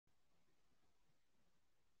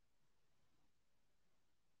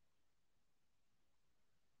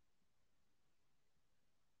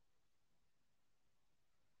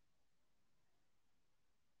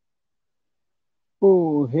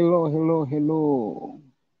Oh, hello, hello, hello.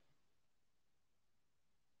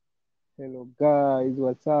 Hello, guys.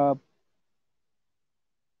 What's up?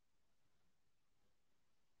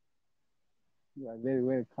 You are very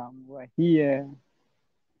welcome. We're here.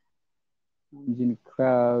 I'm Gene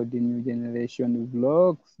Crowd, the new generation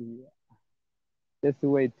vlogs. Yeah. Just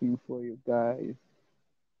waiting for you guys.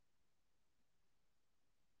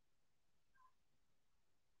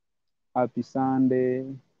 Happy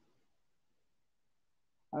Sunday.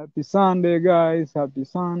 Happy Sunday, guys. Happy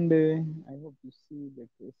Sunday. I hope you see the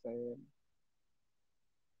place I am.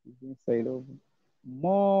 It's inside of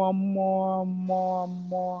more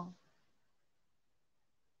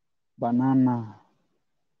banana.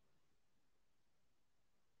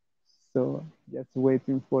 So just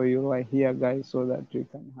waiting for you right here, guys, so that we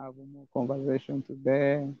can have more conversation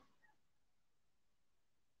today.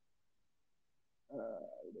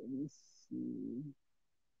 Let me see.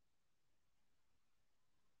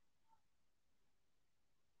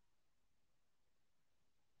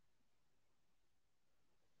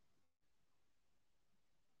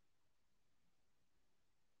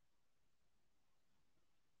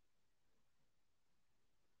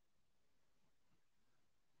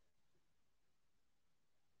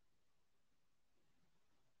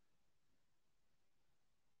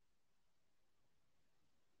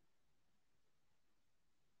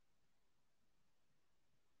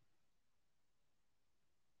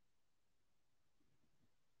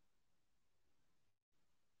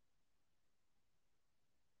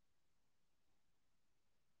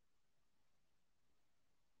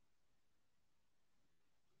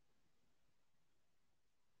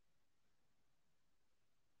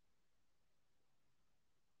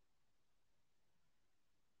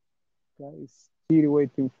 Guys, still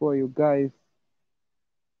waiting for you guys.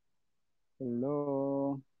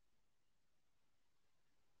 Hello.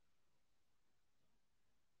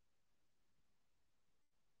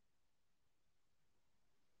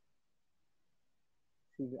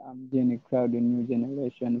 This is I'm Jenny Crowd, the new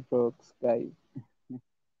generation folks, guys.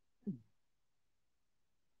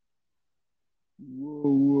 Whoa,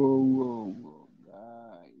 whoa, whoa, whoa,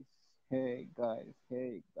 guys. Hey, guys.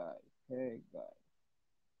 Hey, guys. Hey, guys.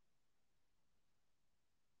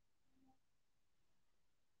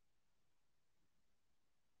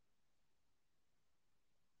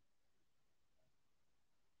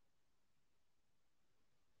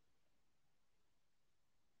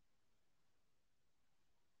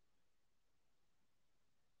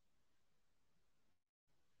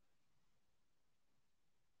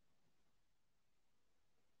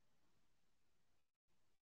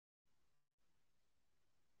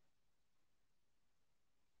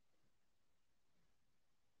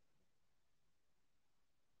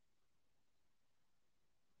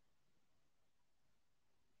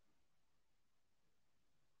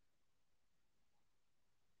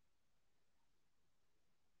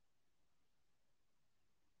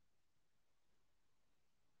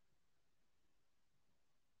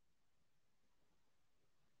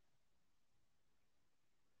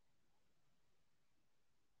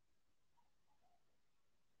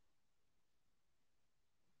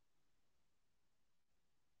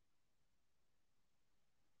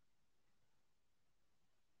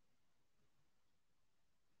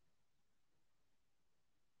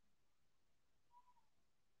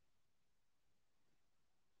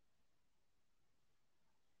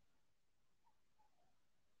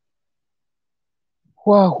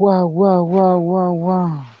 Wow, wow, wow, wow, wow,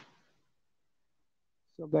 wow.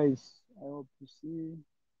 So, guys, I hope to see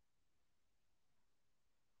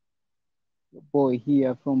the boy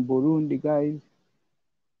here from Burundi, guys.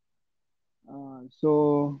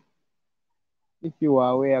 So, if you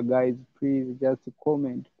are aware, guys, please just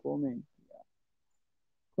comment so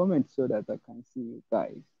that I can see you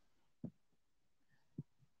guys.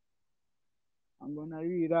 I'm gonna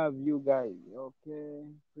really love you guys, okay?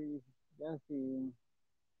 Please just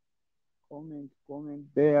comment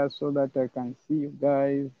there so that I can see you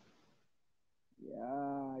guys.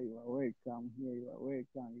 Yeah, you are welcome here. You are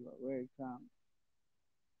welcome. You are welcome.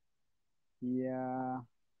 Yeah,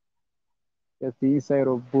 just the inside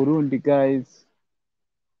of Burundi, guys.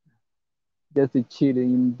 Just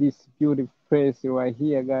chilling in this beautiful place right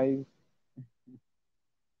here, guys.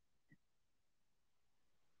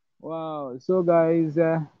 Wow. So, guys,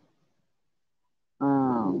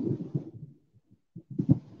 um,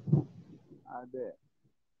 uh, the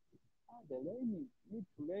the rain need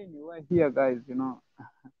to rain right here, guys.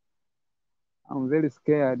 I'm very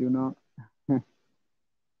scared. The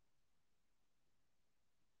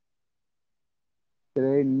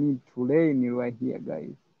rain need to rain right here,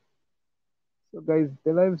 guys. So, guys,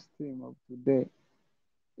 the live stream of today.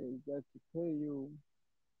 Okay, just to tell you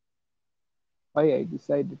why I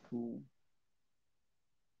decided to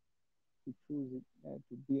choose it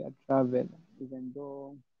to be a traveler, even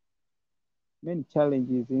though many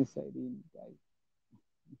challenges inside it, guys.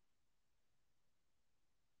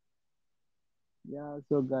 Yeah,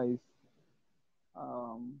 so guys,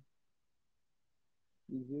 um,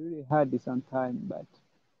 it's really hard sometimes, but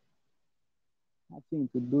nothing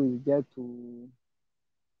to do is just to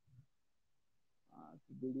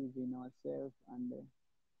believe in ourselves and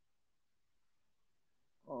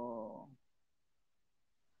uh,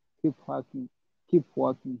 keep working, keep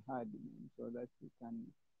working hard, so that you can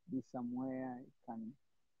be somewhere, you can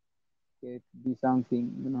get be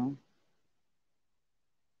something,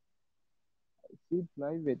 See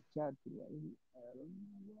private chat. Right? I don't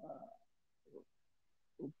know.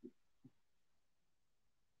 Okay.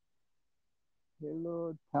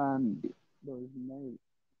 Hello, Tandy. Rosemary.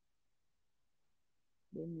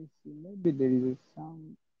 Let me see. Maybe there is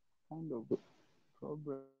some kind of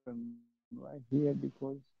problem right here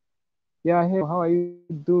because. Yeah, hello. How are you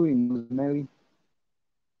doing, Rosemary?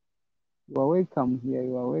 You are welcome here.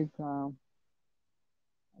 You are welcome.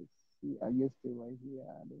 I see. I guess they were here.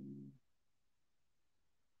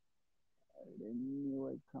 Let me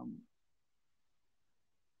welcome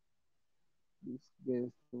this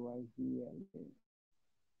guest who are here.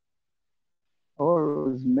 Oh,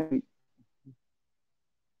 Rosemary.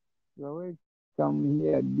 You are welcome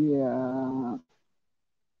here, dear.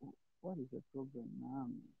 What is the problem now?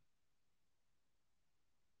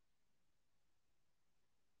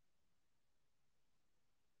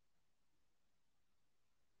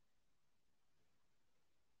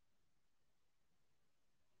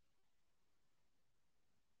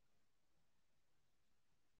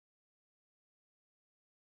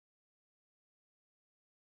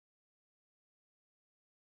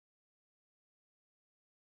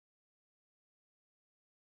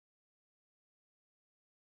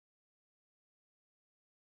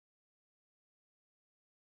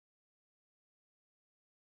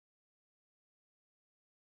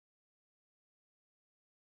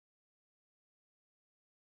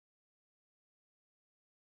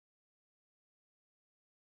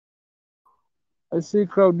 I see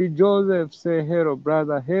Crowdy Joseph say hello,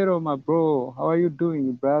 brother. Hello, my bro. How are you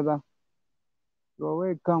doing, brother? You are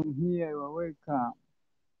welcome here. You are welcome.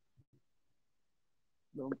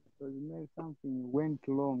 There's something went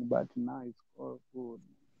wrong, but now it's all good.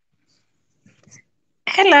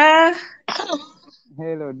 Hello.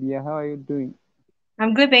 Hello, dear. How are you doing?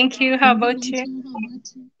 I'm good, thank you. How about you?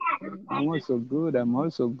 I'm also good. I'm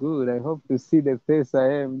also good. I hope to see the place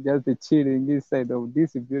I am just chilling inside of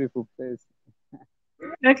this beautiful place.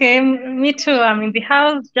 Okay, me too. I'm in the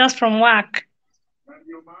house just from work.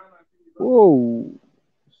 Whoa.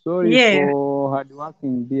 Sorry Yeah. for hard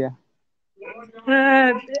working, dear.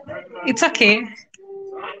 Uh, it's okay.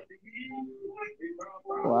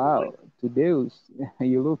 Wow. Today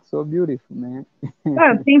you look so beautiful, man.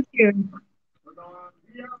 Oh, thank you.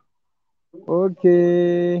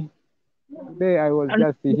 Okay. Today I was I'm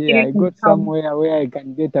just here. speaking I from got town. somewhere where I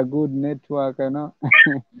can get a good network.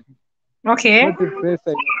 Okay. Not the place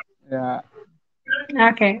yeah.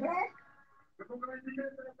 Okay.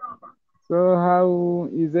 So how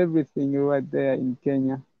is everything right there in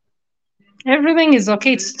Kenya? Everything is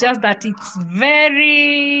okay. It's just that it's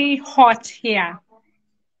very hot here.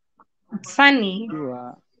 It's sunny.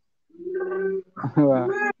 Sure. Well,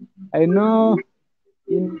 I know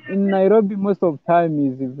in Nairobi most of time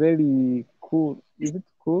is very cool. Is it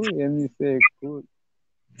cool? Let me say cool.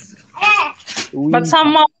 But Winter.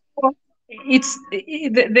 somehow it's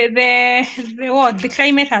the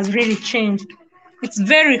climate has really changed. It's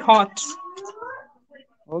very hot.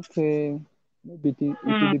 Okay. Maybe it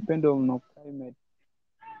Mm. depend on the climate.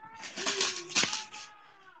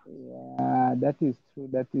 Yeah, that is true.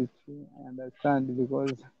 That is true. I understand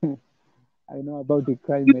because I know about the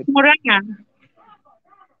climate. Muranga.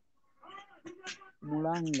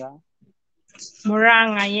 Mulanga.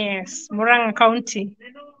 Muranga, yes. Muranga County.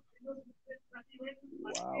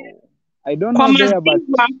 Wow. I don't Kwa know there, but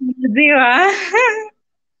maziwa, maziwa.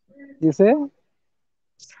 you say,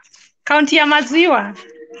 Kaunti ya maziwa.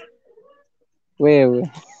 well,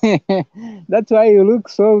 that's why you look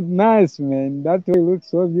so nice, man. That's why you look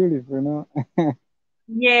so beautiful.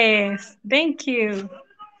 Yes, thank you.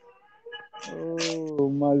 Oh,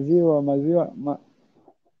 maziwa, maziwa.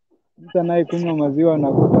 Mtu anayekunywa maziwa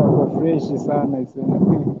anakuta ako fresh sana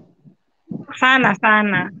isema. Sana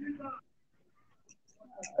sana.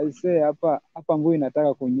 I say hapa mvua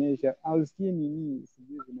inataka kunyesha. Ausikii nini?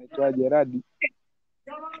 Sijui zinaitwaje radi.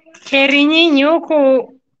 Heri nyinyi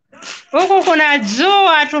huku Huku kuna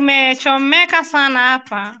jua, tumechomeka sana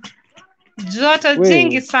hapa, joto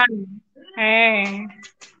jingi Wewe, sana.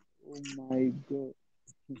 oh my God.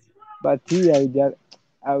 But here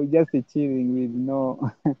I will just be chilling with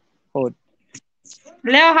no hot.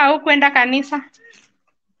 Leo haukwenda kanisa?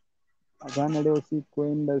 Hapana, leo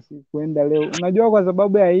sikuenda leo. Unajua kwa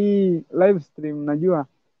sababu ya hii live stream, najua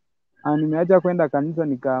nimeacha kwenda kanisa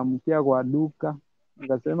nikaamkia kwa duka.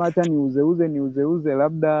 Nikasema acha niuzeuze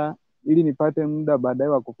labda ili nipate muda baadaye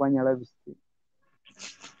wa kufanya live stream.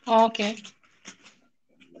 Okay.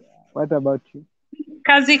 What about you?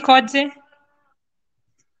 Kazi ikoje?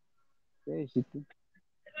 Fresh tu.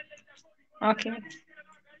 Okay.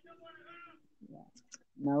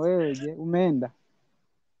 Na wewe je, umeenda?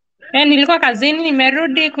 Nilikuwa kazini,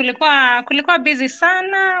 nimerudi. Kulikuwa busy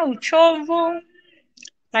sana, uchovu,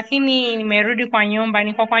 lakini nimerudi kwa nyumba.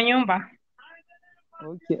 Niko kwa nyumba.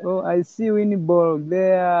 Okay. Oh, I see Winball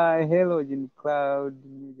there. Hello, Jim Cloud,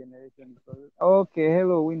 New Generation. Okay,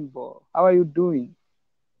 hello, Winball. How are you doing?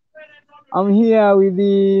 I'm here with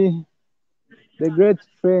the great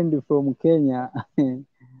friend from Kenya,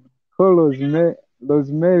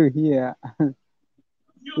 Rosemary here.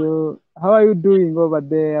 So, how are you doing over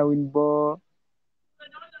there, Winball?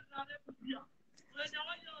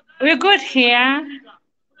 We're good here.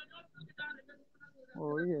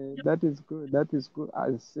 Oh yeah, that is good. That is good.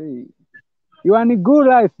 I see. You are in a good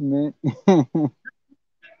life, man.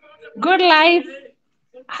 Good life.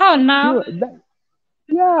 How now? Sure.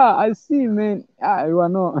 Yeah, I see, man. You are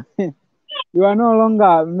no, you are no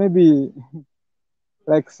longer maybe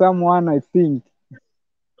like someone I think.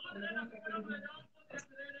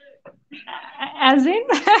 As in?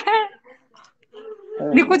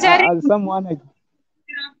 Nikujaribu. As someone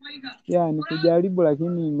yeah, ni kujaribu,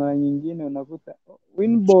 lakini mara nyingine unakuta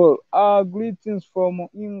Winball. Greetings from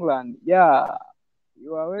England. Yeah,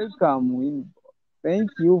 you are welcome, Winball.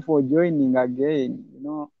 Thank you for joining again.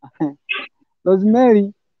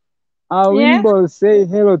 Rosemary, Yes. Winball say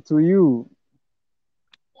hello to you.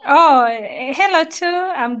 Oh, hello too.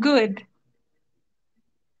 I'm good.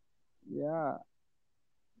 Yeah,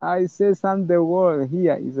 I say some the world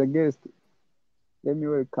here is a guest. Let me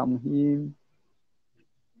welcome him.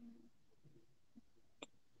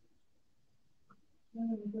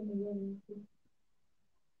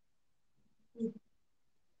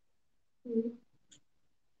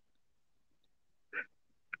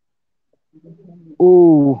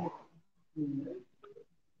 Oh,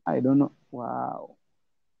 I don't know. Wow.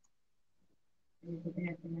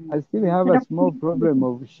 I still have a small problem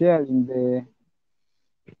of sharing the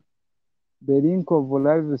link of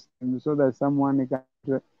live stream so that someone can.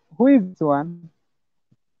 Who is this one?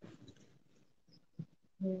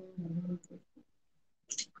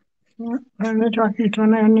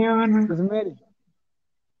 Rosemary.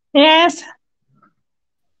 Yes.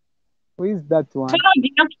 Who is that one?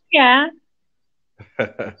 Yeah.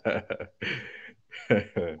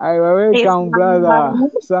 I welcome brother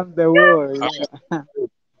Sam the world.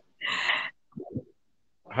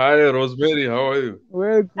 Hi, Rosemary. How are you?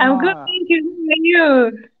 Welcome. I'm good, thank you. How are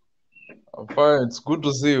you? I'm fine. It's good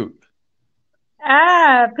to see you.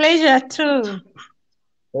 Pleasure too.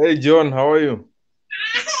 Hey, John. How are you?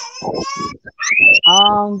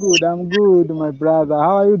 I'm good, my brother.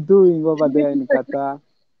 How are you doing over there in Qatar?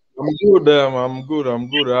 I'm good. I'm good. I'm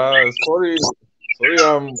good. Sorry.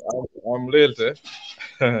 I'm late.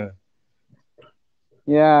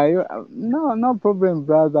 Yeah, no problem,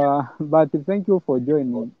 brother. But thank you for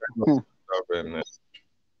joining.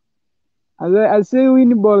 I say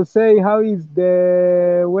Winball, say how is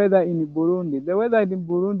the weather in Burundi? The weather in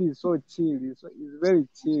Burundi is so chill. It's very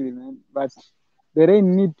chill, man. But the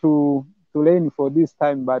rain need to rain for this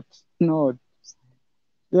time, but no.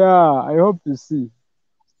 Yeah, I hope to see.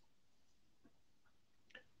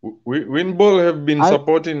 Winball have been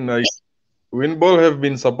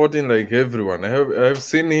supporting like everyone. I have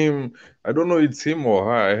seen him. I don't know it's him or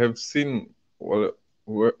her. I have seen I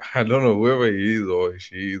don't know whoever he is or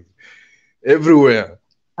she is everywhere.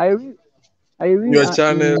 I really Your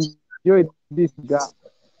channel. enjoy this guy.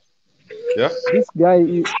 Yeah. This guy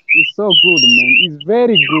is so good, man. He's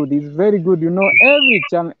very good. He's very good. Every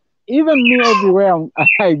channel, even me, everywhere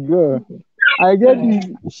I go, I get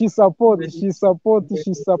she support.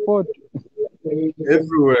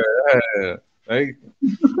 Everywhere. Yeah. Like,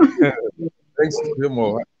 thanks to him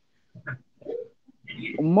or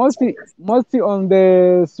mostly on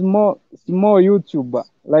the small YouTuber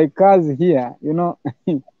like us here.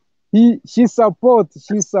 She support,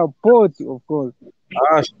 of course.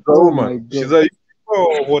 she's a woman. She's a YouTuber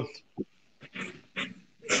or what?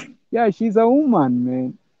 Yeah, she's a woman,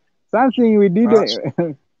 man. Something we did.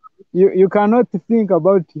 you cannot think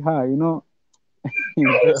about her, you know.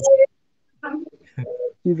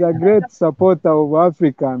 She's a great supporter of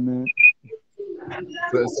Africa, man.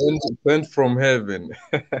 Sent from heaven.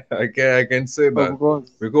 I can say that Of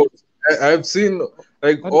course. because I've seen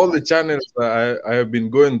like Not, all the channels that I have been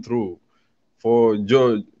going through for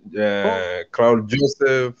oh, Cloud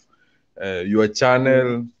Joseph, your yeah.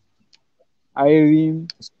 channel, Irene.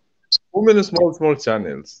 so many small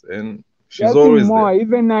channels, and she's Just always there. more.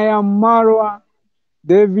 Even I am Marwa,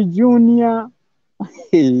 David Jr.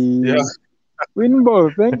 Yeah, Hey.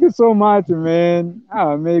 Winball, thank you so much, man.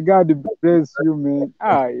 May God bless you, man.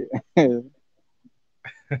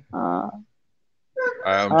 Ah,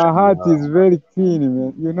 I am our heart sure. is very clean,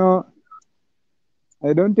 man. You know,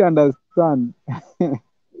 I don't understand.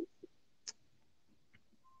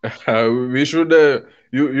 We should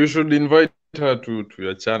you should invite her to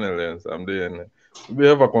your channel and someday, and we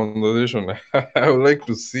have a conversation. I would like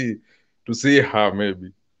to see her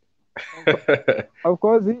maybe. Of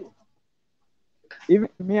course, even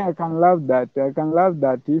me, I can love that. I can love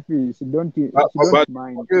that if she don't But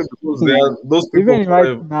mind. okay, because there are those people Even who right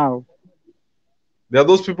have, now. there are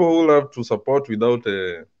those people who love to support without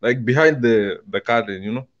like behind the curtain,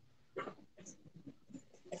 you know.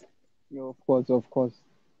 Yeah, of course, of course.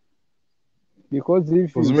 Because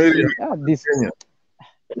if you Rosemary, see, this, Kenya.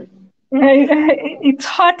 It's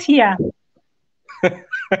hot here.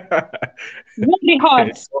 Very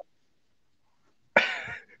hot.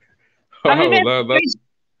 I'm Wow, even that's surprised,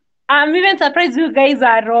 I'm even surprised you guys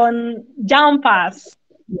are on jumpers.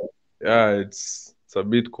 yeah, it's a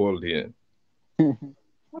bit cold here.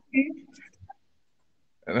 Okay.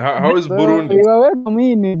 And how is so Burundi? you are welcome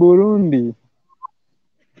in Burundi.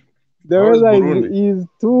 The How is weather Burundi? is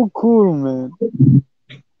too cool, man.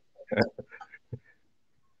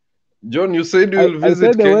 John, you said you will I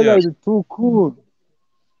said visit the weather Kenya. is too cool.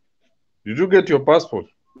 Did you get your passport?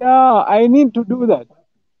 Yeah, I need to do that.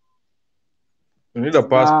 You need a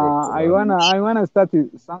passport for that. I wanna start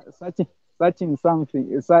searching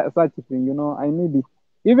something, such a thing. You know, I need it.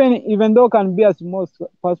 Even though can be a small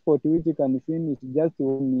passport which you can finish just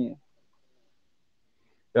 1 year.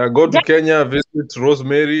 Yeah, go to Just Kenya, visit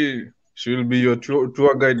Rosemary. She will be your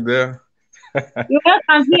tour guide there. you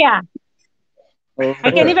welcome here. Of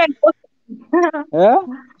I can course. Yeah. even Yeah.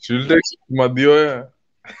 She'll take you to Madioya.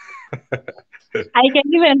 I can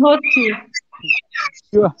even host you.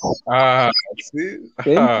 Sure. Ah, see?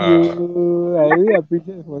 Thank Ah, you. I really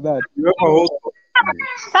appreciate for that. you have a host for me.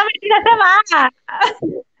 Somebody nasema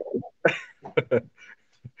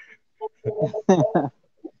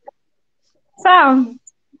Sam,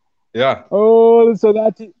 Yeah. Oh, so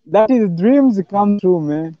that is dreams come true,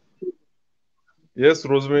 man. Yes,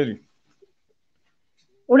 Rosemary.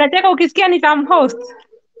 unataka ukisikia nitamhost.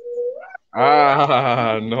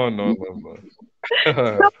 Ah, no.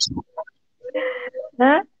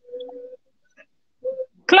 Huh?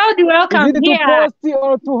 Claudia, Is welcome it to here. post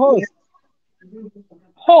or to host?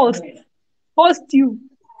 Host. Host you.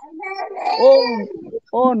 Oh,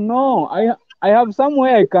 oh no. I have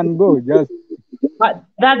somewhere I can go. Just But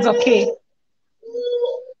that's okay.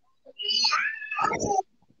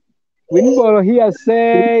 Winboro here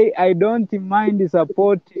say I don't mind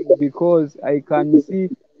supporting because I can see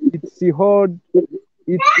it's hard.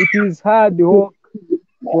 It is hard work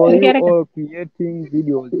for you all creating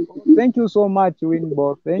videos. Thank you so much,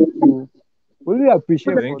 Winboro. Thank you. We really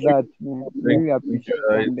appreciate Thank for you. that, man. We Thank really you. appreciate,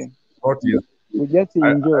 and It's not easy. we just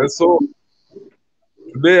I, enjoy. I saw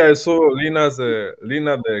Today I saw Lina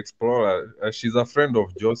the Explorer. She's a friend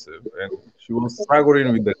of Joseph, and she was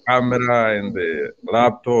struggling with the camera and the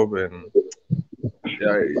laptop, and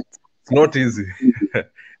yeah, it's not easy.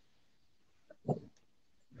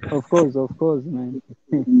 Of course, man.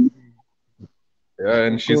 Yeah,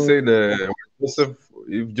 and Of she course. said Joseph,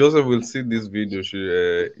 if Joseph will see this video, she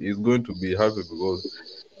is going to be happy because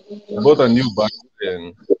she bought a new bag,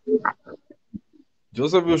 and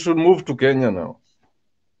Joseph, you should move to Kenya now.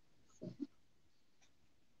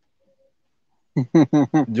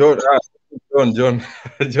 John, John,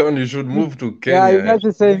 John, you should move to Yeah, Kenya. you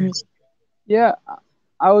just say, yeah,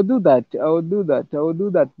 I will do that. I will do that. I will do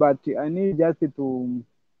that. But I need just to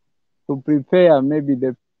prepare maybe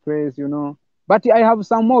the place, you know. But I have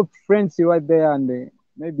some more friends right there, and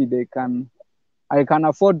maybe I can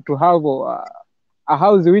afford to have a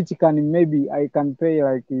house which can maybe I can pay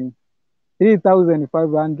like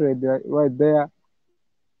 3,500 right there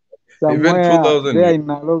Even somewhere 2,000, there in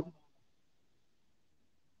Nairobi.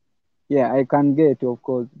 Yeah, I can get, of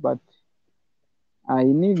course, but I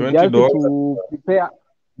need just $20. to prepare.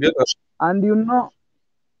 Get a And you know,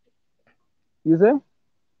 you say?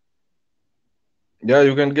 Yeah,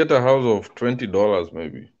 you can get a house of $20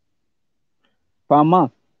 maybe. per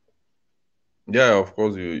month. Yeah, of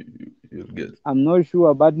course you'll get. I'm not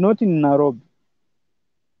sure, but not in Nairobi.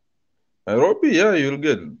 Nairobi, yeah, you'll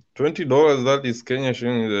get $20. That is Kenya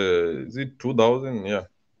shilling. Is it 2,000? Yeah,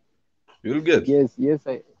 you'll get. Yes, yes,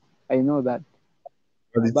 I know that.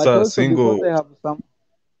 But it's But a also because single.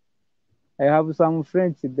 I have some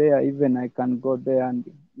friends there. Even I can go there and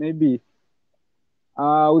maybe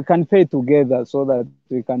we can pay together so that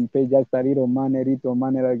we can pay just a little money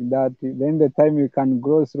like that. Then the time we can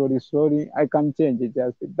grow slowly, I can change it.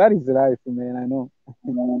 Just that is life, man. I know.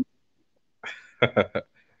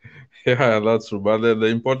 Yeah, that's true. But the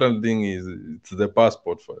important thing is it's the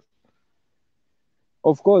passport first.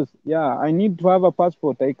 Of course, yeah. I need to have a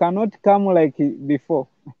passport. I cannot come like before.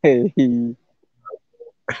 I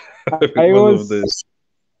Because of was this.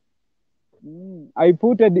 I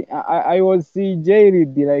put it. I was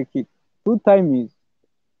jailed like 2 times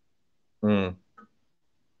Mm.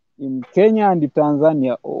 in Kenya and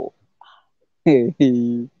Tanzania. Oh,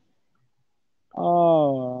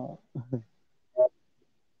 oh.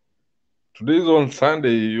 Today's on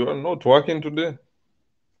Sunday. You are not working today.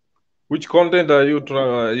 Which content are you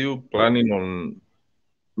planning on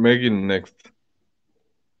making next?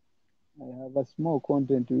 I have a small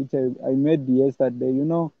content which I made yesterday. You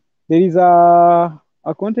know, there is a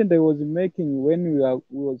content I was making when we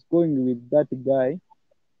was going with that guy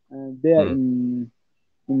there Mm.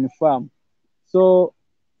 in farm. So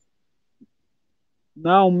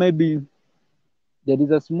now maybe there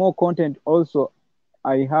is a small content also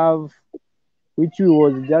I have which we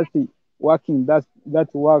was just working that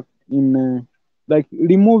work in like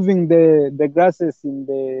removing the grasses in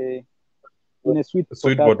a sweet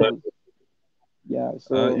Sweet potato. potatoes. Yeah,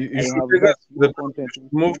 so You I should have take that us to the small town. You content.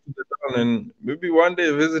 should move to the town and maybe one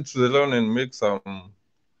day visit to the town and make some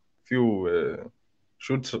few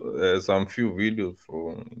shoot some few videos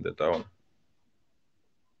from the town.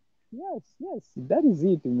 Yes, yes, that is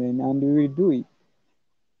it, man, and we will do it.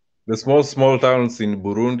 The small towns in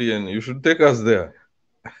Burundi, and you should take us there.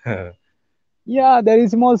 Yeah, there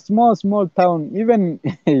is small town. Even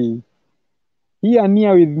here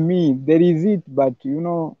near with me, there is it, but you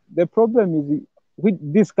know, the problem is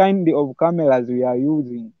with this kind of cameras we are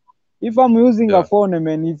using. If I'm using a Yeah. phone,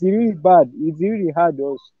 man, it's really bad. It's really hard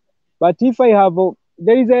also. But if I have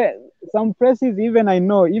there is some places even I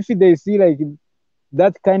know if they see like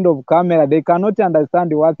that kind of camera, they cannot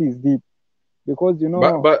understand what is deep because you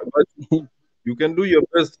But know. but you can do your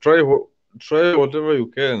best. Try whatever you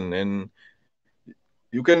can, and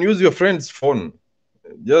you can use your friend's phone.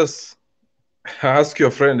 Just ask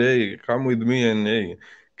your friend, hey, come with me, and hey,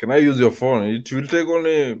 can I use your phone? It will take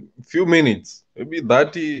only a few minutes, maybe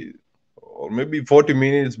 30 or maybe 40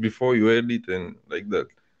 minutes before you edit and like that.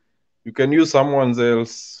 You can use someone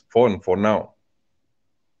else's phone for now.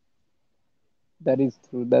 That is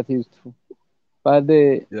true. That is true. But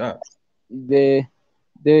Yeah. the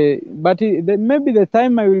maybe the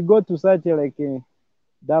time I will go to such like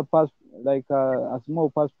that pass like a small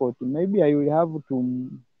passport, maybe I will have to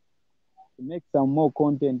make some more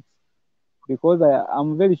content because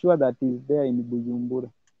I'm very sure that is there in Bujumbura.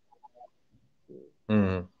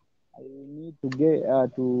 Mhm. I will need to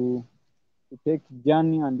get to take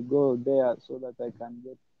journey and go there so that I can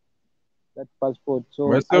get that passport. So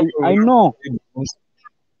Myself, I know.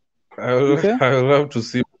 You say? I will love to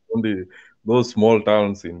see Burundi, those small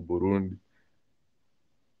towns in Burundi.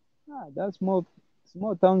 That small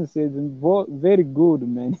town is very good,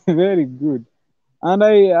 man, very good. And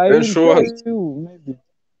I Then will show show us. you maybe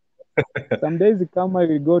some days come. I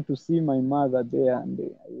will go to see my mother there, and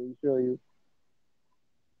I will show you.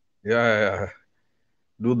 Yeah, yeah.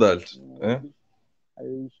 Do that. Eh? I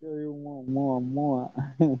will show you more.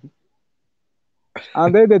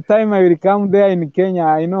 And then the time I will come there in Kenya,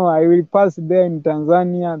 I know I will pass there in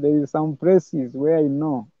Tanzania. There is some places where I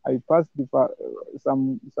know I passed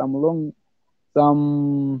some long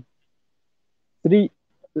some three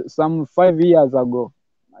some 5 years ago.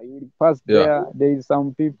 I will pass Yeah. there. There is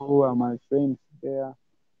some people who are my friends there,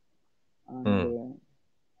 and Mm.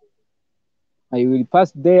 I will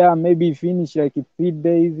pass there. Maybe finish like 3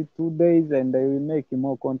 days, 2 days, and I will make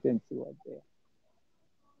more content over there.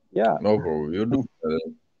 Yeah, No problem. You do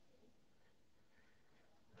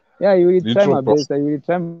yeah. I will try little my process. best. I will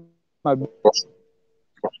try my best.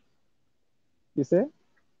 You say?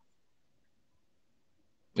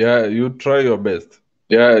 Yeah, you try your best.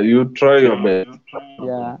 Yeah, you try your best.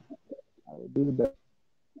 Yeah, I will do that.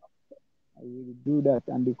 I will do that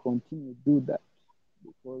and continue to do that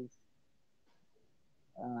because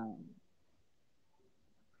um,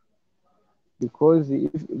 because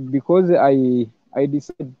if because I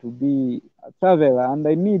decided to be a traveler and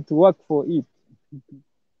I need to work for it,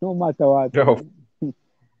 no matter what, Yo, man.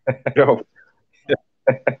 yo.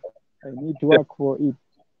 I need to work for it.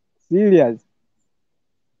 Serious.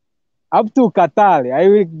 Up to Qatar. I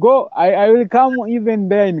will go. I will come even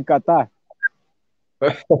there in Qatar.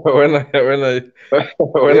 when I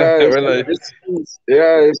Yeah, when I it's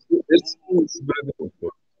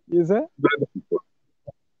You say?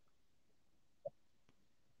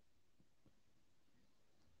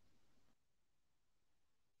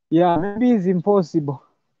 Yeah, maybe it's impossible.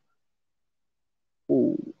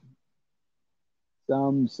 Oh,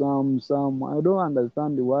 some. I don't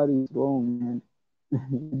understand what is wrong, man.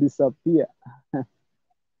 You disappear.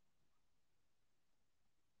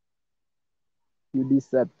 You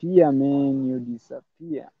disappear, man. You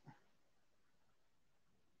disappear.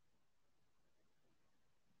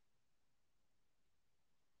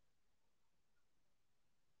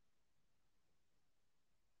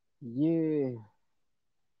 Yeah.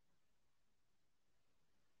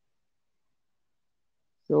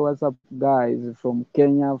 So what's up, guys? From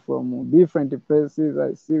Kenya, from different places.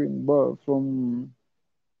 I see in both from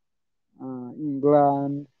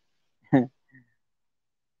England.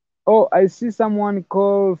 Oh, I see someone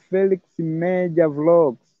called Felix Major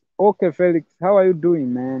Vlogs. Okay, Felix, how are you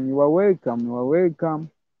doing, man? You are welcome. You are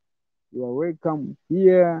welcome. You are welcome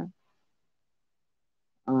here.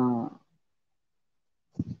 Uh,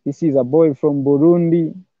 this is a boy from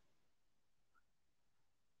Burundi,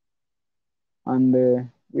 and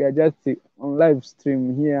we are just on live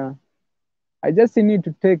stream here. I just need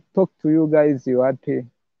to talk to you guys. What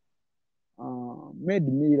made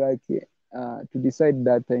me like to decide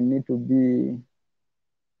that I need to be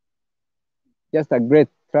just a great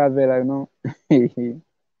traveler, you know.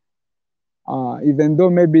 Even though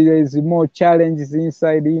maybe there is more challenges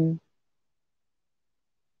inside in,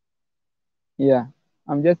 yeah,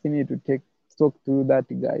 I'm just need to talk to that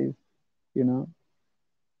guys, you know.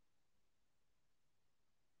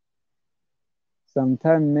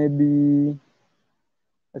 Sometime maybe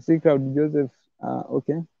I think Cloud Joseph.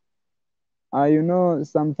 Okay. You know,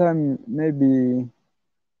 sometime maybe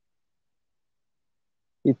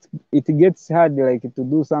it it gets hard like to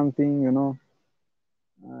do something, you know,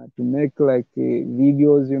 to make like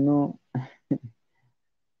videos, you know,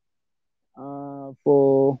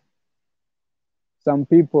 for some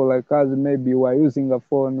people like us, maybe you are using a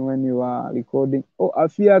phone when you are recording. Oh,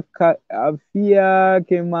 Afia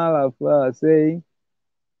Kemal Afia say,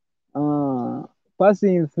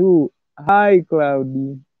 passing through. Hi,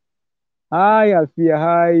 Cloudy. Hi, Afia.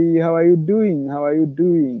 Hi, how are you doing? How are you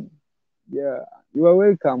doing? Yeah, you are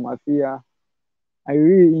welcome, Afia. I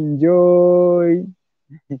really enjoy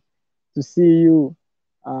to see you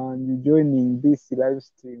and you joining this live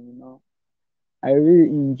stream, you know. I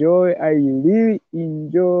really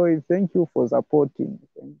enjoy. Thank you for supporting.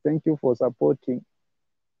 Thank you for supporting.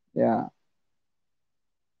 Yeah.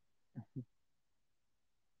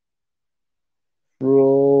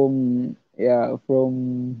 From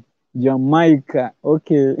Jamaica.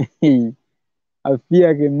 Okay.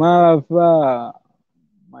 Afia Kemalafa,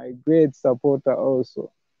 my great supporter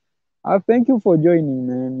also. Thank you for joining,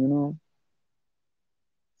 man, you know.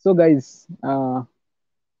 So guys,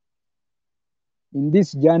 in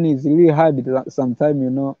this journey is really hard sometimes, you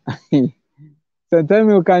know.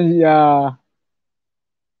 Sometimes you can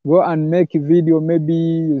go and make a video, maybe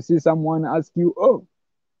you see someone ask you, oh,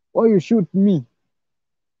 why you shoot me?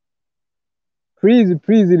 Please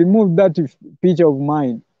remove that picture of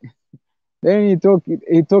mine. Then he talk to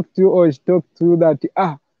you or she talk to you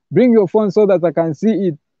that bring your phone so that I can see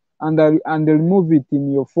it and remove it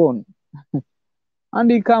in your phone. And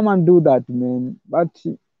he come and do that, man. But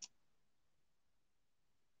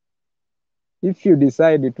if you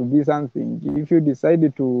decided to be something, if you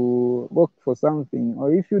decided to work for something,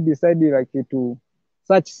 or if you decided like to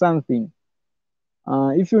search something,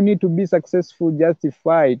 if you need to be successful, just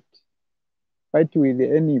fight with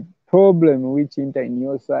any problem which enter in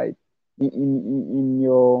your side, in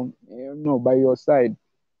your, you know, by your side.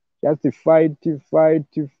 Just fight.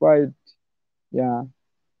 Yeah.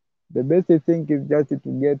 The best thing is just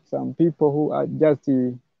to get some people who are just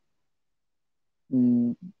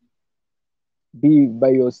mm, be by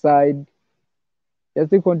your side.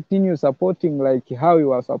 Just to continue supporting like how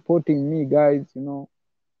you are supporting me, guys. You know,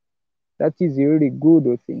 that is a really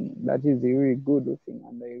good thing. That is a really good thing,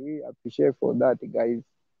 and I really appreciate for that, guys.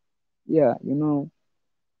 Yeah, you know,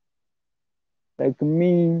 like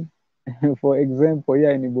me, for example,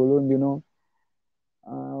 yeah, in Burundi, you know,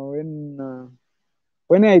 uh, when uh,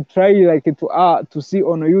 when I try like to see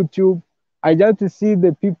on YouTube, I just see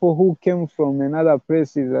the people who came from another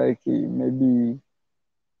places, like maybe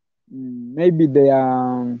they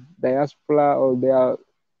are diaspora, or they are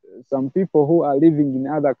some people who are living in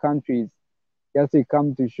other countries. Just they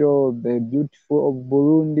come to show the beautiful of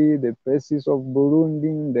Burundi, the places of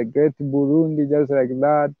Burundi, the great Burundi, just like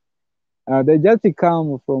that. They just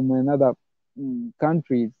come from another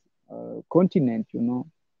countries, continent,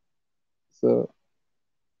 So,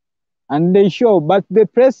 and they show, but the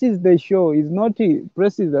places they show is not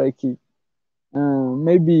places like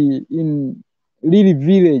maybe in little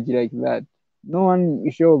village like that. No one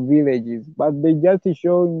show villages, but they just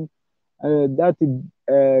showing that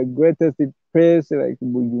greatest place like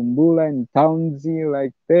Bujumbura and towns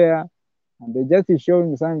like there, and they just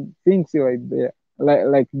showing some things like there,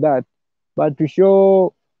 like that. But to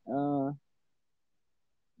show mm,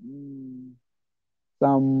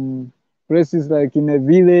 some places like in a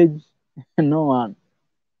village, no one,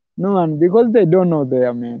 no one, because they don't know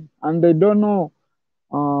there, man, and they don't know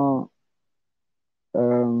uh,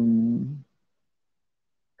 um,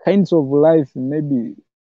 kinds of life. Maybe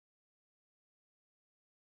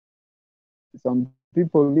some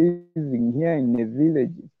people living here in the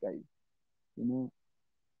villages, guys. You know,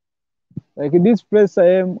 like this place I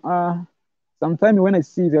am. Sometimes when I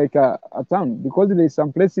see like a town, because there's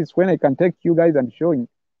some places when I can take you guys and showing,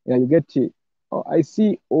 yeah, you get it. Oh, I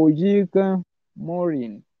see Ojika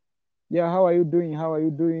Maureen. Yeah, how are you doing? How are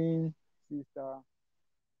you doing, sister?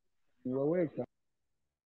 You are welcome.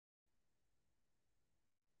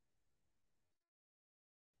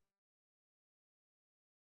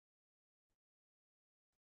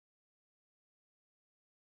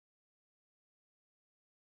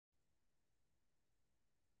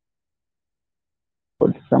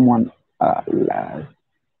 But someone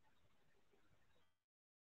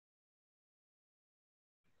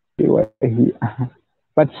you were here.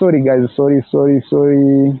 But sorry, guys. Sorry, sorry,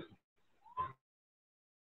 sorry.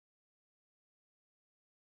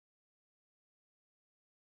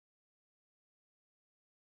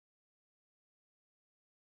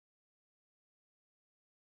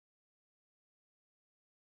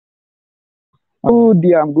 Oh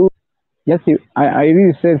dear, I'm good. Yes, I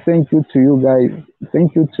really say thank you to you guys.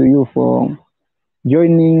 Thank you to you for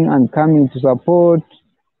joining and coming to support.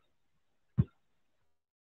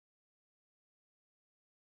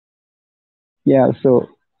 Yeah, so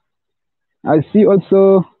I see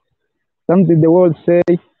also something the world say,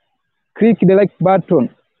 click the like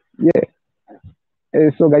button. Yeah.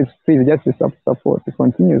 So guys, please just support,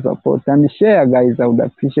 continue support and share, guys. I would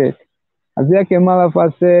appreciate. Aziake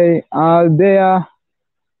Malafa say, are there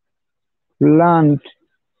plant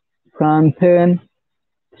plantain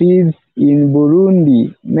trees in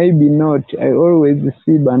Burundi? Maybe not. I always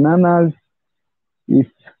see bananas. It's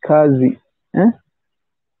cousin. Eh?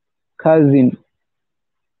 Cousin.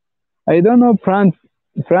 I don't know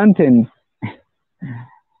plantains.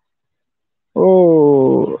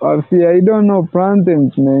 Oh, I don't know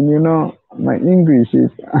plantains, man. My English is.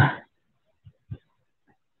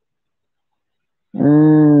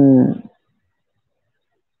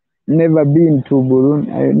 Never been to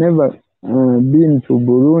Burundi. I never been to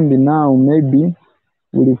Burundi. Now maybe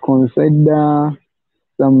we'll consider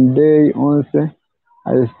someday also.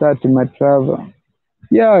 I start my travel.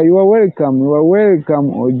 Yeah, you are welcome. You are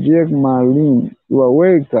welcome, Ojek Marine. You are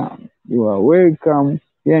welcome. You are welcome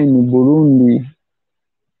here in Burundi.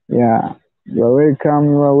 Yeah, you are welcome.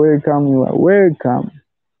 You are welcome. You are welcome.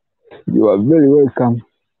 You are very welcome.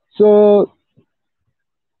 So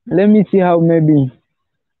let me see how maybe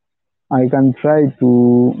I can try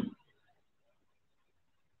to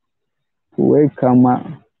welcome.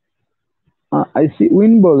 I see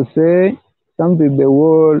Winball say something the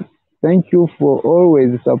world. Thank you for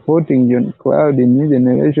always supporting John Cloud in New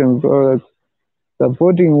Generation products.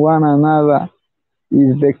 Supporting one another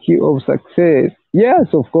is the key of success.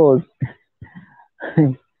 Yes, of course.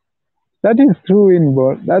 That is true,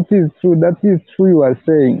 Winball. That is true. That is true. You are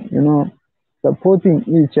saying, supporting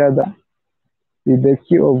each other is the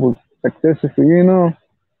key of successful.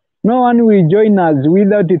 No one will join us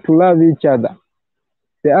without to love each other.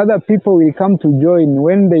 The other people will come to join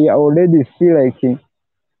when they already see like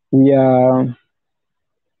we are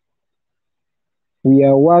we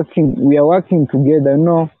are working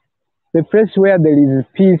together. The place where there is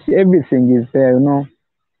peace, everything is there.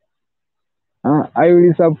 I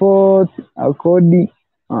will support according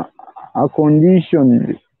a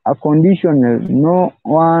condition, a conditional. No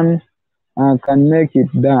one can make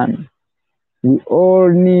it done. We all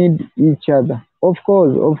need each other. Of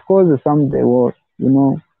course, some the world.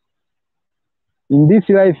 In this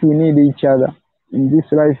life, we need each other. In this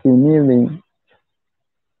life, we need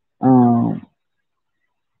um,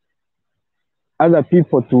 other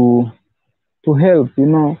people to help, you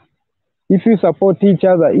know. If you support each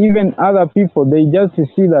other, even other people, they just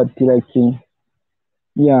see that like,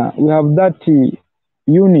 yeah, we have that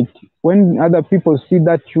unit. When other people see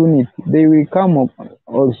that unit, they will come up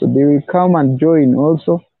also. They will come and join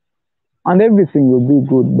also, and everything will be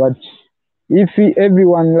good. But if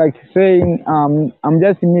everyone like saying, I'm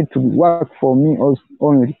just need to work for me also,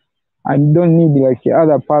 only, I don't need like the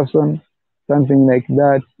other person, something like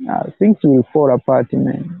that, things will fall apart,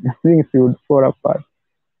 man. Things will fall apart.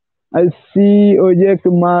 I see Ojek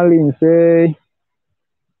Marlin say,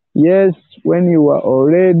 yes, when you are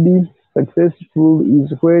already successful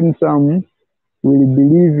is when some will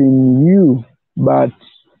believe in you, but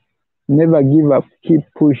never give up.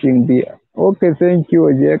 Keep pushing there. Okay, thank you,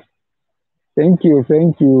 Ojek. Thank you,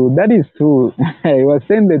 thank you. That is true. I was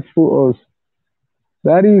saying the truth also.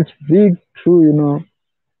 That is big true, you know.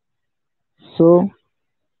 So,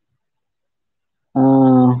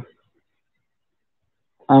 uh,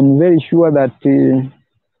 I'm very sure that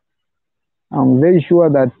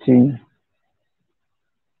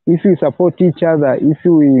if we support each other, if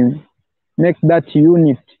we make that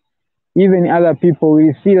unit, even other people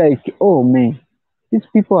will see like, oh man, these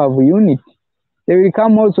people have a unit. They will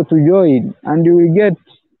come also to join, and you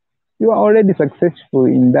are already successful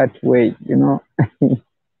in that way, you know.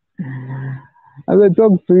 As I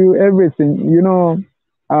talk to you, everything, you know,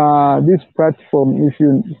 this platform, if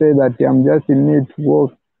you say that I'm just in need to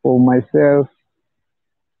work for myself,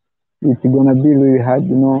 it's gonna be really hard,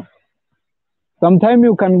 you know. Sometimes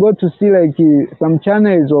you can go to see like some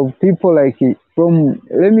channels of people like from,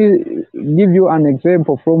 let me give you an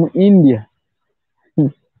example from India.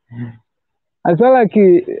 I feel like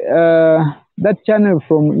that channel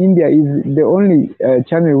from India is the only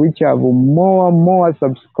channel which have more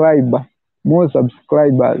subscribers,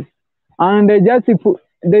 and they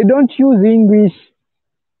don't use English.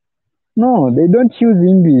 No, they don't use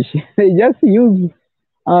English. They just use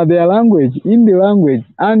their language, Hindi language,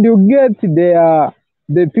 and you get the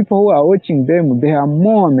people who are watching them. They are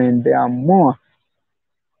more, man. They are more.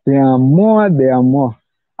 They are more. They are more.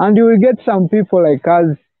 And you will get some people like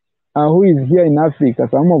us who is here in Africa.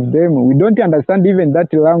 Some of them we don't understand even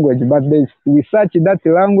that language, but we search that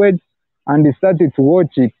language and they started to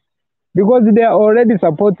watch it because they are already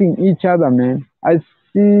supporting each other, man. I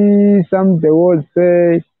see some the world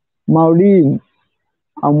say, Maureen,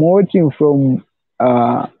 I'm watching from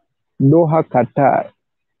Doha, Qatar.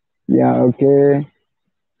 Yeah, okay.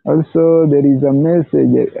 Also, there is a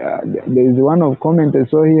message. There is one of comment I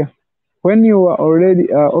saw here. When you are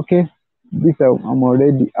already okay, this I'm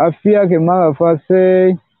already. Afia Kemalafa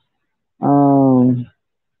say, um,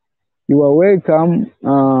 you are welcome.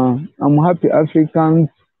 I'm happy Africans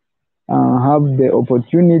have the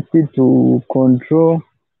opportunity to control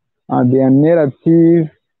their narrative.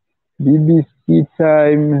 BBC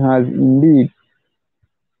time has indeed.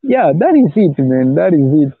 Yeah, that is it, man. That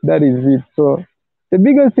is it. That is it. So the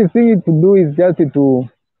biggest thing to do is just to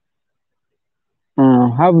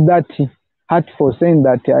have that heart for saying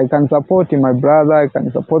that I can support my brother, I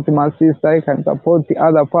can support my sister, I can support the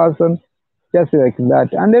other person, just like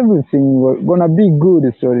that, and everything gonna be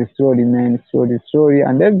good. Sorry, man. Sorry,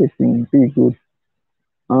 and everything be good.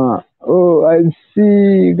 Oh, I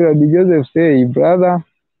see. Brother Joseph say, brother,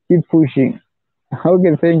 keep pushing.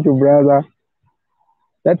 Okay, thank you, brother.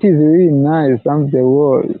 That is really nice. I'm the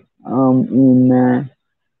word in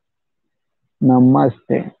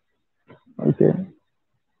Namaste. Okay.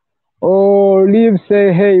 Oh, Liv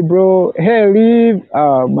say, hey, bro. Hey, Liv.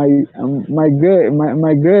 My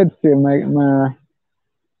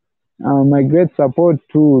great support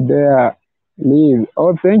too there, Liv.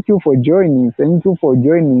 Oh, thank you for joining. Thank you for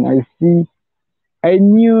joining. I see. I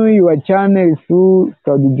knew your channel through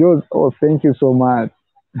Study Joes. Oh, thank you so much.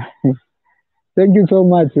 Thank you so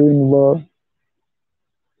much, Winbo.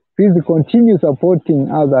 Please continue supporting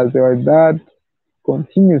others like that.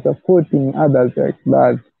 Continue supporting others like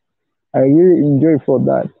that. I really enjoy for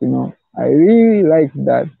that, you know. I really like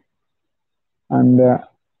that. And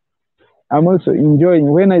I'm also enjoying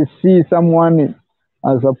when I see someone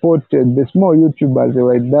support the small YouTubers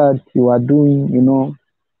like that you are doing, you know.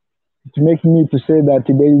 To make me to say that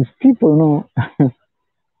there is people, you know.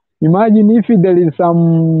 Imagine if there is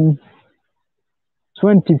some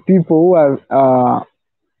 20 people who are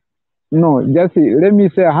no, just let me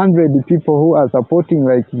say 100 people who are supporting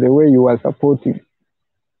like the way you are supporting.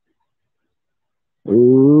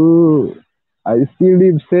 Ooh, I still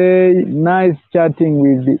say nice chatting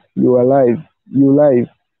with you alive. You live.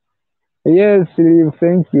 Yes, Liv,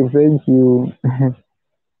 thank you.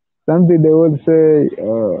 Something they would say,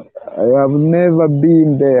 I have never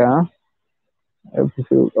been there.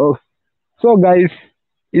 Oh, so guys,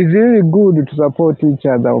 it's really good to support each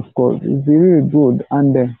other. Of course, it's really good,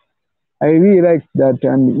 and I really like that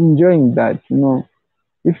and enjoying that. You know,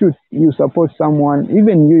 if you support someone,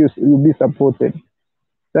 even you'll be supported.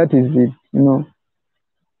 That is it. You know,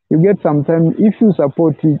 you get sometimes if you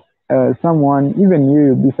support someone, even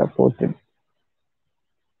you'll be supported.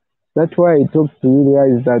 That's why I talk to you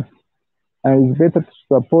guys that it's better to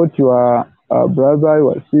support your brother,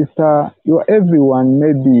 your sister, your everyone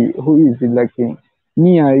maybe who is like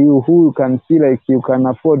near you, who you can see like you can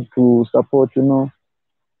afford to support. You know,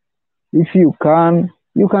 if you can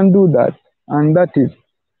do that, and that is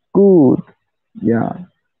good. Yeah,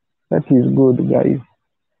 that is good, guys.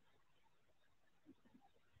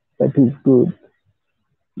 That is good.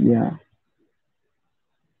 Yeah.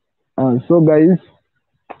 So guys,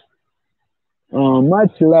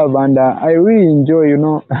 much love, and I really enjoy. You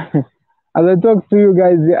know, as I talk to you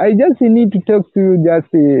guys, I just need to talk to you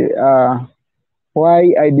just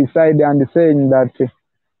why I decided and saying that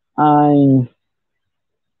I'm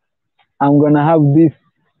I'm gonna have this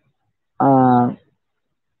uh,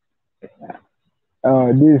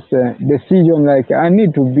 this decision. Like I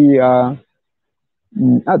need to be a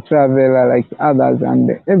traveler like others, and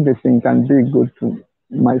everything can be good to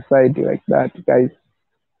my side like that, guys.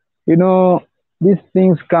 You know, these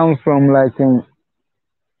things come from like the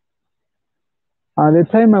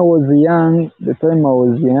time I was young. The time I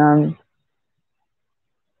was young,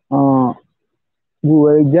 uh, we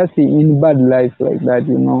were just in bad life like that.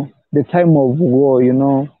 You know, the time of war. You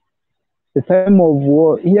know, the time of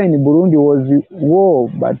war here in Burundi was war,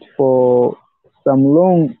 but for some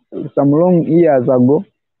long years ago,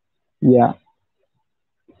 yeah,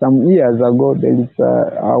 some years ago there is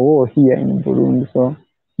a war here in Burundi. So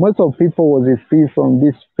most of people was free from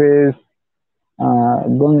this place,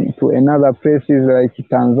 going to another places like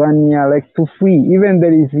Tanzania, like to free. Even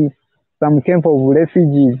there is some camp of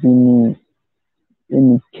refugees in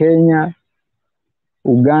Kenya,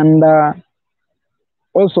 Uganda,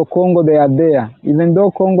 also Congo. They are there. Even though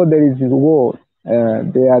Congo there is war,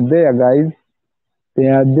 they are there, guys. They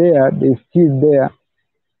are there. They still there.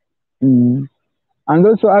 Mm. And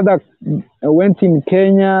also other went in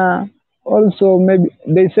Kenya. Also maybe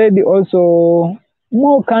they said also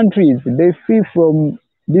more countries. They free from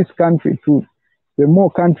this country too. The more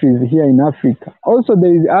countries here in Africa. Also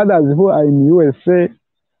there is others who are in USA,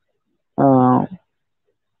 uh,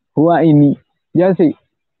 who are in just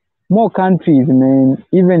more countries, man.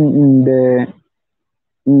 Even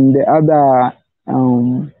in the other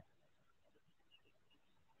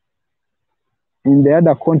in the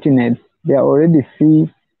other continents, they are already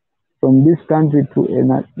free from this country to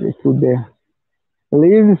another to there.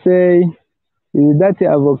 Leave say, is that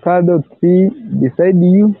avocado tree beside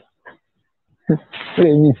you? Let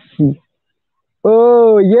me see.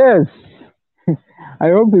 Oh yes, I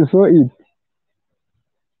hope you saw it.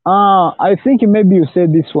 I think maybe you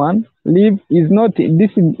said this one. Leaf is not.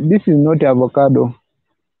 This is not avocado.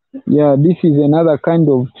 Yeah, this is another kind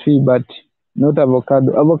of tree, but not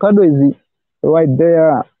avocado. Avocado is right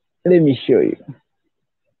there. Let me show you.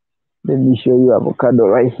 Let me show you avocado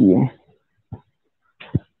right here.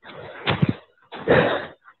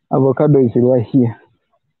 Avocado is right here.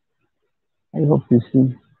 I hope you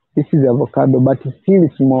see. This is avocado, but it's still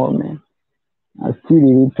small, man. Still a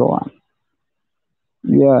little one.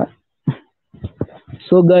 Yeah.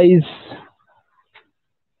 So guys,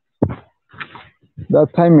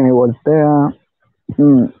 that time I was there.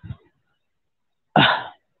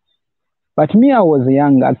 But me, I was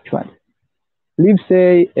young actually. Let's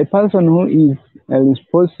say a person who is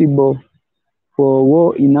responsible for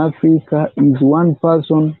war in Africa is one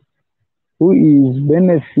person who is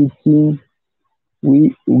benefiting.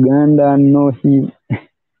 We Uganda know him.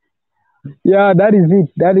 Yeah, that is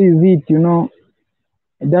it. That is it. You know,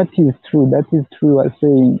 that is true. That is true. I'm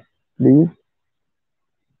saying this.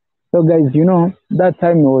 So guys, you know, that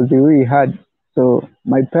time was really hard. So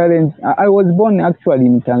my parents, I was born actually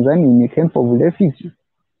in Tanzania in a camp of refugees.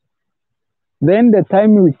 Then the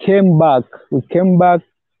time we came back, we got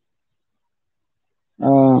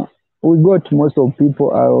most of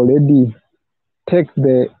people are already take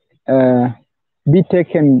the be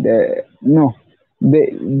taken no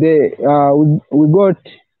we got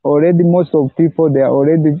already most of people they are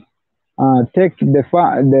already take the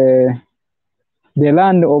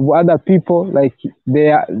land of other people like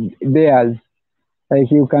theirs. Like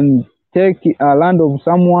you can take a land of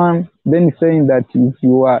someone, then saying that it's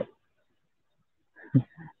yours.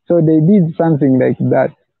 So they did something like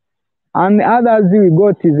that. And others we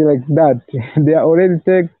got is like that. They are already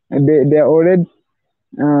take they are already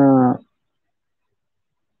uh,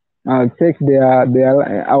 take their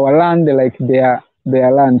our land like their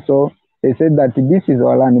land. So they said that this is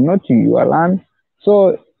our land, not your land.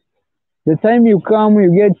 So the time you come,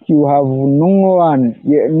 you have no land.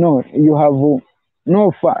 No, you have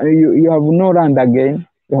you have no land again.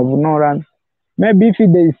 You have no land. Maybe if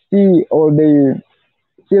they see or they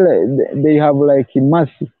still they have like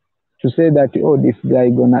mercy to say that, oh, this guy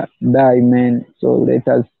gonna die, man, so let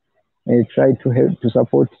us try to help to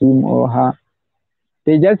support him or her.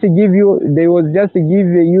 They was just give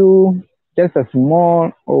you just a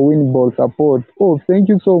small or Winball support. Oh, thank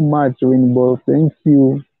you so much, Winball, thank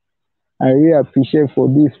you. I really appreciate for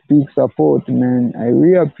this big support, man. I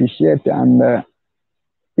really appreciate, and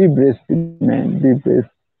be blessed, man, be blessed,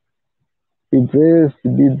 be blessed,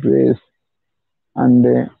 be blessed,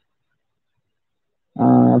 and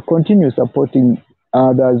continue supporting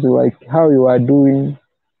others like how you are doing,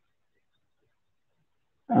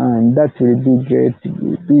 and that will be great,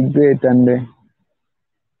 and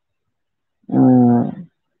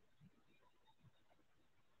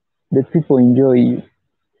the people enjoy you,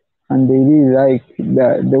 and they really like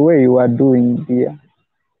the way you are doing here.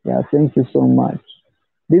 Yeah, thank you so much.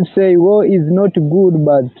 They say war is not good,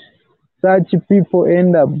 but such people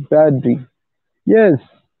end up badly. Yes,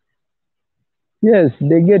 yes,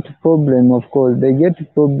 they get problem, of course. They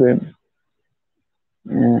get problem.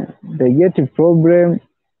 They get a problem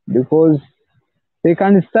because they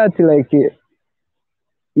can start like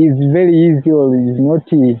it's very easy or it's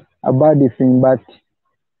not a bad thing, but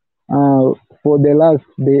for the last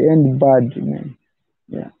they end bad, man.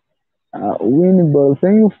 Yeah. Winnable,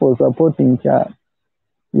 thank you for supporting chat.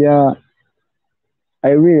 Yeah, I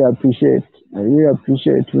really appreciate. I really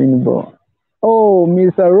appreciate Winnable. Oh,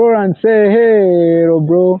 Mr. Roland, say hey,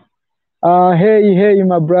 bro. Hey,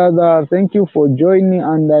 my brother. Thank you for joining,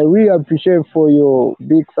 and I really appreciate for your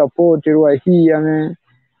big support right here, man.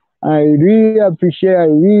 I really appreciate. I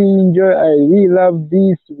really enjoy. I really love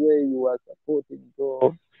this way you are supporting,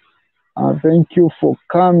 bro. Thank you for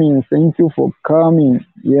coming. Thank you for coming.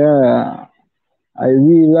 Yeah, I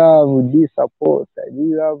really love this support. I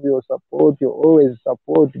really love your support. You always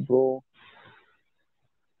support, bro.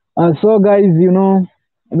 So, guys,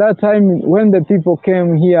 that time when the people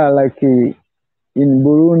came here, like in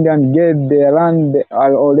Burundi, and get their land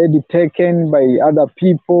are already taken by other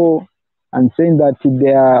people, and saying that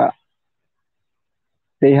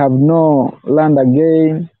they have no land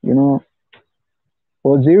again,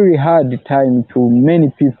 was a really hard time to many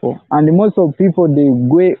people, and most of people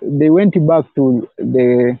they went back to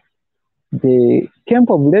the camp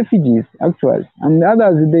of refugees actually, and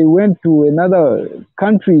others they went to another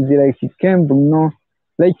countries like camp,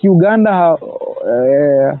 like Uganda.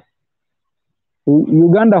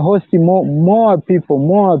 Uganda hosting more people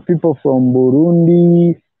from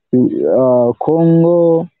Burundi,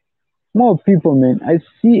 Congo, more people, man. I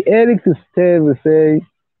see Eric Steve say,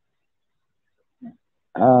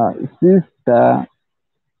 sister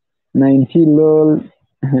 19 lol.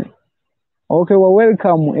 Okay, well,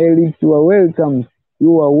 welcome, Eric. You are welcome.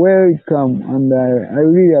 You are welcome, and I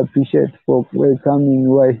really appreciate for welcoming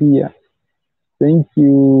you right here. Thank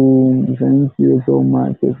you so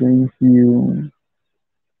much. Thank you.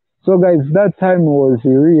 So, guys, that time was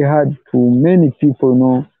really hard to many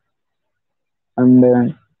people,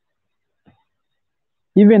 and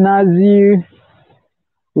even as he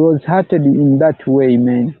was hurted in that way,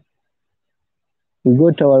 man. We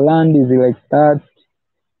got our land is like that,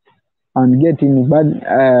 and getting bad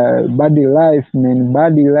life, man,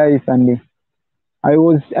 bad life, and I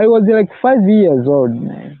was like 5 years old,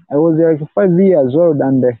 man. I was like 5 years old,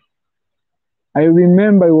 and I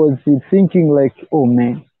remember I was thinking like, oh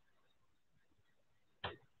man,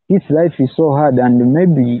 this life is so hard, and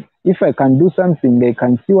maybe if I can do something, I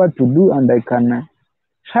can see what to do, and I can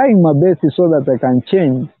try my best so that I can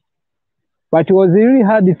change. But it was really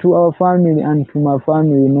hard to our family and to my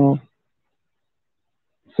family.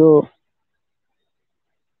 So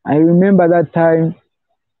I remember that time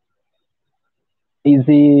is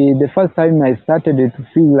the first time I started to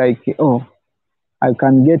feel like, oh, I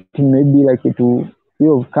can get maybe like to free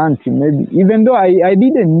of country, maybe, even though I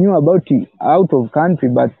didn't knew about it out of country,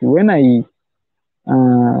 but when I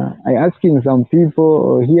asking some people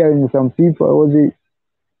or hearing some people, I was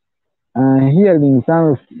hearing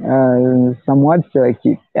some words like,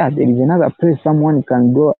 yeah, there is another place someone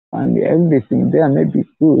can go and everything there may be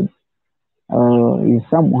good, is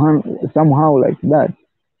somehow like that.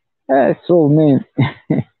 So man,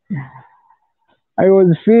 I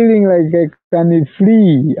was feeling like I can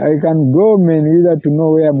free, I can go, man, without to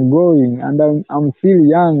know where I'm going, and I'm still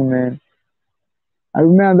young, man. I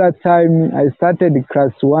remember that time I started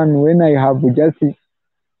class 1 when I have just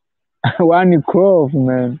 1 crop,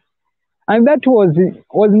 man. And that was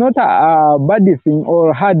not a bad thing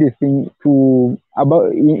or hard thing to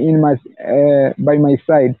about in my by my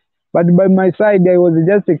side, but by my side I was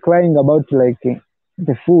just crying about like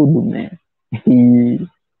the food, man.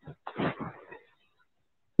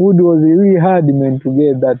 Food was really hard, man, to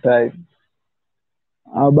get that time.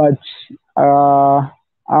 But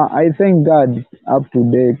I thank God up to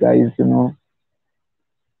date, guys,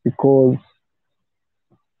 because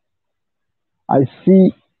I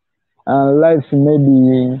see life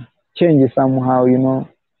maybe change somehow,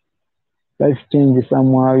 life change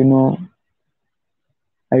somehow,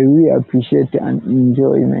 I really appreciate and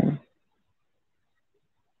enjoy, man.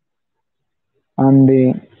 And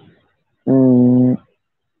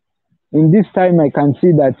in this time, I can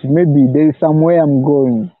see that maybe there is somewhere I'm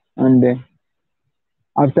going. And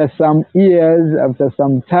after some years, after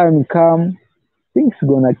some time come, things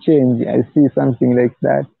gonna change. I see something like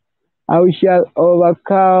that. I shall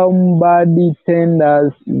overcome body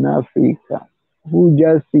tenders in Africa who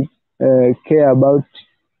just care about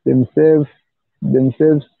themselves,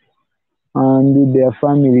 themselves and their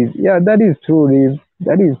families. Yeah, that is true, Liv.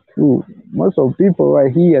 That is true. Most of people are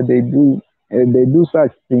here. They do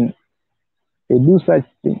such things. They do such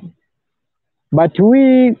things. But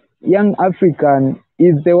we young African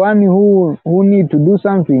is the one who need to do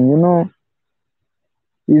something.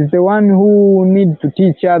 Is the one who need to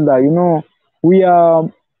teach other. We are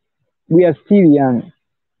we are still young,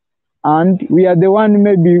 and we are the one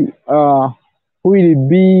maybe who will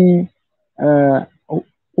be who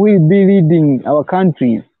will be leading our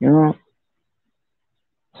countries.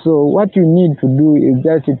 So what you need to do is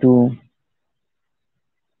just to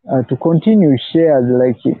continue shares.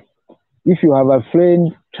 Like if you have a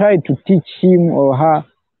friend, try to teach him or her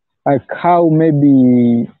like how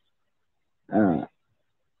maybe uh,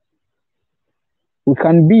 we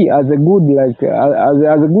can be as a good as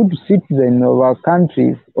a good citizen of our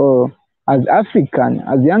countries, or as African,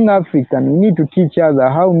 as young African, we need to teach other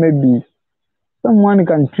how maybe someone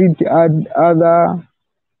can treat other.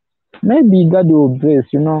 Maybe God will bless.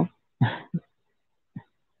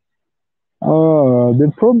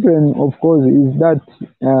 The problem, of course, is that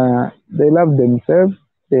they love themselves,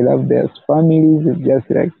 they love their families, just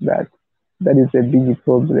like that. That is a big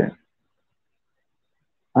problem.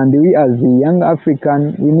 And we, as a young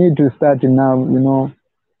African, we need to start now,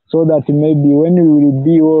 so that maybe when we will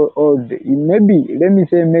be old, maybe, let me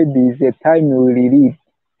say, maybe it's a time we will lead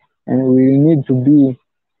and we will need to be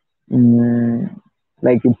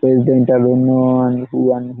like a president, I don't know, and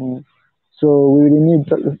who. So we will need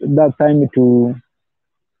that time to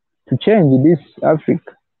change this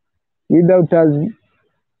Africa. Without us,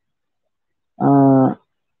 uh,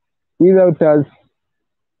 without us,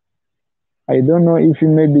 I don't know if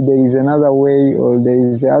maybe there is another way or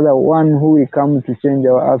there is the other one who will come to change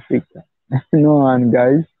our Africa. No one,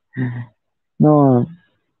 guys. No one.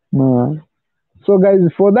 No one. So, guys,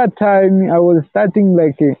 for that time, I was starting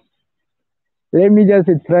like, let me just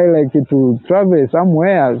try like to travel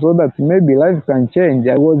somewhere so that maybe life can change.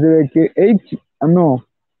 I was like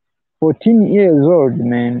 14 years old,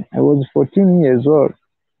 man. I was 14 years old.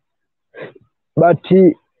 But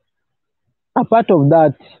apart of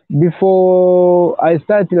that, before I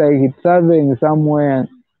started like traveling somewhere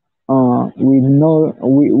with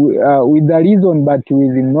the reason, but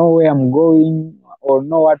with know where I'm going or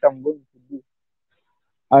know what I'm going to do,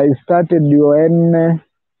 I started when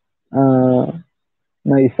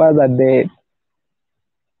my father died.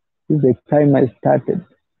 This is the time I started.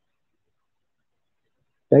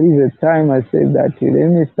 That is the time I said that let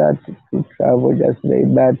me start to travel just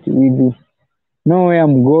like that with know where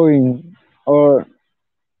I'm going, or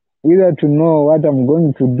either to know what I'm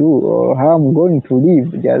going to do or how I'm going to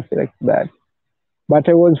live, just like that. But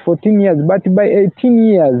I was 14 years, but by 18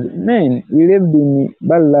 years, man, we lived in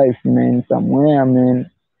bad life, man, somewhere, man.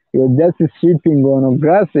 You're just sleeping on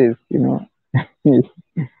grasses.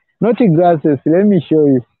 Not grasses, let me show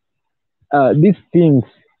you. These things,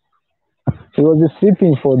 he was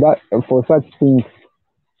sleeping for such things.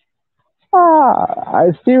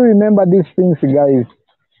 I still remember these things, guys.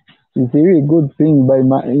 It's a really good thing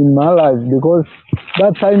in my life, because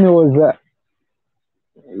that time it was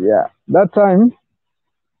that time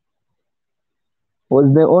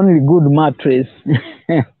was the only good mattress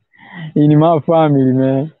in my family,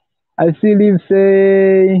 man. I still live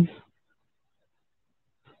say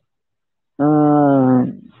uh,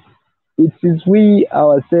 it is we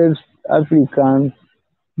ourselves Africans,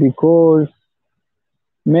 because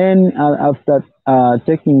men are after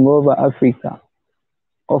taking over Africa.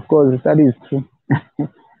 Of course, that is true.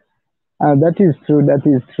 That is true. That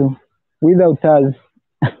is true. Without us,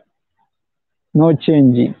 no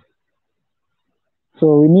changing.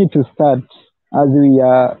 So we need to start as we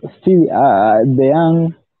are still the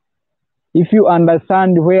young. If you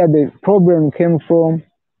understand where the problem came from,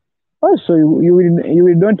 also you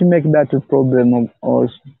will don't make that a problem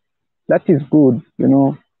also. That is good, you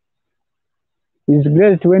know. It's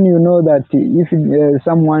great when you know that if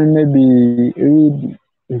someone maybe read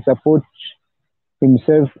support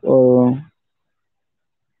himself or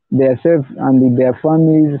their self and their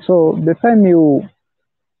families. So the time you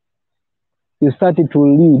started to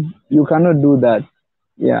lead, you cannot do that.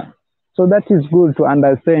 Yeah. So that is good to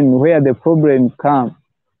understand where the problem comes.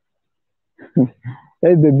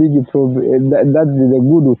 That's the big problem. That is a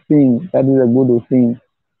good thing. That is a good thing.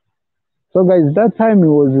 So guys, that time he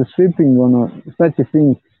was sleeping on such a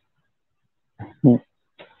thing. It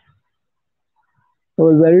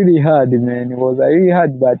was really hard, man. It was really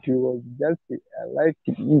hard, but it was just like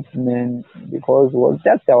it, man, because it was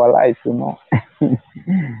just our life, you know.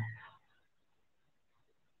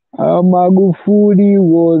 Magufuli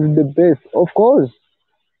was the best, of course.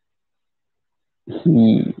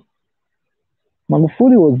 He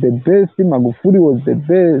Magufuli was the best. Magufuli was the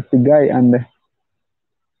best guy, and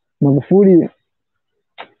Magufuli,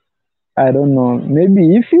 I don't know.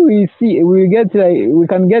 Maybe if we see, we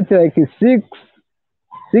can get like six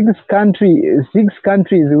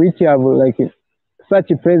countries which have like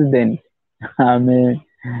such a president. I mean,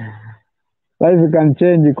 life can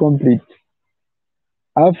change complete.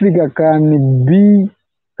 Africa can be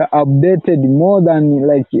updated more than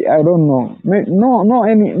like I don't know. No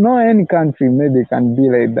any country maybe can be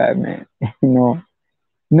like that, man. No,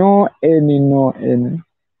 no any.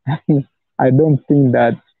 I don't think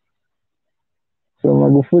that. So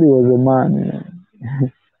Magufuli was a man.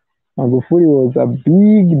 Magufuli was a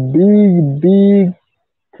big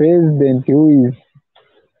president who is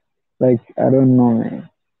like I don't know, man.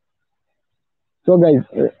 So guys,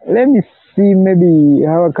 let me see maybe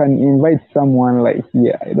how I can invite someone like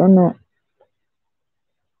here. I don't know.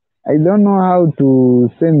 I don't know how to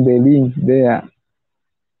send the link there.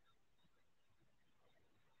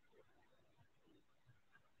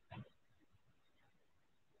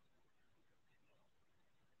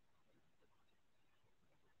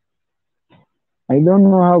 I don't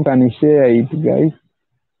know how can I share it, guys.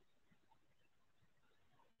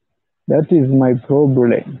 That is my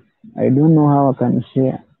problem. I don't know how I can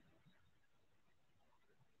share.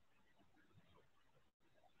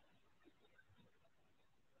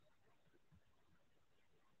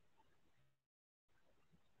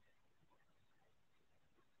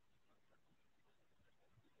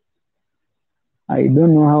 I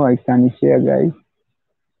don't know how I can share, guys.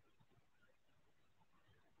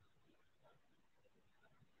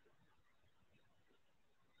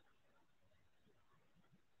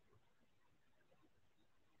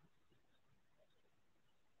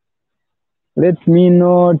 Let me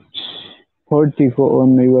not political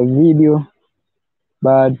on your video,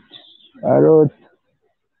 but a lot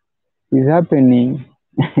is happening.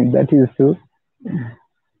 That is true.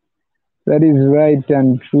 That is right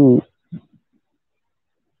and true.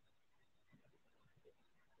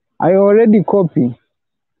 I already copy,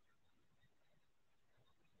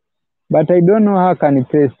 but I don't know how can I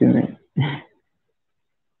paste it.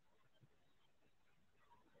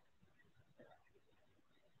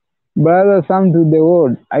 Brother, some to the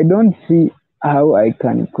world. I don't see how I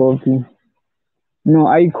can copy. No,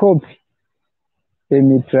 I copy. Let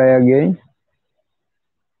me try again.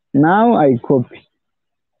 Now I copy.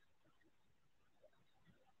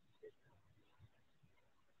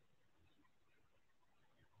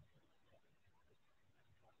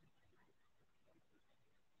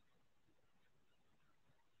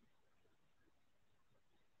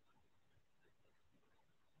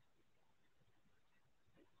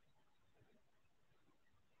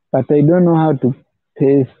 But I don't know how to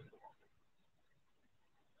paste.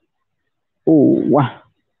 Oh, wow.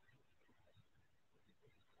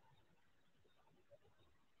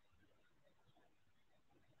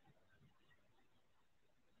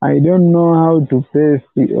 I don't know how to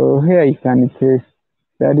paste it or here I can paste.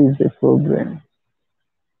 That is the problem.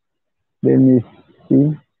 Let me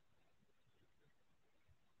see.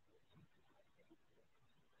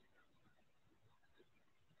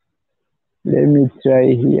 Let me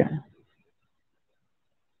try here.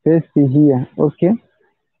 Paste it here. Okay.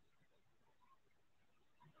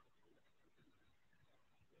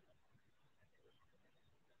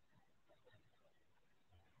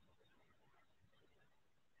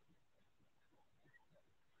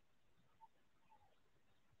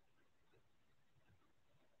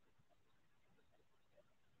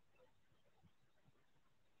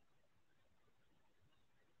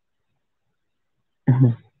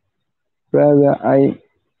 Brother, I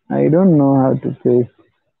don't know how to paste.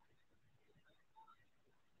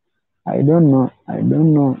 I don't know. I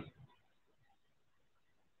don't know.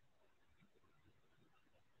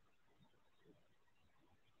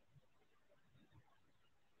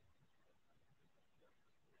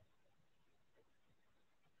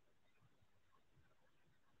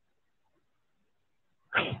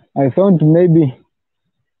 I thought maybe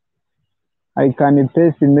I can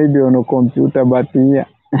paste maybe on a computer, but yeah.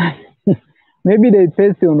 Maybe they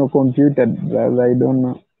paste on a computer, brother. I don't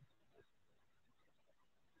know.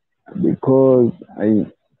 Because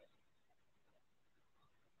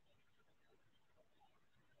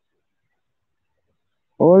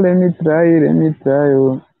let me try, let me try.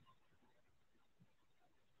 Oh.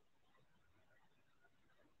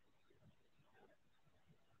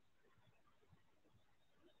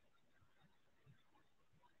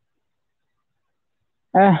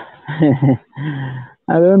 Ah,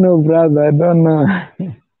 I don't know, brother. I don't know.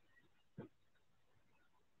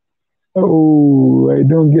 Oh, I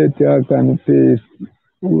don't get how can paste.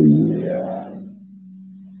 Oh, yeah.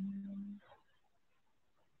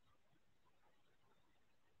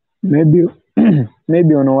 Maybe,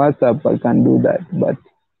 maybe on WhatsApp I can do that, but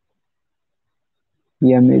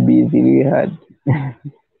yeah, maybe it's really hard.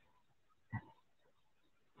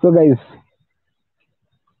 So, guys,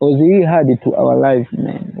 it was really hard to our life,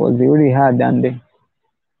 man. It was really hard, and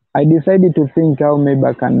I decided to think how maybe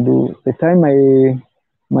I can do. The time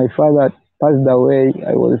my father passed away,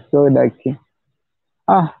 I was so like,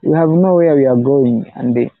 we have nowhere we are going,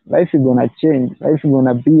 and life is gonna change. Life is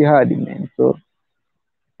gonna be hard, man. So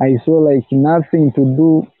I saw like nothing to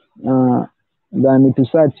do than to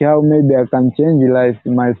search how maybe I can change life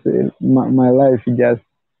myself, my life just.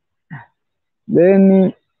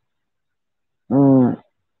 Then uh,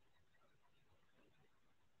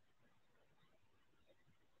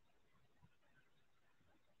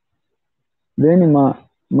 then my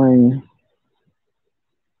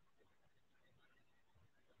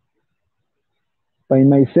by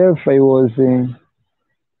myself I was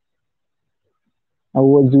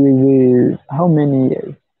with how many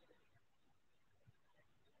years?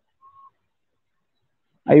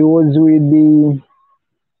 I was with the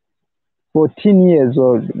 14 years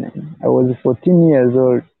old, man. I was 14 years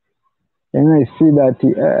old. And I see that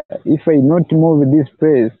if I not move this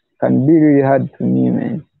place, can be really hard to me,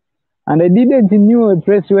 man. And I didn't knew a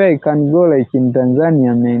place where I can go, like in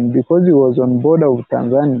Tanzania, man, because it was on border of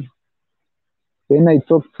Tanzania. Then I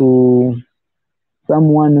talked to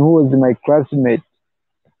someone who was my classmate.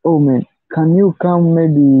 Oh man, can you come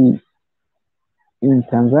maybe in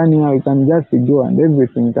Tanzania? I can just go and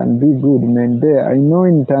everything can be good, man. There, I know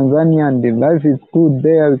in Tanzania and the life is good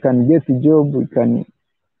there. We can get a job. We can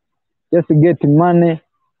just get money.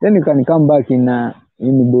 Then you can come back in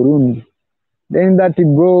Burundi. Then that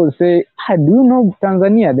bro say, do you know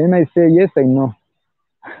Tanzania? Then I say, yes, I know.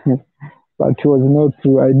 But it was not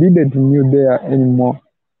true. I didn't knew there anymore.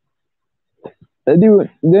 Anyway,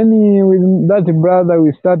 then with that brother,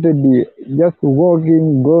 we started just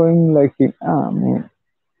walking, going like, man.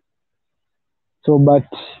 So, but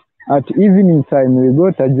at evening time, we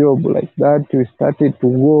got a job like that. We started to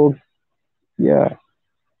work. Yeah.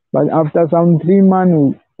 But after some 3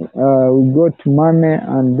 months, we got money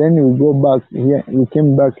and then we go back here. We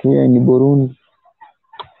came back here in Burundi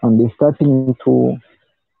and they starting to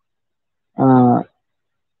uh,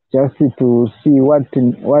 just to see what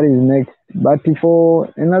is next. But for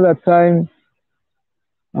another time,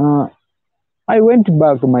 uh, I went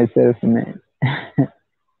back myself, man.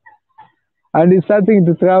 And starting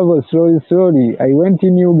to travel slowly, slowly. I went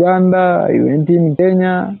in Uganda, I went in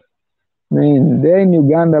Kenya. Man, there in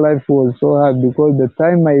Uganda, life was so hard because the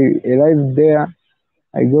time I arrived there,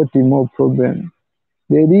 I got more problem.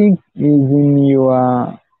 The link is in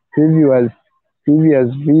your previous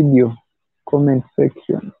video comment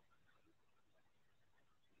section.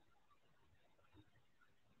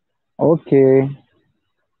 Okay,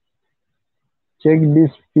 check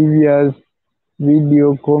this previous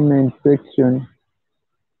video comment section.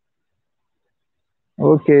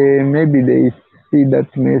 Okay, maybe they see that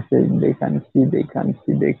message. They can see. They can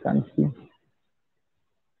see. They can see.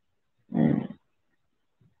 Mm.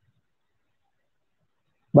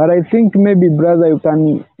 But I think maybe, brother, you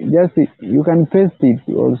can paste it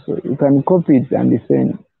also. You can copy it and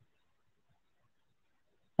send.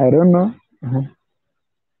 I don't know.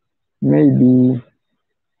 Maybe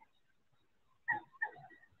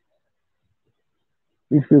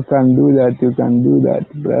if you can do that, you can do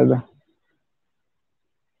that, brother.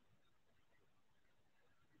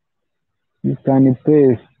 You can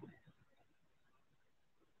paste.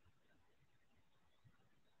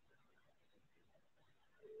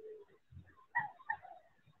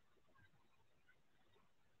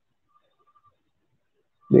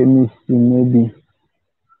 Let me see,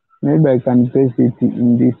 maybe I can paste it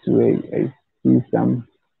in this way. I see some.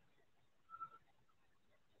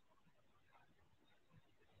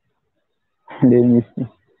 Let me see.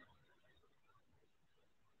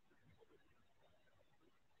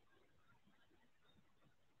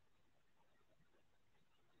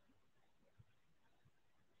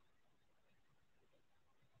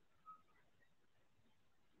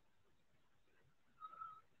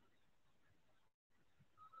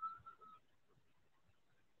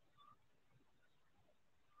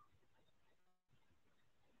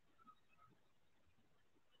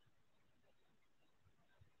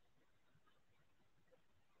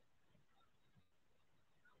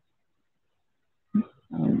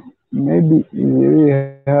 Maybe it's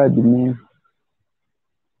really hard, man.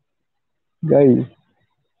 Guys,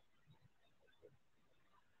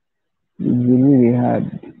 it's really hard.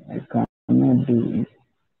 I cannot do it.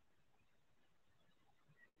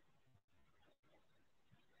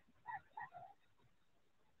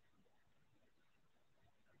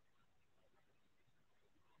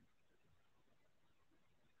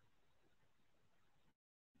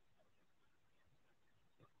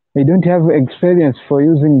 I don't have experience for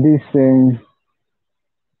using this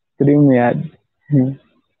StreamYard.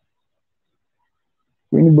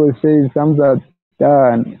 Winnie says thumbs are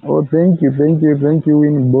done. Oh, thank you, Winnie. Thank you,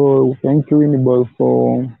 Winnie,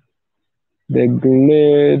 for the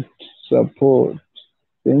great support.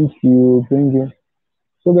 Thank you.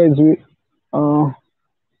 So, guys, uh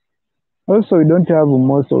also we don't have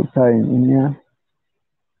most of time in here.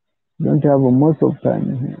 Don't have most of time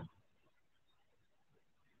in here.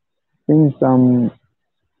 I think some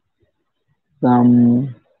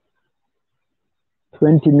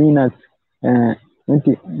 20 minutes.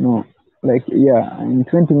 20 no, like yeah, in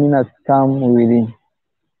 20 minutes come within.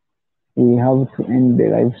 We have to end the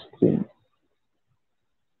live stream.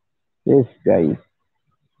 Yes, guys.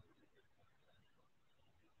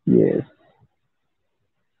 Yes.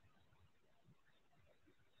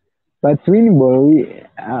 But Winnie, we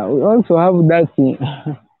also have that thing.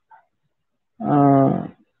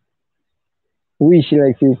 Wish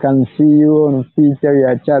like you can see you on picture, you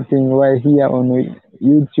are chatting right here on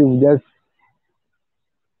YouTube, just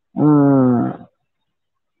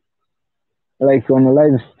like on a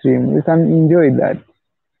live stream. We can enjoy that.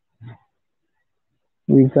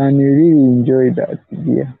 We can really enjoy that.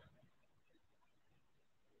 Yeah.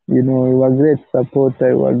 You know, you were great supporter,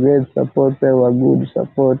 you were good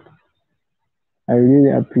support. I really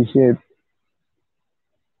appreciate.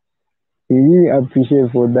 We really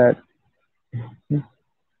appreciate for that.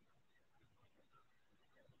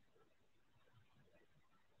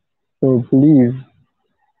 So please,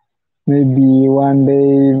 maybe one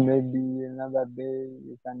day, maybe another day,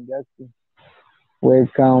 you can just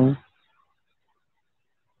welcome.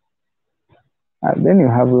 And then you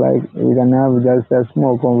have like, we can have just a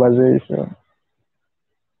small conversation.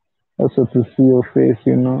 Also to see your face,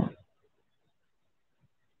 you know.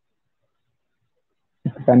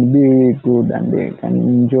 It can be really good and they can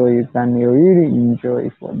enjoy, you can really enjoy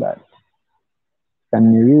for that.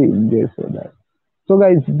 Can really enjoy for that. So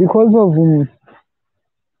guys, because of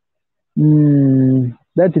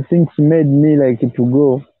that things made me like to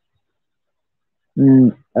go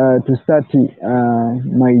to start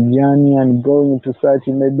my journey and going to search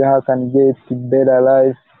maybe how I can get a better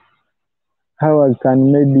life, how I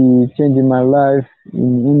can maybe change my life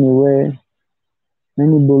in any way.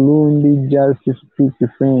 Many Burundi just speak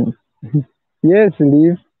French. Yes,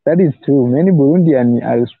 Liv, that is true. Many Burundians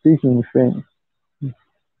are speaking French.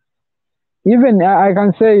 Even I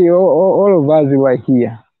can say all of us were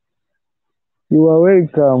here. You are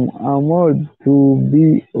welcome. I'm all to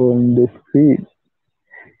be on the street.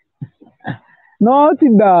 Not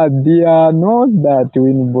that, dear, not that,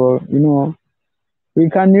 Winnie, you know, we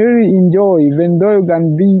can really enjoy, even though you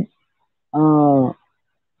can be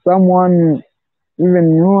someone,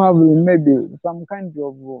 even you have maybe some kind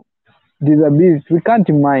of disability, we can't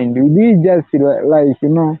mind. We just like, you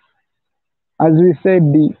know, as we said,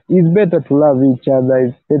 it's better to love each other,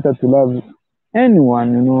 it's better to love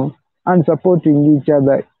anyone, you know, and supporting each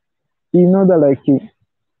other in order like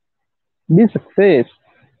be success,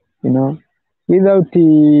 you know, without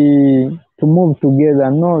to move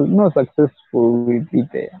together, no successful will be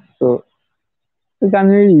there. So you can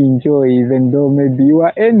really enjoy, even though maybe you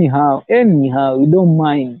are anyhow, we don't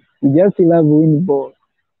mind. We just love winning ball.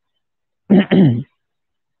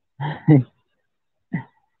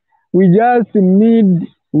 We just need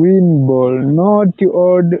win ball, not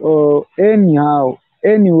odd or anyhow,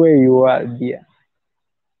 anywhere you are, dear.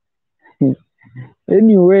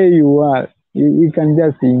 Anywhere you are, We can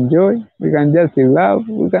just enjoy. We can just laugh.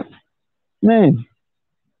 We can, man.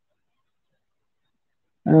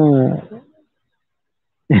 Uh,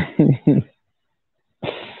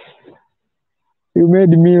 you made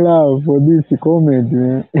me laugh for this comment,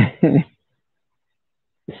 man.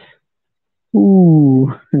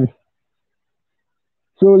 Ooh.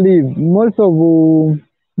 So, Liv, most of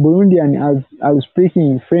Burundian are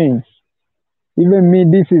speaking French. Even me,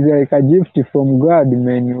 this is like a gift from God,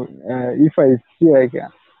 man. If I see like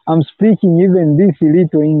I'm speaking even this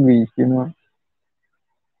little English, you know.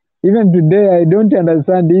 Even today, I don't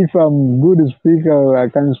understand if I'm good speaker or I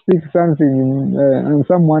can speak something and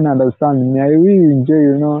someone understand me. I really enjoy,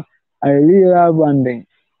 you know. I really love and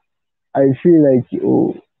I feel like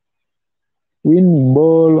oh, win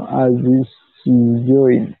ball as she's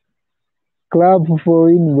join. Clap for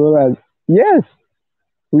win ball as yes.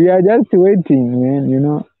 We are just waiting, man. You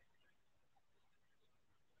know.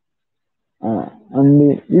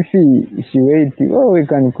 And if she wait, oh, we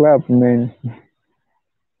can clap, man.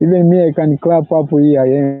 Even me, I can clap up here. I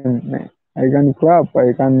am, man. I can clap.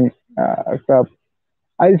 I can clap.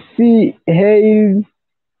 I see Hail.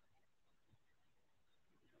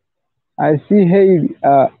 I see Hail.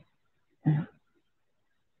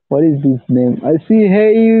 What is this name? I see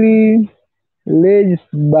Hailey Legs,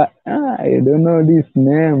 but I don't know this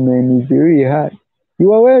name, man. It's really hard.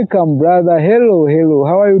 You are welcome, brother. Hello, hello.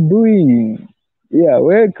 How are you doing? Yeah,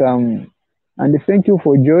 welcome. And thank you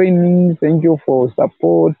for joining. Thank you for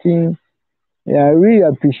supporting. Yeah, I really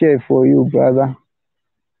appreciate for you, brother.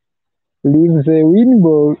 Leave the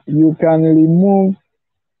window. You can remove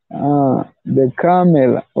the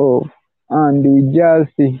camera off, and we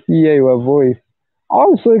just hear your voice.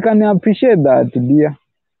 Also, you can appreciate that, dear.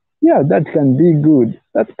 Yeah, that can be good.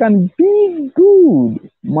 That can be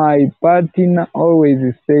good. My partner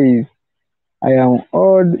always says I am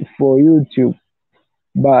old for YouTube,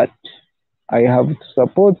 but I have to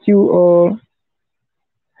support you all.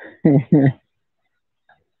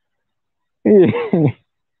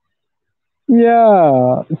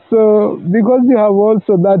 Yeah, so because you have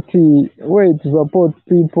also that way to support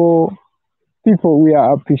people, people we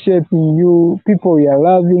are appreciating you, people we are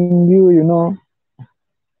loving you, you know,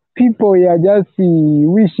 people we are just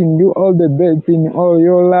wishing you all the best in all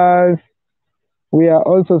your life. We are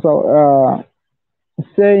also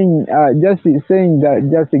saying, just saying that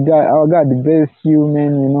just God, our God bless you,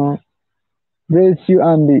 man, you know, bless you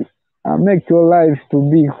and make your life to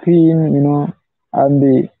be clean, you know, and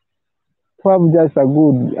to have just a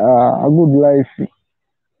good life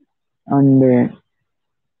and.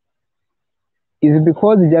 It's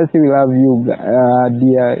because just we love you,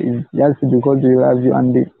 dear. It's just because we love you,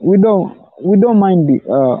 and we don't mind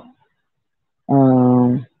the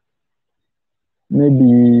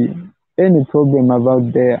maybe any problem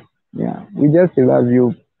about there. Yeah, we just love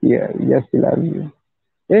you. Yeah, we just love you.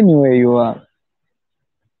 Anyway, you are,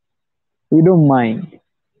 we don't mind.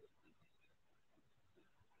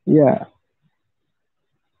 Yeah,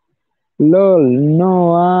 lol.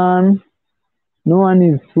 No one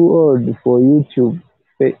is too old for YouTube.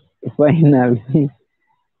 Finally,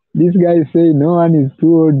 this guy say no one is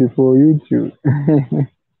too old for YouTube.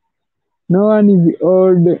 No one is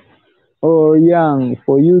old or young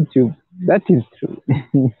for YouTube. That is true.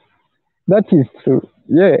 That is true.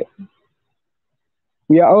 Yeah,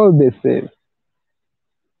 we are all the same.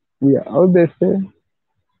 We are all the same,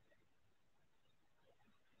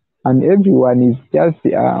 and everyone is just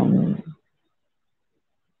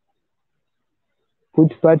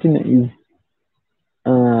put partner is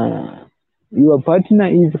uh your partner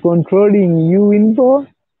is controlling you info.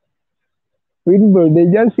 Info they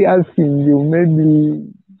just asking you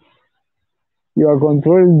maybe you are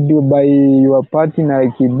controlled by your partner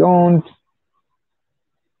like you don't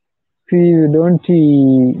please don't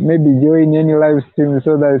maybe join any live stream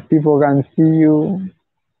so that people can see you.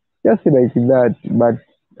 Just like that, but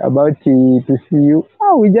about to see you,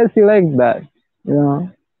 oh, we just like that, you know.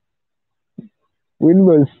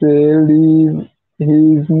 Wilbur Selly,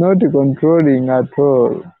 he's not controlling at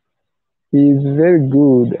all. He's very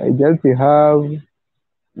good. I just have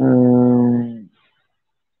um,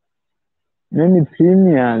 many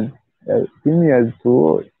premiers to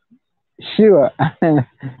watch. Sure.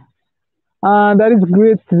 That is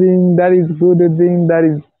great thing. That is good thing. That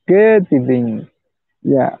is great thing.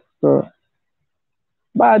 Yeah. So,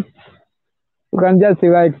 but you can just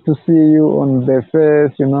like to see you on the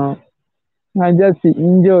face, you know. I just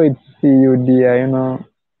enjoy to see you, dear. You know,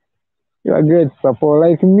 you are great support.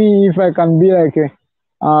 Like me, if I can be like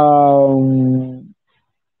um,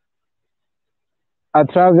 a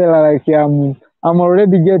traveler, like I'm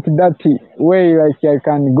already get that way, like I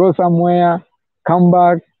can go somewhere, come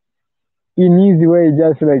back in easy way,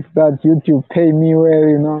 just like that. YouTube pay me well,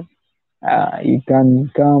 you know. You can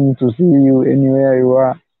come to see you anywhere you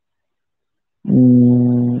are.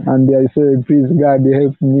 And I say, please God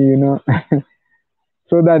help me, you know,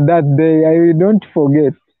 so that that day I will don't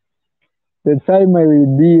forget. The time I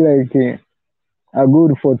will be like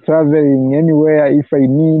good for traveling anywhere. If I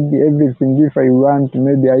need everything, if I want,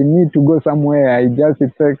 maybe I need to go somewhere, I just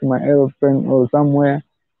take my airplane or somewhere.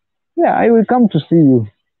 Yeah, I will come to see you.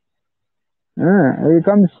 I will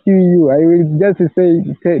come to see you. I will just tell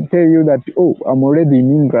you that, oh, I'm already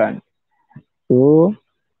in England. So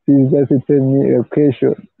please just tell me a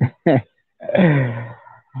location.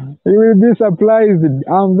 You will be surprised.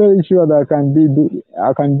 I'm very sure that I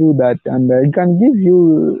can do that, and I can give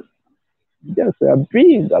you just a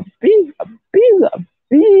big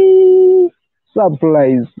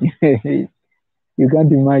surprise. You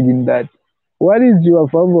can't imagine that. What is your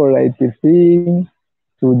favorite thing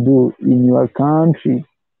to do in your country?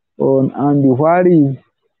 And what is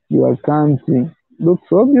your country? Looks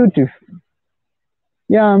so beautiful.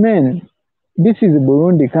 Yeah, man. This is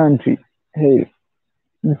Burundi country. Hey,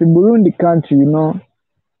 it's a Burundi country, you know.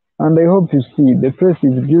 And I hope you see the place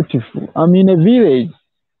is beautiful. I'm in a village.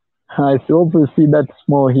 I hope you see that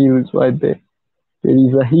small hills right there. There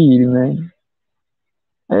is a hill, man.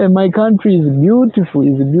 Hey, my country is beautiful.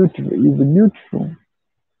 It's beautiful. It's beautiful.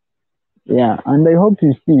 Yeah, and I hope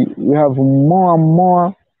you see we have more and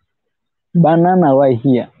more banana right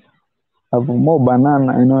here. Have more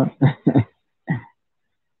banana, you know.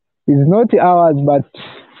 It's not ours, but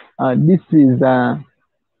this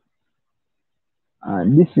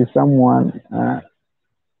is someone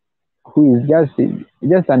who is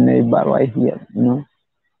just a neighbor right here, you know.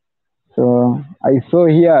 So I saw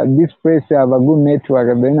here this place have a good network,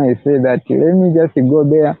 and then I say that let me just go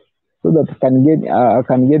there so that I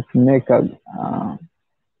can get to make a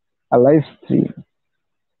live stream.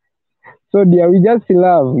 So dear, we just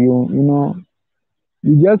love you, you know.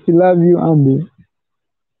 We just love you, and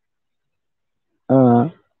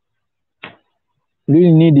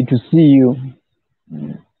really need to see you.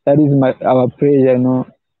 That is our pleasure, you know.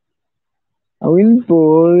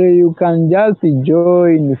 Winful, you can just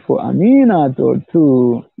join for a minute or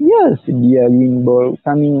two. Yes, dear Winball,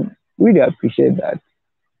 can you really appreciate that?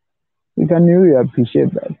 We can really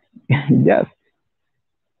appreciate that.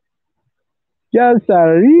 just a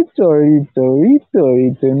little, you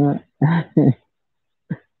know.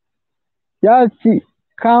 Just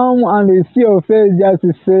come and see your face, just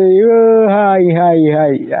say, oh, hi.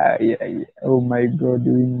 Yeah. Oh my God,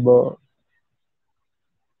 Winball.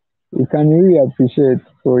 We can really appreciate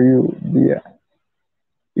for you, dear.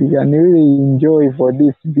 You can really enjoy for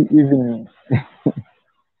this evening.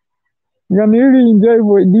 You can really enjoy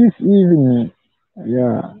for this evening.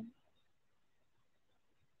 Yeah.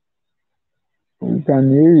 You can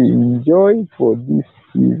really enjoy for this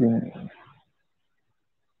evening.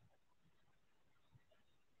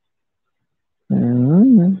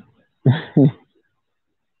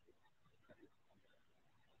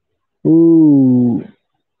 Ooh.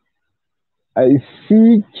 I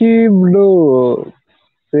see Kiblo.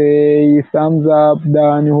 Say thumbs up,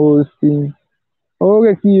 down hosting.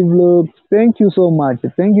 Okay, Kiblo, thank you so much.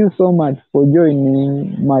 Thank you so much for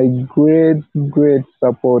joining my great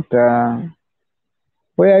supporter.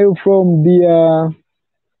 Where are you from, dear?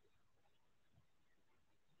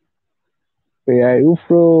 Where are you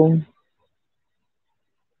from?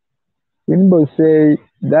 Winbo say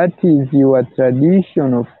that is your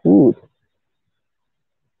traditional food.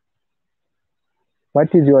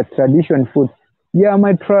 What is your tradition food? Yeah,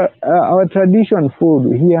 our tradition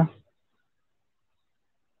food here.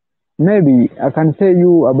 Maybe I can tell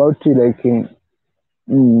you about it, like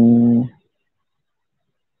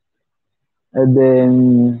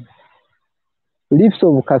the leaves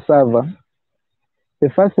of cassava. The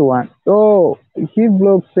first one. Oh, his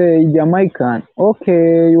blog say Jamaican.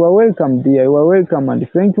 Okay, you are welcome, dear. You are welcome, and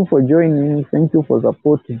thank you for joining. Thank you for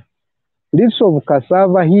supporting. Leaves of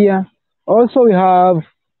cassava here. Also, we have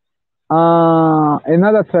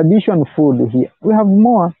another tradition food here. We have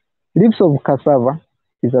more. Leaves of cassava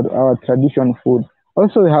is our tradition food.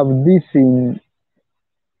 Also, we have this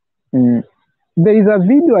there is a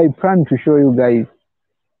video I plan to show you guys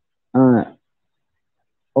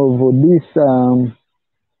of this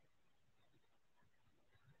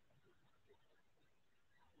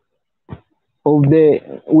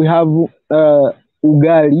we have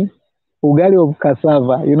ugali of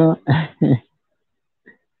cassava, you know.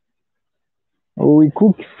 We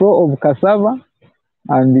cook flour of cassava,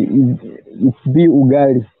 and it's be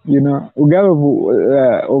ugali, ugali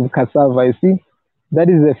of cassava. You see, that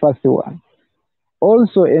is the first one.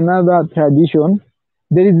 Also, another tradition,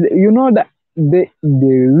 there is, that the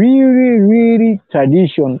really, really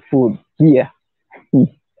tradition food here.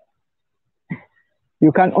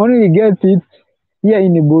 You can only get it here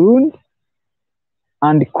in Burundi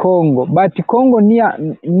and Congo, but Congo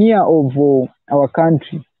near of our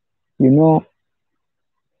country, you know,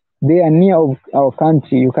 they are near of our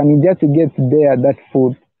country. You can just get there. That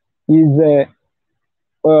food is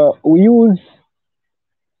we use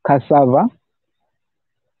cassava.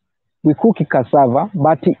 We cook cassava,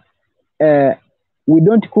 but we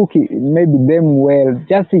don't cook it, maybe them well.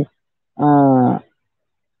 Just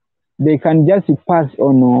they can just pass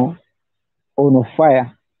on a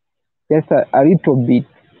fire, just a little bit.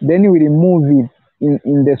 Then we remove it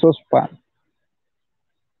in the saucepan.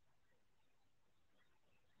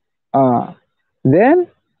 Then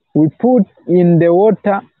we put in the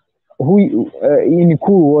water, in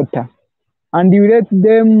cool water, and you let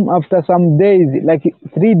them after some days, like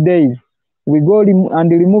 3 days. We go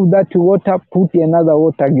and remove that water, put another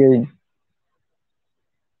water again.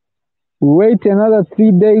 We wait another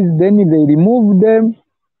 3 days, then they remove them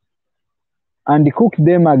and cook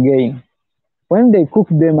them again. When they cook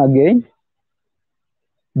them again,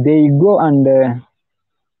 they go and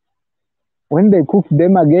when they cook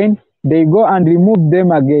them again, they go and remove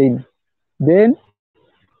them again. Then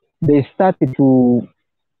they start to,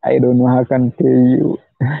 I don't know how I can tell you,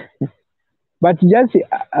 but just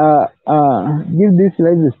give this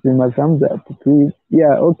live stream a thumbs up, please.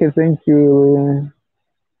 Yeah, okay, thank you.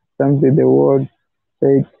 Something the word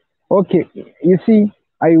said. Okay, you see,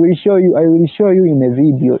 I will show you in a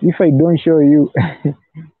video. If I don't show you,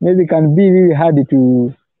 maybe it can be really hard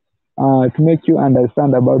to make you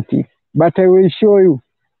understand about it. But I will show you.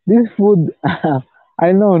 This food,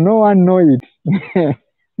 I know no one know it.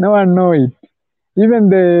 No one know it. Even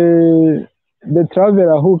the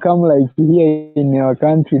traveler who come like here in our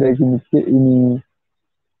country, like in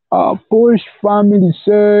Polish family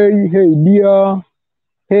say, hey dear,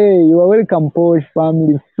 hey, you are welcome, Polish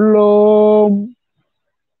family from,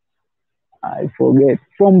 I forget,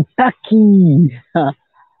 from Turkey.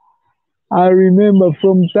 I remember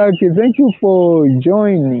from Turkey. Thank you for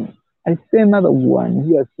joining. I see another one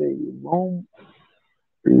here. Say, mom,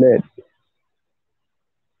 let.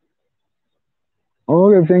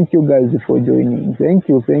 Okay, thank you guys for joining. Thank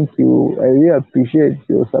you, thank you. I really appreciate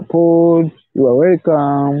your support. You are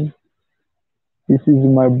welcome. This is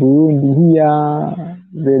my Burundi here.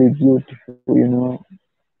 Very beautiful.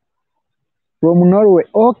 From Norway.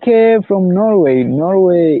 Okay, from Norway.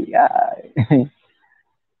 Norway, yeah.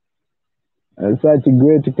 Such a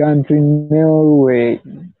great country, Norway.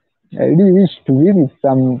 I really wish to visit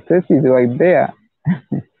some places like there.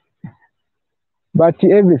 But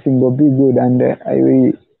everything will be good, and I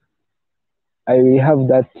will have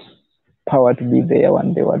that power to be there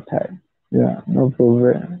one day, one time. Yeah, no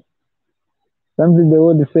problem. Something they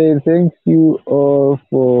would say, thank you all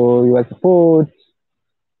for your support.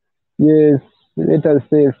 Yes, let us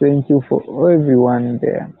say thank you for everyone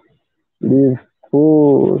there. Live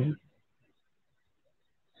food,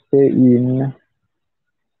 stay in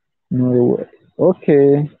Norway.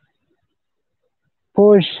 Okay.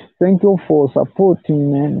 Push, thank you for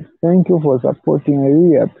supporting, man. Thank you for supporting. I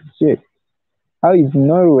really appreciate. How is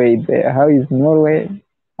Norway there? How is Norway?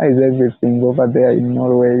 How is everything over there in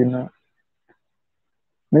Norway?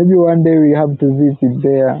 Maybe one day we have to visit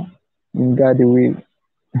there in God will.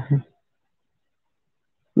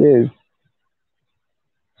 Yes.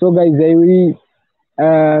 So guys, I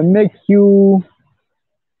will make you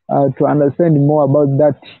to understand more about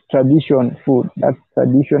that tradition food. That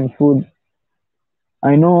tradition food.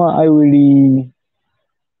 I know I will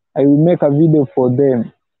make a video for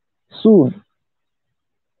them soon.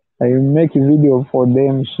 I will make a video for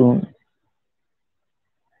them soon.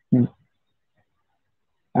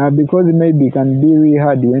 Because maybe it can be really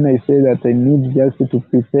hard when I say that I need just to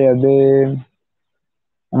prepare them,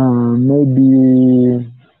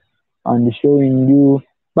 maybe and showing you.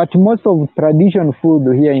 But most of tradition food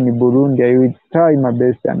here in Burundi, I will try my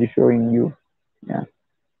best and showing you. Yeah,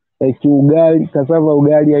 like ugali, cassava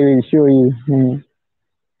ugali, I will show you.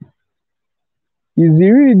 It's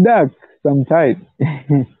really dark sometimes,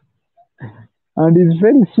 and it's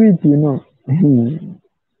very sweet.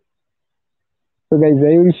 So guys,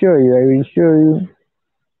 I will show you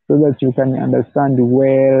so that you can understand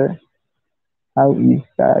well how is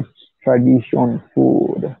that tradition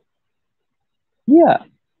food. Yeah.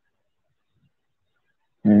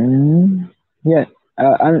 Yeah.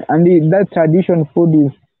 And that tradition food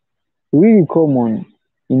is really common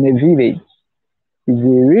in a village. It's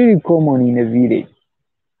really common in a village.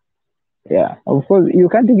 Yeah, of course, you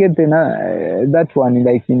can't get that one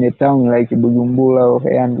like in a town like Bujumbura or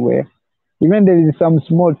anywhere. Even there is some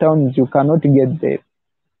small towns you cannot get there.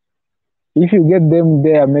 If you get them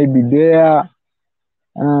there, maybe there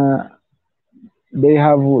they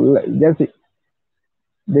have just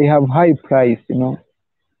they have high price, you know.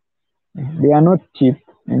 They are not cheap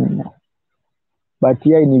anymore. But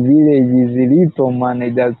here in the village is little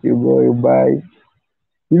money that you go you buy.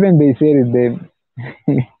 Even they sell them.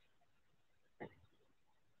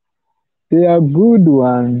 They are good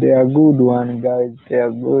one. They are good one, guys. They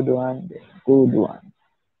are good one. They are good one.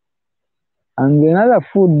 And another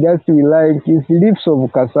food that we like is leaves of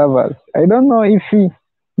cassavas. I don't know if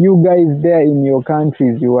you guys there in your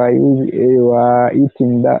countries you are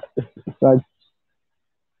eating that such.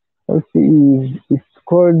 Let's see, it's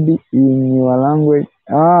called in your language.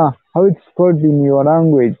 How it's called in your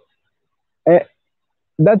language? Eh,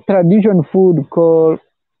 that tradition food called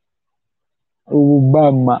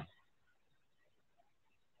ubama.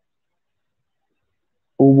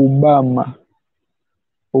 Ubama.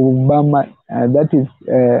 Ubama. That is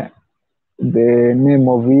the name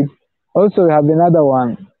of it. Also, we have another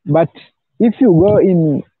one. But if you go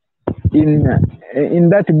in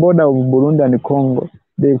that border of Burundi and Congo,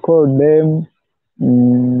 they call them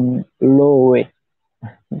Lowe.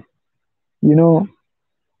 You know,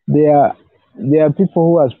 there are people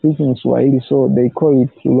who are speaking Swahili, so they call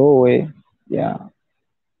it Lowe. Yeah,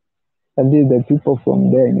 that is the people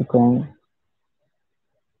from there in Congo.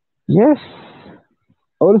 Yes.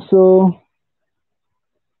 Also,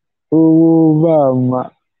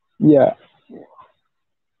 Obama. Yeah,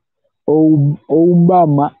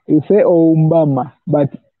 Obama. You say Obama, but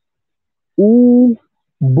bu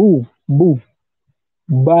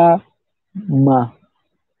ba ma.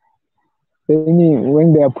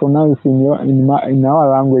 When they are pronounced in our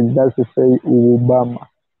language, that's to say Obama.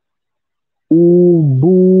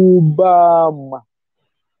 Ububama.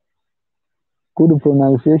 Good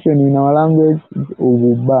pronunciation in our language is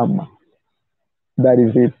Obama. That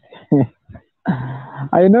is it.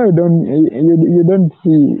 I know you don't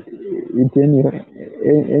see it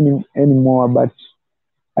anymore, but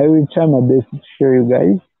I will try my best to show you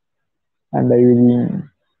guys, and I will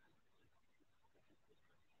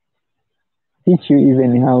teach you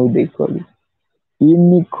even how they call it.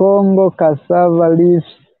 In Congo, cassava leaves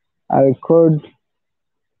are called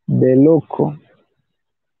beloko.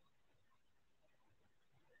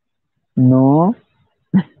 No.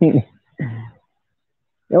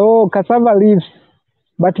 Oh, cassava leaves.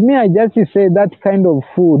 But me, I just say that kind of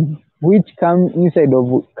food which come inside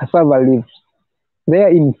of cassava leaves. There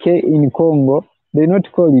in Congo, they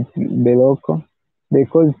not call it beloko. They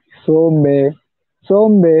call it sombe.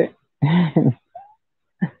 Sombe.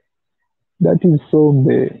 That is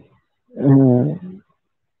sombe.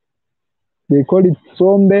 They call it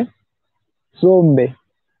sombe. Sombe.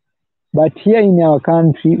 But here in our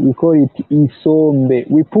country, we call it isombe.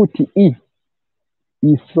 We put I.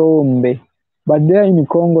 Isombe. But there in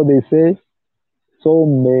Congo, they say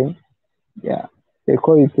sombe. Yeah, they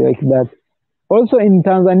call it like that. Also in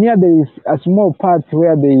Tanzania, there is a small part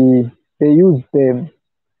where they use them.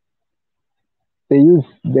 They use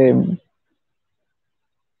them.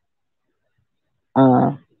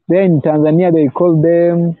 There in Tanzania, they call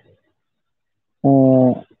them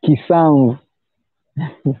kisamvu.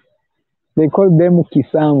 They call them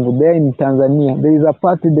kisamvu. There in Tanzania, there is a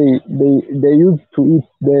part they used to eat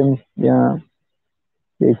them. Yeah,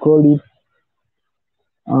 they call it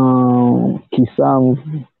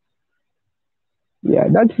kisamvu. Yeah,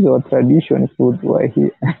 that is our tradition food right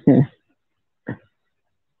here.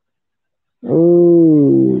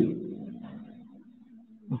 Oh.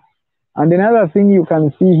 And another thing you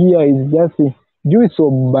can see here is just juice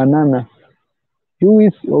of banana.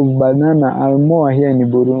 Juice of banana are more here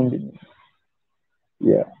in Burundi.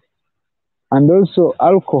 Yeah. And also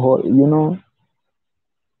alcohol, you know.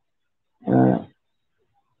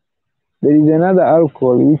 There is another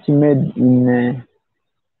alcohol which made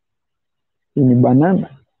in banana.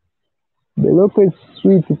 The local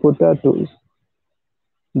sweet potatoes.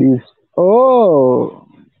 This. Oh.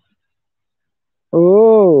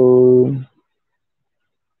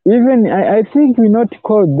 Even I think we not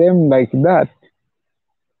call them like that.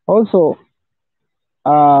 Also,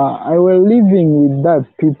 I was living with that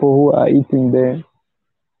people who are eating there.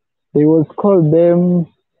 They was called them.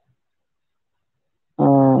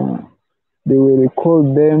 They will call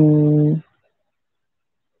them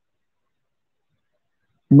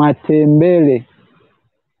matembele.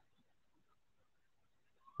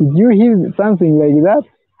 Did you hear something like that?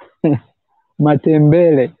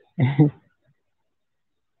 Matembele.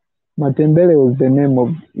 Matembele was the name of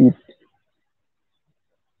it.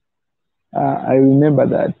 I remember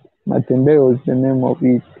that. Matembele was the name of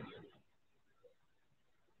it.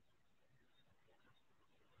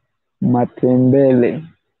 Matembele.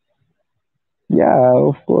 Yeah,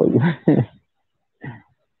 of course.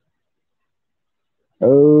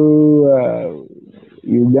 Oh,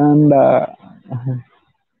 Uganda.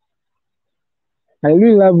 I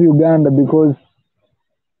really love Uganda because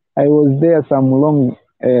I was there some long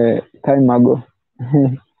time ago.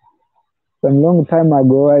 Some long time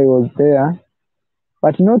ago, I was there,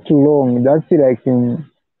 but not too long. That's like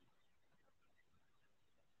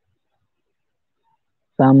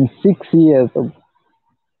some 6 years ago.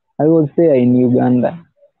 I was there in Uganda.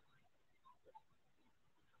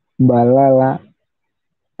 Balala.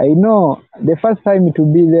 I know the first time to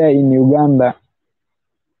be there in Uganda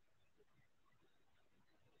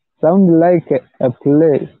sounds like a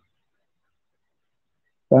place.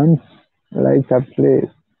 Sounds like a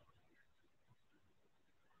place.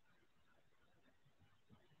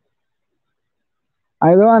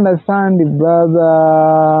 I don't understand the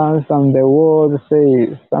brother from the world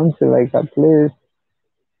say something like a place.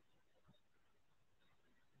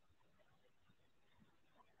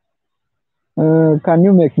 Can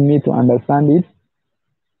you make me to understand it?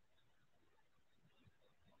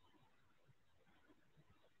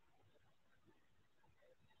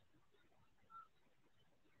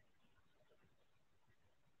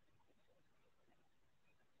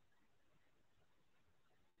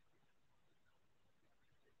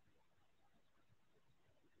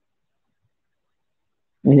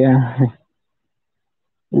 Yeah.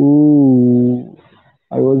 Ooh,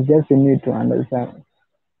 I was just need to understand.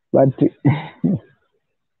 But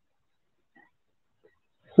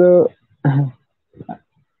so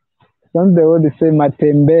some the word say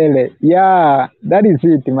matembele. Yeah, that is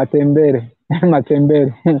it, matembele.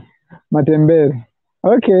 Matembele. Matembele.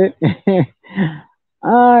 Okay. It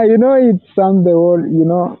sounds the word,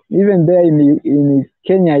 even there in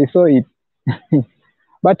Kenya I saw it.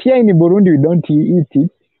 But here in Burundi we don't eat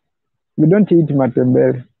it. We don't eat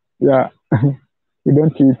matembele. Yeah. We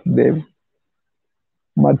don't eat them.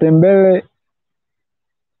 Matembele,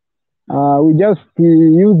 we just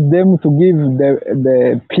use them to give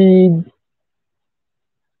the pig.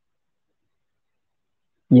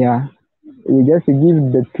 Yeah, we just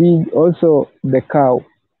give the pig, also the cow.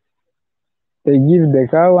 They give the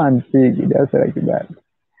cow and pig, just like that.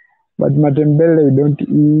 But matembele we don't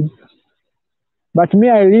eat. But me,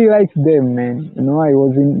 I really like them, man. I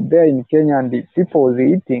was there in Kenya and the people was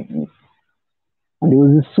eating it, and it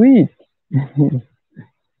was sweet.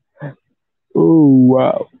 Oh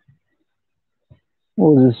wow, it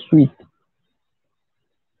was sweet.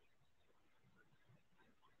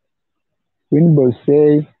 Winbo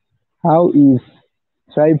say, "How is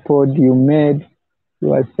tripod you made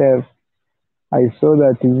yourself? I saw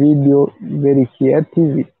that video, very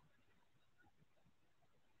creative."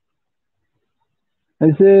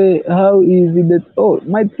 I say, how is it that, oh,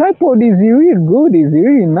 my tripod is really good, it's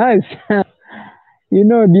really nice.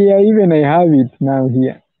 Dear, even I have it now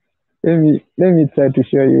here. Let me try to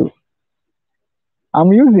show you.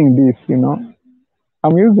 I'm using this,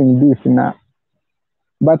 I'm using this now.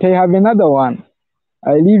 But I have another one.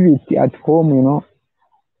 I leave it at home,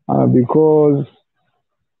 because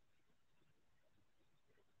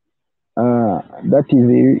that is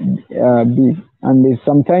big. And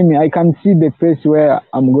sometimes I can see the place where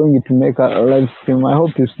I'm going to make a live stream. I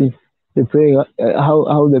hope to see the place,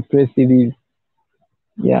 how the place it is.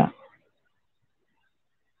 Yeah.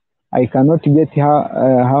 I cannot get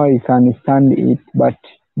how I can stand it, but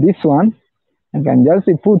this one I can just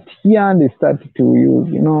put here and start to use.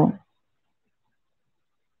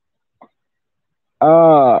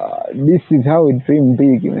 This is how it dream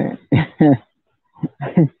big, man.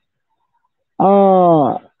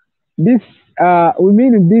 This we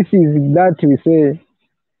mean this is that we say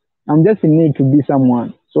I'm just need to be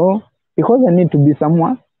someone. So because I need to be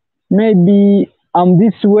someone, maybe I'm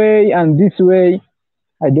this way and this way.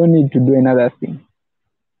 I don't need to do another thing.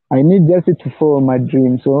 I need just to follow my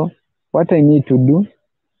dream. So what I need to do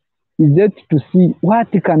is just to see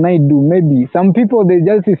what can I do. Maybe some people they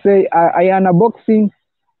just say I unboxing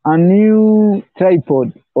a new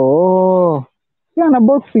tripod. Oh, they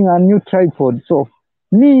unboxing a new tripod. So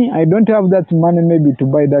me, I don't have that money maybe to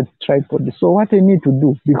buy that tripod. So what I need to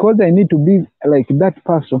do, because I need to be like that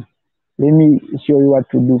person, let me show you what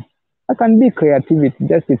to do. I can be creativity,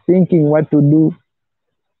 just thinking what to do,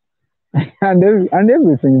 and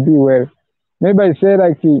everything be well. Maybe I say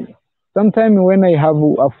like sometime when I have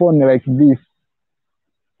a phone like this,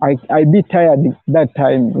 I be tired that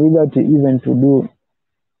time without even to do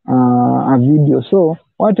a video. So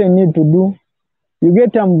what I need to do, you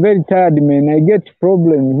get I'm very tired, man. I get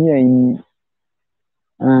problem here in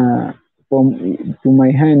from to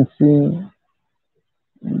my hands.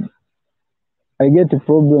 I get a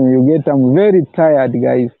problem. You get I'm very tired,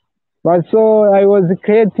 guys. But so I was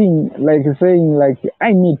creating, like saying, like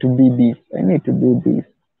I need to be this. I need to do this.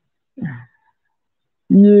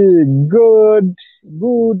 Yeah, good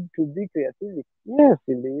to be creative. Yes,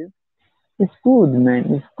 it is. It's good,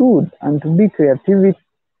 man. It's good, and to be creative,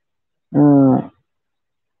 uh,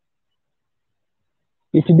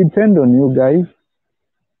 it depends on you guys.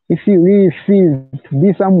 If you really feel to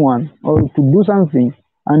be someone or to do something,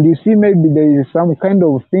 and you see maybe there is some kind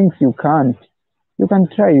of things you can't, you can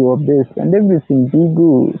try your best, and everything be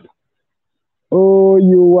good. Oh,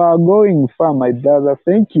 you are going far, my brother.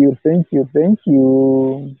 Thank you, thank you, thank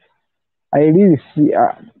you. I really see.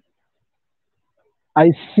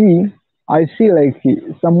 I see. I see like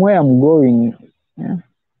somewhere I'm going. Yeah,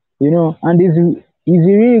 you know, and it's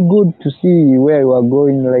really good to see where you are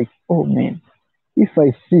going. Like, oh man, if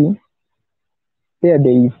I see there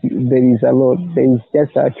is a lot. There is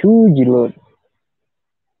just a huge lot.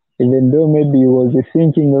 Even though maybe you was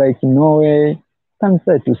thinking like no way, can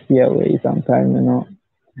start to see a way sometime. You know,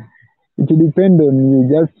 it depends on you.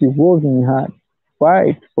 Just keep working hard,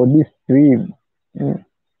 fight for this dream. Yeah.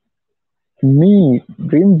 Me,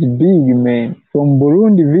 dreams big, man. From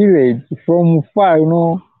Burundi village, from far, you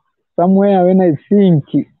know, somewhere when I think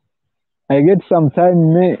I get some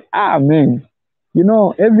time, man. You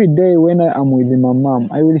know, every day when I am with my mom,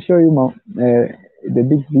 I will show you the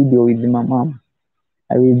big video with my mom.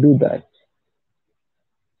 I will do that.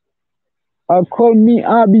 Call me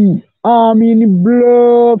Abby. I'm in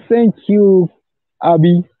blood. Thank you,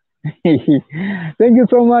 Abby. Thank you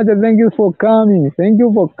so much. And thank you for coming. Thank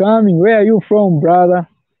you for coming. Where are you from, brother?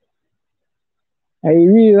 I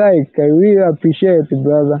really appreciate it,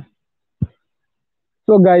 brother.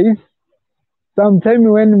 So, guys, sometimes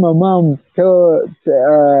when my mom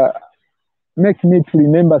make me to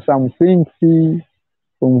remember some things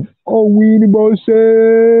from oh Winnie Bosse,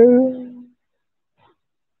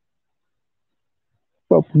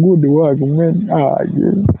 stop good work, man. Yeah.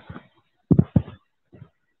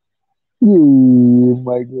 Yeah,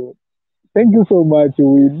 my God. Thank you so much,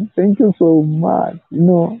 Win. Thank you so much. You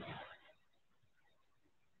know,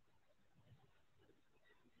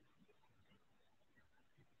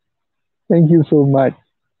 thank you so much.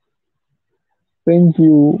 Thank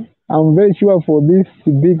you. I'm very sure for this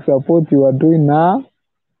big support you are doing now.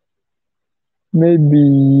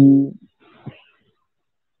 Maybe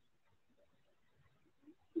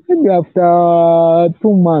maybe after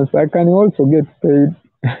 2 months I can also get paid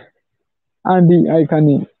and I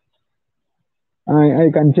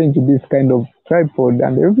can change this kind of tripod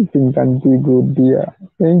and everything can be good dear.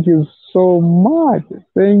 Thank you so much.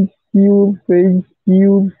 Thank you, thank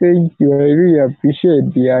you, thank you. I really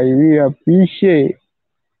appreciate dear. I really appreciate.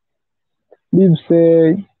 Please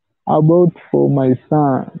say about for my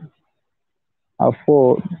son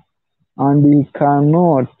afford and he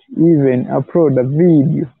cannot even upload a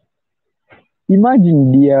video.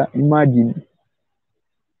 Imagine dear, imagine.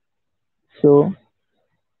 So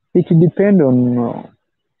it depends on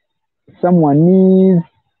someone needs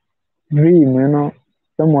dream, you know.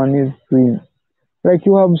 Someone needs dream. Like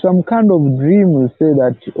you have some kind of dream, you say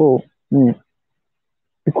that, oh,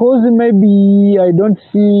 because maybe I don't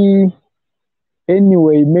see any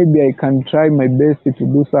way, maybe I can try my best to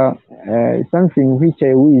do something which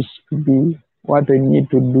I wish to be what I need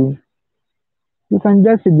to do. You can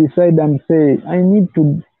just decide and say, I need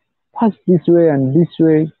to pass this way and this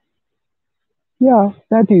way. Yeah,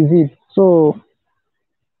 that is it. So,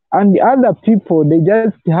 and the other people, they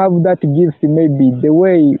just have that gift, maybe the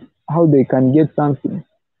way how they can get something.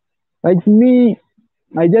 Like me,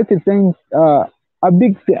 I just think I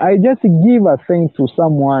just give a thanks to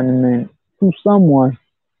someone, man, to someone.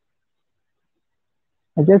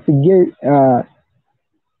 I just give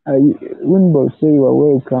Winbow say you are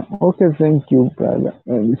welcome. Okay, thank you, brother.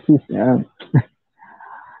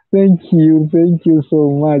 Thank you so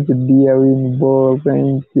much, dear Winbow.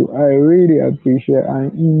 Thank you. I really appreciate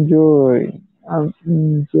and enjoy. And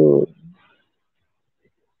enjoy.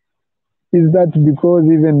 Is that because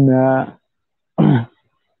even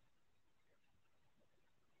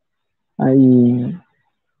I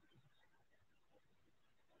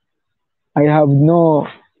I have no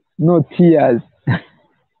tears.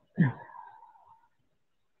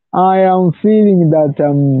 I am feeling that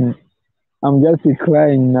I'm just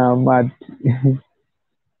crying now, but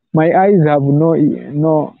my eyes have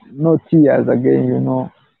no tears again. You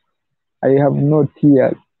know. I have no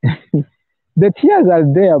tears. The tears are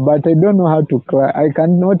there, but I don't know how to cry. I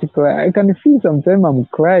cannot cry. I can feel sometimes I'm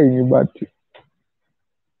crying, but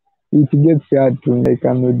it gets hard to me. I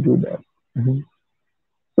cannot do that. Mhm.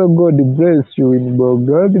 So God bless you, Inbo.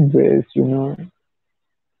 God bless,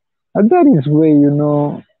 And that is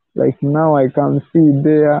where, like now I can see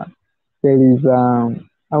there is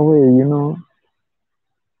a way,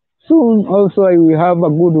 Soon also I will have a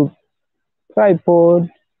good tripod.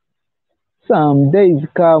 Some days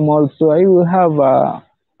come also I will have a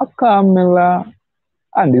camera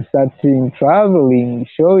and starting traveling,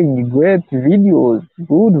 showing great videos,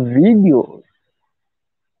 good videos.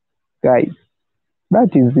 Guys,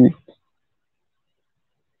 that is it.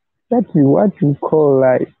 That is what we call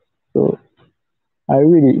life. So I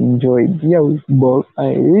really enjoyed here with ball.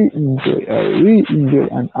 I really enjoy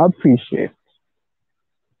and appreciate.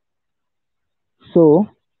 So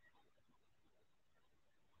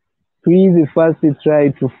please first try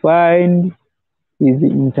to find is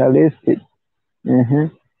interested. Uh-huh.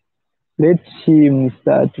 Let him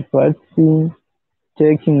start practicing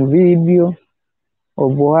taking video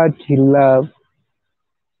of what he loves.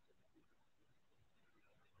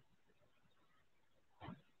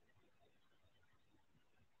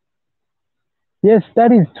 Yes,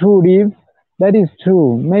 that is true, Liv. That is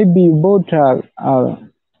true. Maybe you bought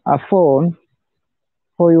a phone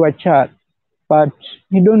for your chat, but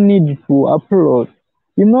you don't need to upload.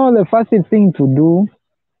 The first thing to do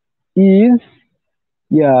is,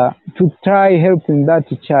 yeah, to try helping that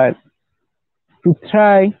child, to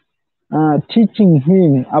try teaching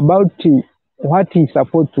him about what he's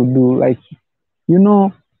supposed to do. Like, you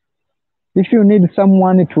know, if you need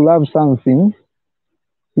someone to love something,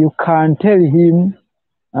 you can tell him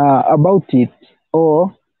about it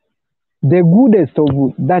or the goodest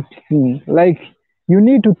of that thing. Like, you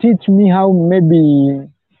need to teach me how maybe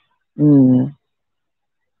mm,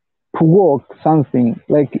 to work something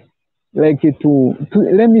like to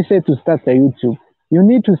let me say to start a YouTube. You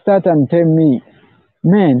need to start and tell me,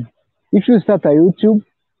 man, if you start a YouTube,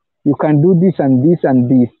 you can do this and this and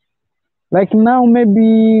this. Like now,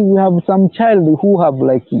 maybe we have some child who have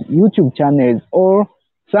like YouTube channels, or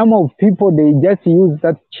some of people they just use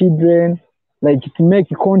that children like to make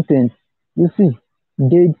content. You see,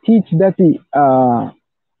 they teach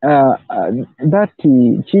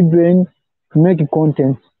children to make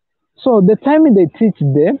content. So the time they teach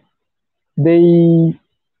them, they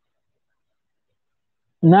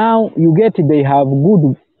now you get they have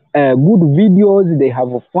good videos, they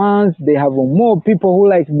have fans, they have more people who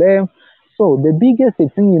like them. So the biggest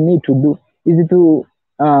thing you need to do is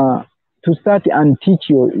uh, to start and teach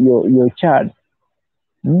your child.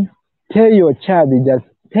 Hmm? Tell your child, just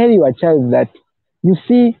tell your child that you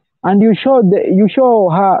see, and you show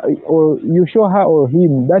her or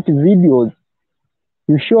him that videos.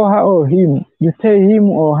 You show her or him, you tell him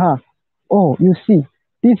or her, oh, you see,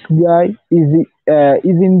 this guy is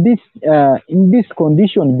in this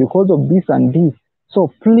condition because of this and this.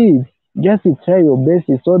 So please, just try your best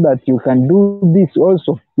so that you can do this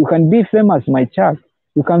also. You can be famous, my child.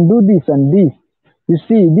 You can do this and this. You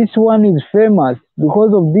see, this one is famous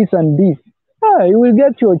because of this and this. You will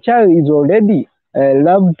get your child is already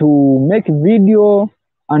love to make video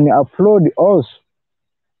and upload also.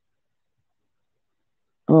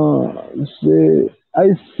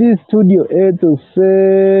 I see Studio A to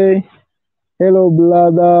say, hello,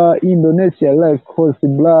 brother, Indonesia, like host,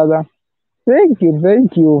 brother. Thank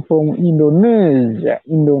you from Indonesia,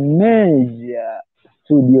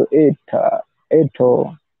 Studio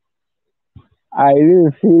Eto. I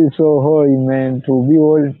really feel so holy, man, to be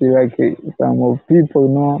watched like some of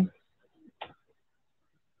people,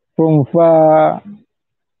 from far.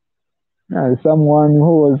 Someone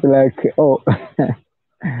who was like, oh,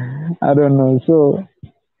 I don't know. So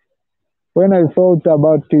when I thought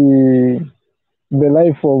about the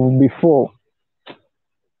life of before,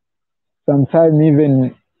 sometimes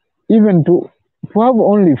even to have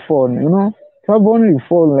only phone, to have only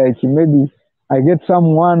phone, like maybe I get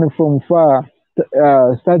someone from far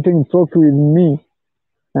starting to talk with me.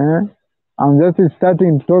 Eh? I'm just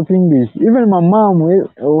starting to talk English. Even my mom,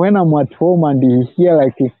 when I'm at home and he hear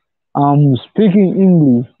like I'm speaking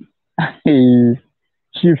English,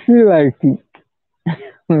 she feel like,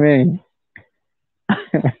 man,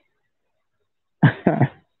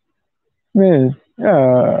 man,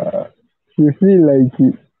 she feel like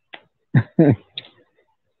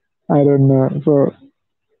I don't know. So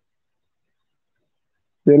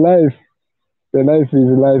the life, the life is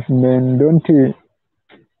life, man. Don't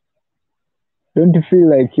you feel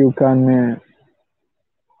like you can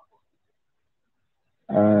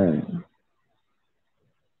uh,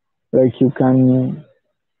 like you can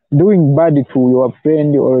doing bad to your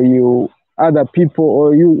friend or you other people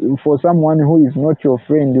or you for someone who is not your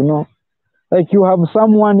friend, you know. Like you have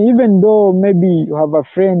someone, even though maybe you have a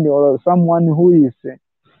friend or someone who is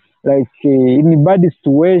in a bad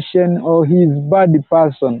situation or he's bad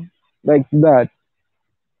person like that.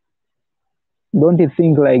 Don't you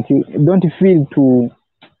think like don't you feel to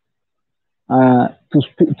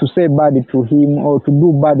say bad to him or to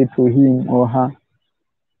do bad to him or her?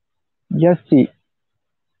 Just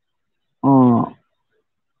uh,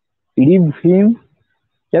 leave him,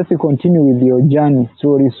 just continue with your journey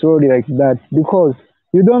slowly like that, because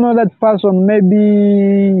you don't know that person,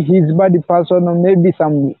 maybe he's bad person or maybe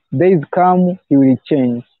some days come he will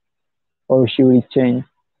change or she will change.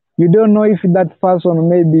 You don't know if that person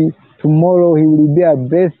maybe tomorrow he will be a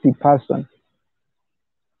best person.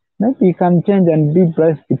 Maybe he can change and be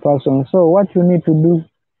best person. So what you need to do,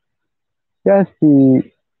 just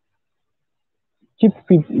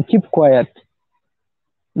keep quiet.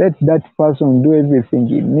 Let that person do everything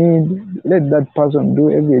he need. Let that person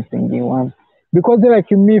do everything he wants. Because like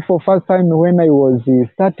me, for first time when I was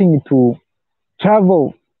starting to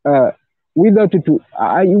travel, without to,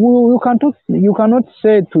 you cannot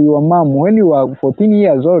say to your mom when you are 14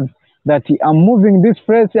 years old that I'm moving this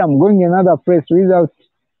place, I'm going another place without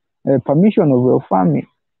permission of your family.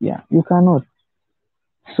 Yeah, you cannot.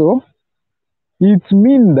 So it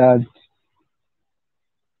means that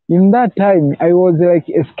in that time I was like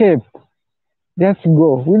escape, just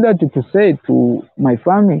go without to say to my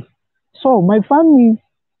family. So my family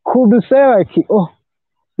could say like, oh,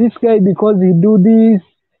 this guy because he do this,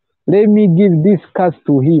 let me give this curse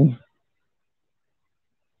to him.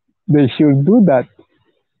 They should do that.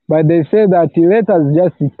 But they say that let us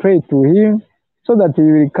just pray to him so that he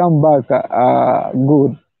will come back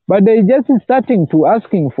good. But they just starting to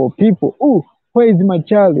asking for people, oh, where is my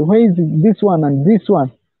child? Where is this one and this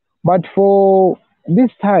one? But for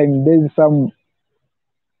this time, there's some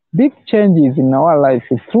big changes in our life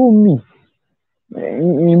through me,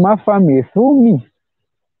 in my family, through me.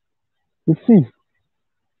 You see,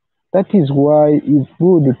 that is why it's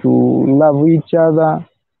good to love each other,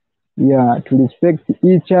 yeah, to respect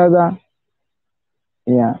each other,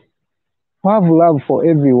 yeah, have love for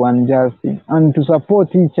everyone, just and to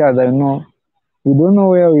support each other. You know, we don't know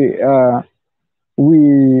where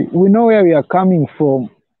we know where we are coming from.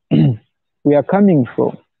 We are coming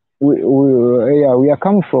from. We are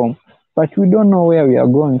coming from, but we don't know where we are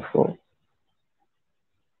going from.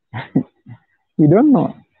 We don't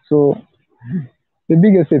know. So the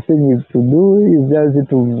biggest thing is to do is just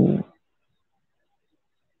to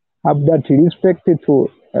have that respect to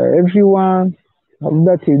everyone, have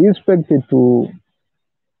that respect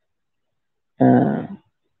uh,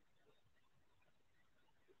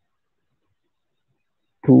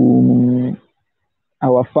 to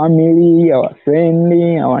our family, our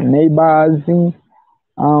family, our neighbors,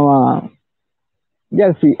 our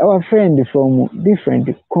just our friend from different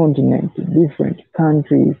continents, different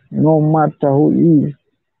countries, no matter who is.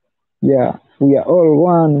 Yeah, we are all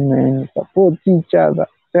one, man. Support each other,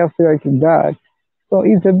 just like God. So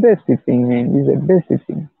it's the best thing, man. It's the best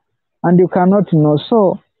thing. And you cannot know.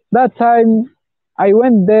 So that time I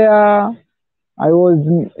went there, I was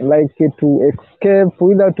like to escape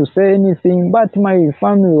without to say anything, but my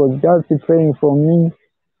family was just praying for me.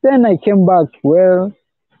 Then I came back well,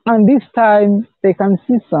 and this time they can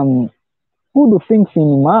see some good things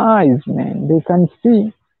in my eyes, man. They can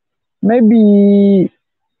see maybe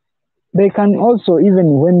they can also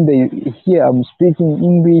even when they hear I'm speaking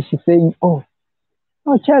English, saying, "Oh,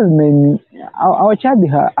 our child, man, our child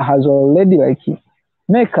has already like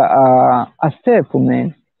make a step,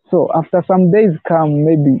 man." So after some days come,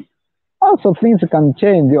 maybe also things can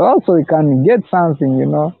change. Also, you can get something, you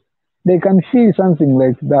know. They can feel something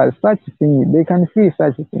like that, such thing. They can feel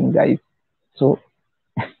such a thing, guys. So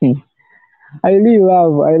I really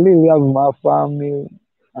love my family.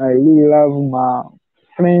 I really love my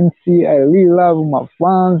friends here. I really love my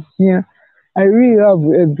fans here. I really love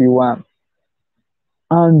everyone.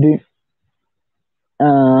 And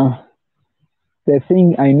uh, the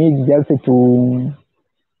thing I need just to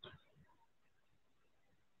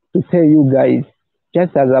tell you guys,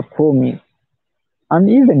 just as a promise, and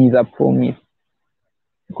even as a promise,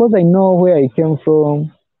 because I know where I came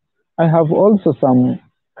from. I have also some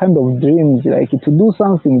kind of dreams, like to do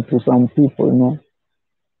something to some people, you know.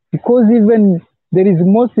 Because even there is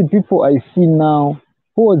most people I see now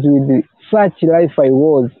who was with such life I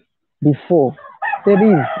was before. They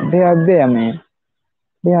are there, man.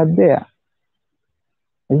 They are there.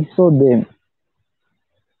 I saw them.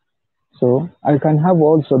 So I can have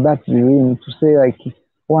also that dream to say like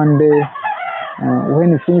one day,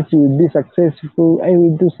 when things will be successful, I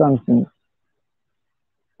will do something.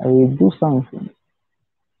 I will do something.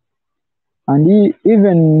 And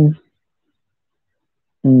even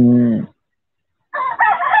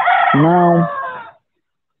now,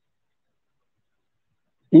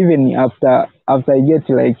 even after I get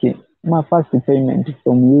like my first payment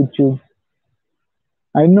from YouTube,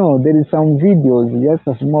 I know there is some videos, just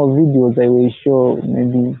a small videos I will show.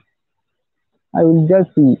 Maybe I will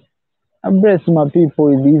just bless my people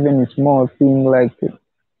with even a small thing, like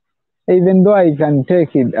even though I can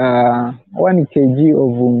take it 1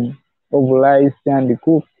 kg of rice and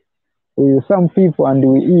cook with some people and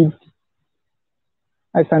we eat.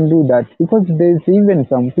 I can do that because there's even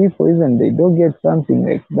some people, even they don't get something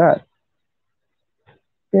like that.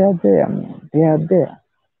 They are there, man. They are there.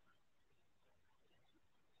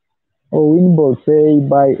 Oh, Winball say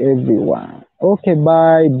bye everyone. Okay,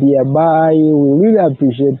 bye, dear, bye. We really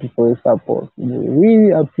appreciate you for your support. We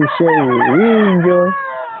really appreciate, we really enjoy,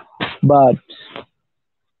 but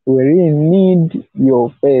we really need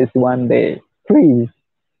your face one day. Please,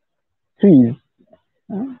 please.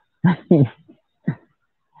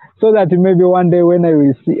 So that maybe one day when I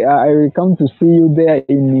will see, I will come to see you there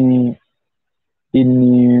in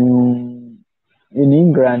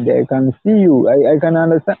England. I can see you. I can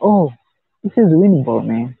understand. Oh, this is Winball,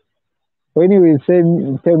 man. When you will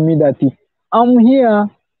tell me that I'm here,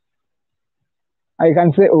 I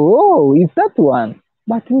can say, oh, it's that one.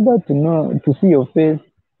 But without to know to see your face,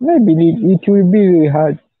 maybe it will be really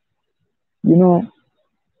hard. You know,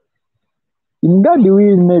 in God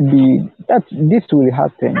will maybe that this will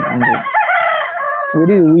happen, and we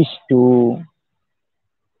really wish to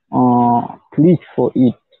reach for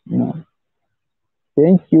it. You know,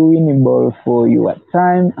 thank you, Winball, for your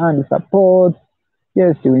time and support.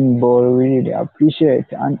 Yes, Winball, we really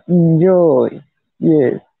appreciate and enjoy.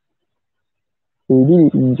 Yes, we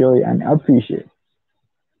really enjoy and appreciate.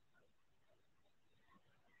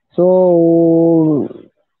 So,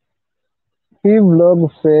 vlog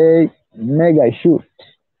say mega shoot.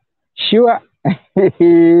 Sure.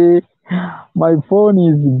 My phone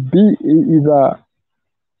is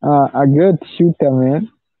a great shooter, man.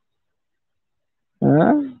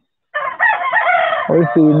 Huh?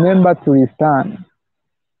 Also remember to return.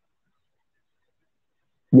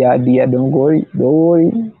 Yeah, dear, don't worry, don't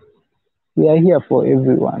worry. We are here for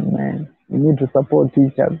everyone, man. We need to support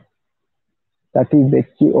each other. That is the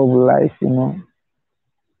key of life, you know.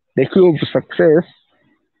 The key of success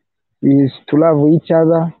is to love each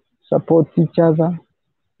other, support each other.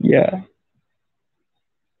 Yeah.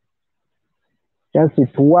 Just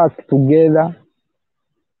to work together.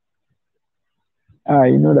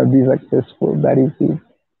 In order to be successful. That is it.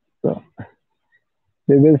 So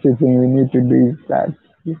the best thing we need to do is that.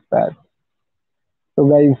 So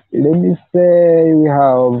guys, let me say we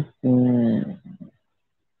have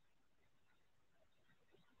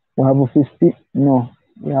 50. No,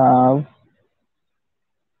 we have.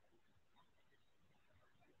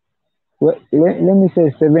 Well, let me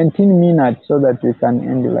say 17 minutes so that we can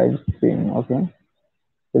end the live stream. Okay,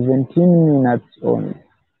 17 minutes only.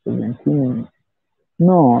 17 minutes.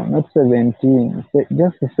 No, not 17.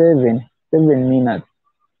 Just 7 minutes.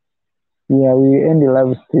 Yeah, we end the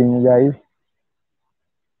live stream, guys.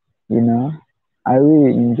 You know, I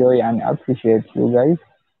really enjoy and appreciate you guys.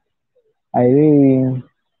 I really.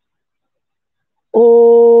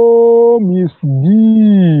 Oh, Miss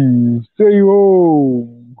D, stay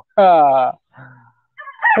home.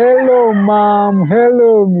 Hello, mom.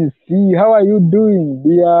 Hello, Miss D. How are you doing,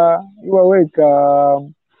 dear? You are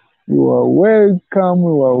welcome. You are welcome.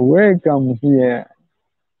 You are welcome here.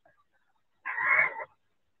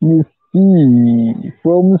 Miss D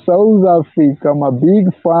from South Africa. I'm a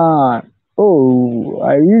big fan. Oh,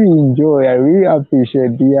 I really enjoy. I really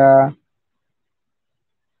appreciate, dear.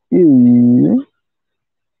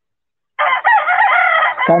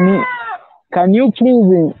 Can you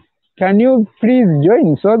please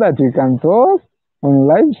join so that we can talk on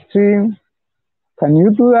live stream? Can you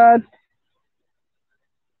do that?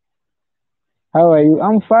 How are you?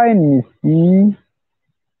 I'm fine, Miss D.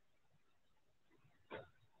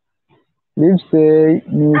 Let's say,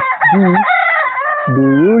 Miss D, do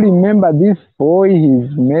you remember this boy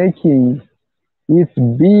he's making? It's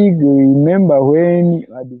big. Remember when you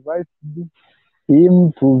advised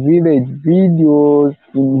him to village videos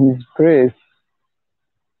in his press?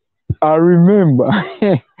 I remember.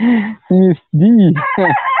 Miss D.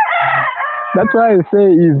 That's why I say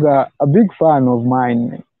he's a big fan of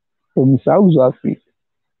mine from South Africa.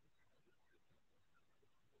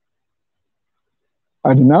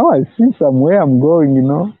 And now I see somewhere I'm going, you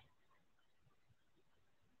know.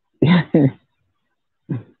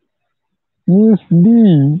 Miss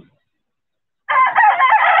D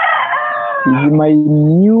is my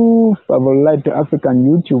new favorite African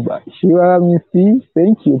YouTuber. Sure, Miss D,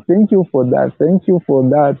 thank you for that. Thank you for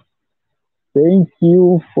that. Thank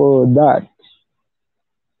you for that.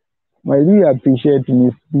 I really appreciate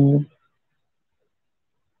Miss D.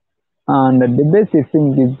 And the best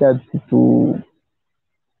thing is that to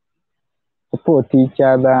support each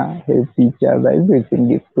other, help each other,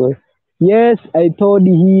 everything is good. Yes, I told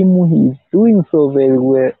him he's doing so very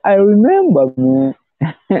well. I remember, man.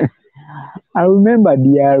 I remember,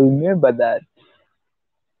 dear. I remember that.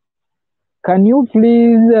 Can you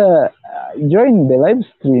please join the live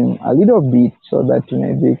stream a little bit so that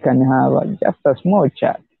maybe we can have just a small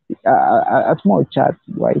chat, a small chat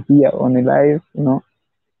right here on the live, you know?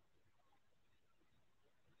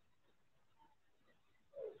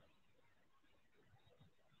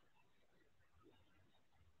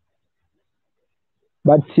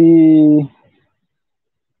 But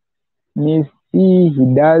Miss E, he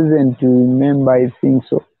doesn't remember, I think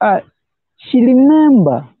so. She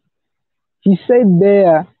remember. He said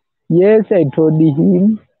there, yes, I told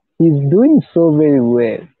him he's doing so very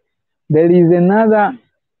well. There is another,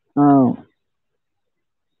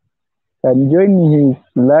 can join his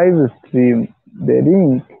live stream. The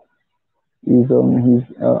link is on his,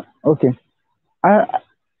 okay.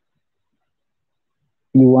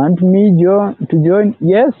 You want me to join?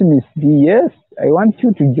 Yes, Miss D, yes, I want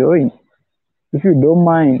you to join, if you don't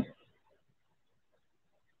mind.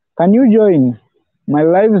 Can you join my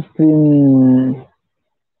live stream?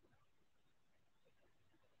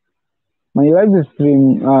 My live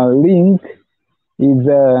stream link is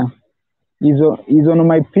on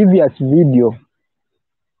my previous video.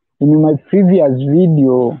 In my previous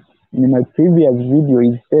video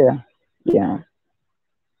is there. Yeah.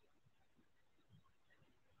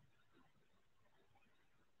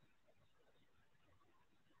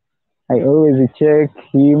 I always check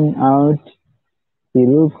him out. He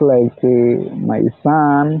looks like my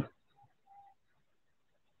son.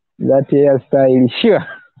 That hairstyle, sure.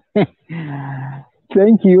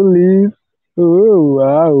 Thank you, Liz. Oh,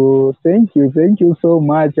 wow. Thank you so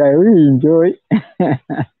much. I really enjoy.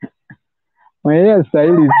 My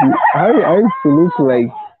hairstyle is how it looks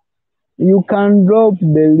like. You can drop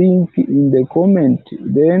the link in the comment,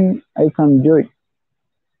 then I can join.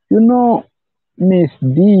 You know, Miss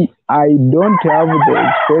D, I don't have the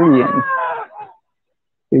experience.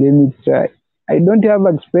 Let me try. I don't have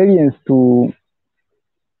experience to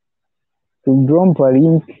drop a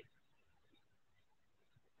link.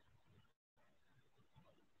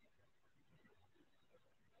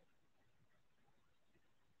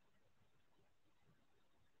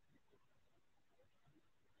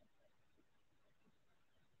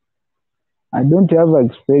 I don't have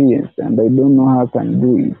experience and I don't know how I can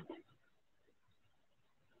do it.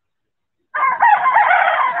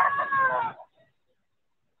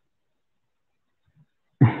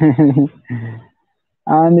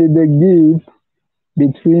 And the gift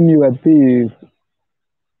between your teeth,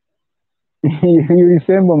 you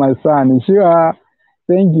resemble my son. Sure.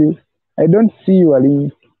 Thank you. I don't see your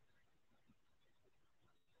link.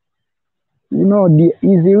 You know,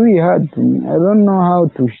 it's really hard to me. I don't know how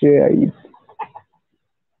to share it.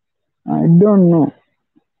 I don't know.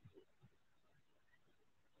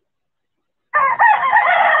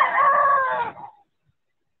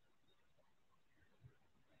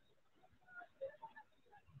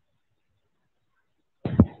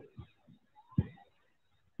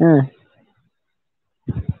 Eh.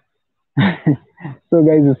 So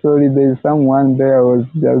guys, sorry, there's someone there was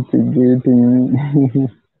just greeting me.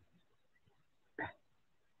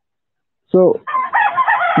 So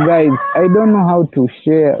guys, I don't know how to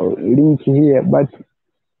share a link here, but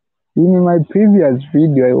in my previous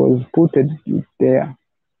video I was put it there.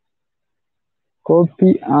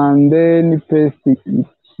 Copy and then paste it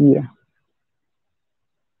here.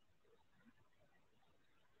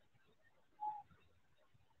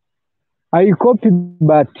 I copy,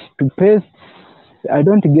 but to paste, I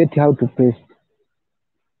don't get how to paste.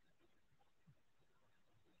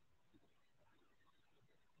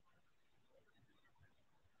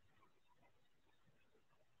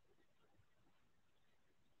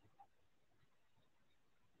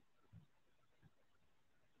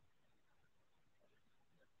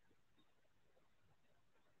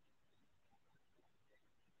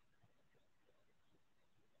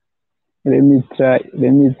 Let me try.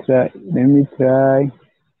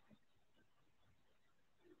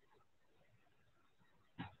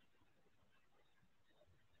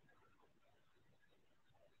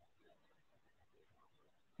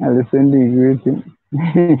 I'll send you greeting.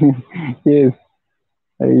 Yes,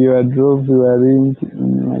 You drop your link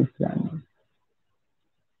in my channel.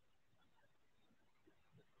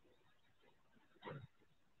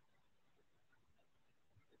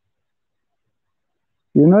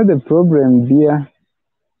 You know the problem, dear.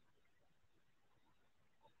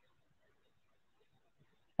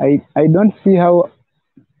 I don't see how.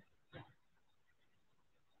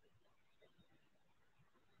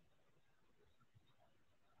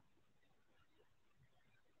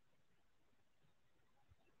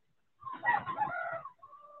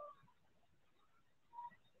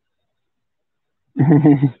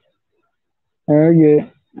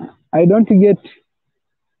 Okay, I don't get.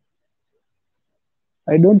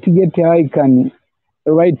 I don't get how I can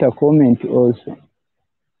write a comment also.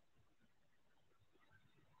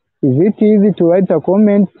 Is it easy to write a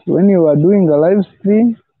comment when you are doing a live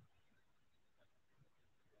stream?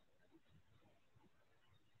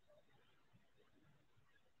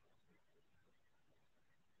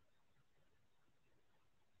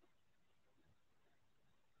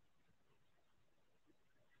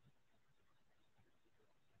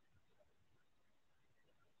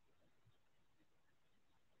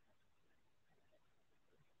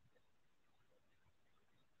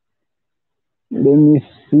 Let me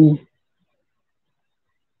see.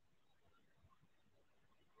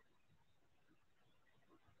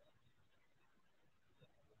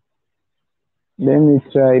 Let me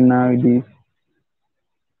try now this.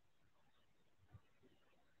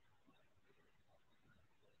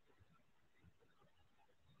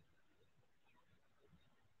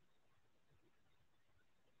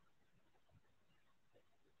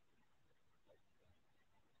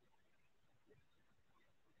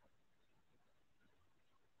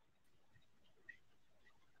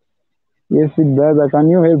 Yes, brother, can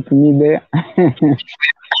you help me there?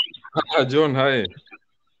 John, hi.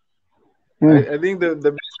 I think the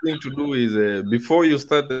best thing to do is before you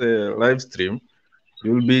start the live stream,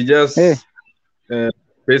 you'll be just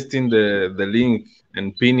pasting the link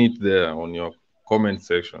and pin it there on your comment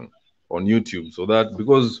section on YouTube, so that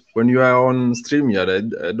because when you are on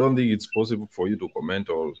StreamYard, I don't think it's possible for you to comment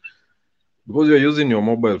all because you're using your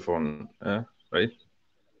mobile phone, right?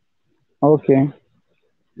 Okay.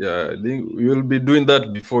 Yeah, I think you'll be doing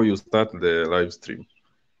that before you start the live stream.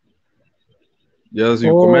 Yes,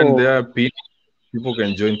 you comment there, people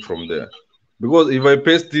can join from there. Because if I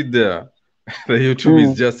paste it there, the YouTube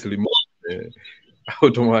is just removed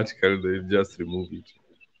automatically. They just remove it.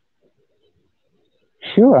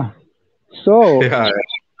 Sure. So yeah,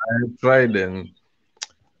 I tried and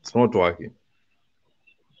it's not working.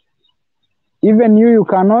 Even you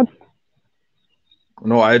cannot?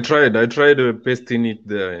 No, I tried pasting it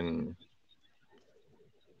there and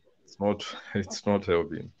it's not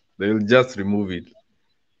helping. They'll just remove it.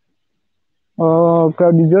 Oh,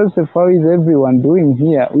 Claudio Joseph, how is everyone doing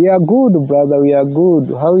here? We are good, brother. We are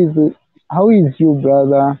good. How is you,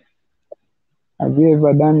 brother? Have you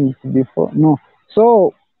ever done it before? No.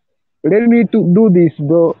 So let me to do this,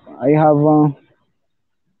 bro. I have.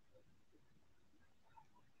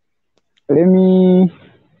 Let me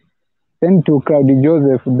send to Claudio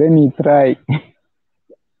Joseph. Then he try.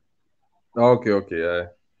 Okay. Okay.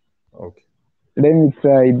 Let me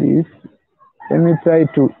try this. Let me try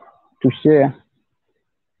to share.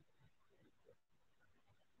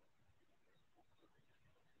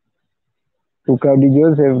 To Claudio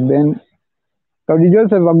Joseph, then Claudio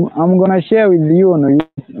Joseph, I'm gonna share with you on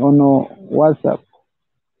WhatsApp.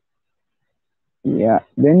 Yeah,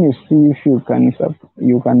 then you see if you can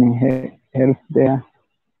help there.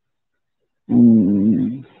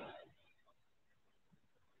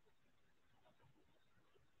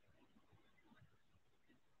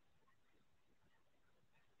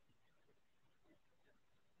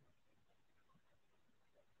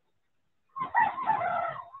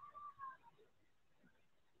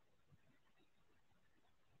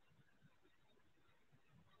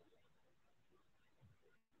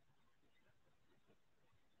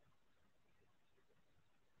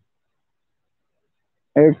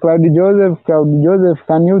 Claudio Joseph,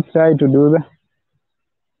 can you try to do that?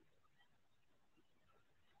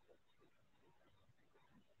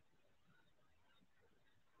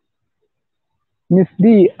 Miss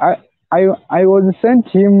D, I was sent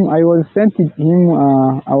him a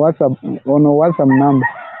WhatsApp on a WhatsApp number.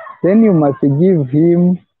 Then you must give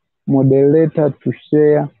him moderator to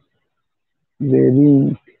share the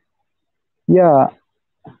link. Yeah,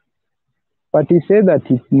 but he said that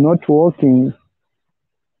it's not working.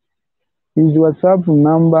 His WhatsApp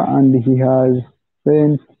number and he has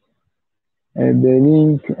sent the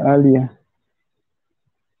link earlier.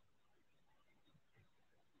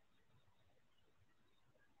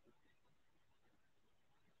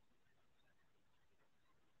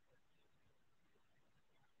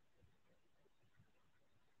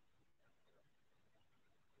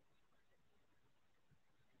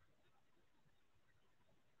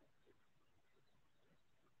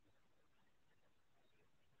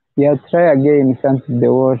 Yeah, try again, thanks to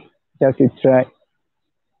the world. Just try.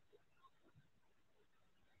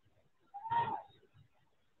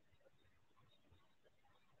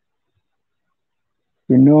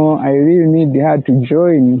 You know, I really need her to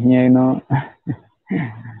join here, you know.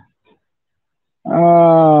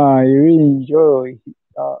 I really enjoy.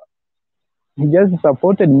 Uh, he just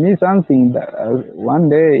supported me something that one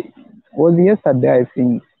day, was yesterday, I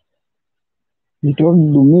think. He told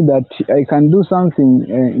me that I can do something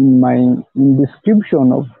in my in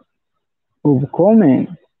description of comment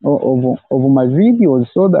of my videos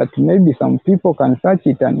so that maybe some people can search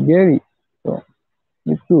it and get it. So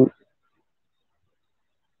it's good.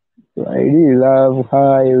 So I really love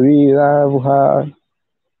her. I really love her.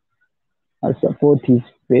 Her support is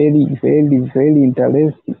very, very, very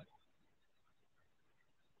interesting.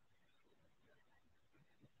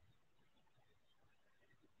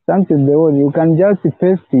 Something the word you can just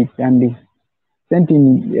paste it and send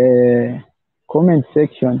in comment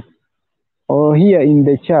section or here in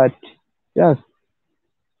the chat. Just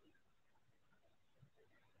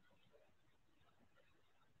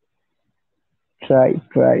try.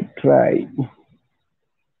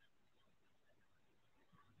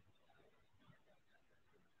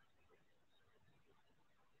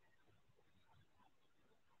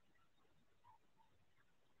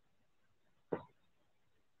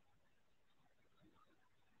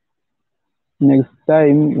 Next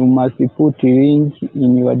time you must put a link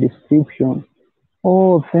in your description.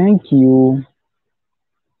 Oh, thank you.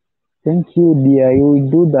 Thank you, dear. You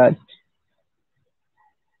will do that.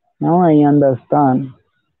 Now I understand.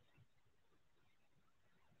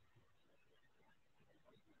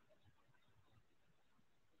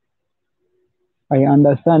 I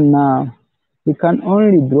understand now. You can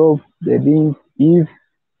only drop the link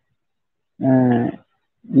uh,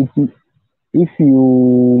 if if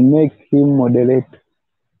you make him moderate.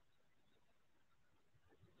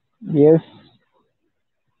 Yes.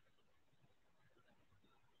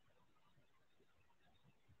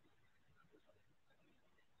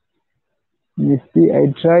 You see,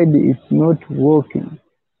 I tried. It's not working.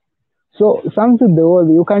 So something the world.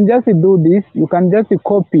 You can just do this. You can just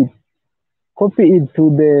copy it to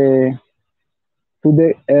the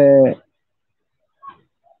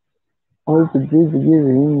also please give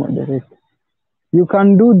him moderate. You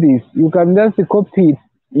can do this. You can just copy it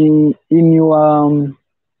in your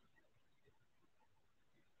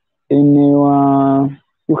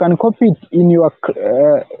you can copy it in your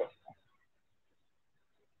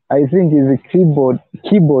I think is a keyboard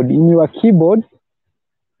in your keyboard.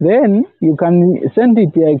 Then you can send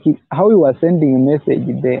it like how you are sending a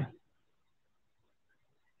message there.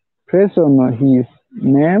 Press on his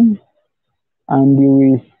name and you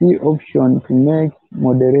will see option to make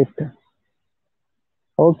moderator.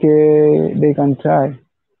 Okay, they can try.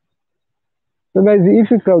 So guys,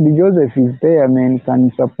 if Cloud Joseph is there, man,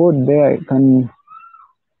 can support there,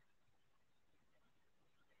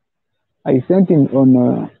 I sent him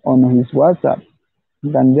on his WhatsApp.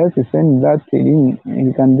 You can just send that link.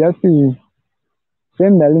 You can just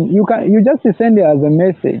send the link. You just send it as a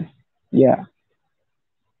message. Yeah.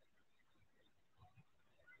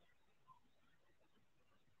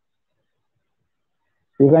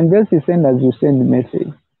 You can just send as you send the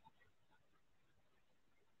message.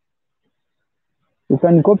 You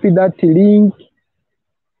can copy that link.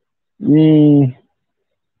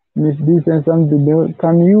 Miss this and something.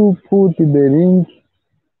 Can you put the link?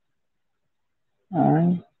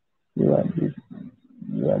 And you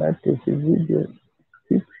are at this video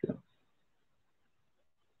description.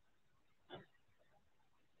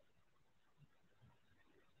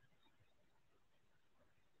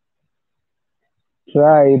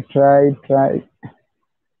 Try.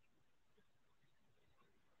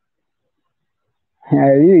 I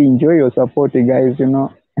really enjoy your support, guys, you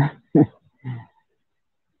know.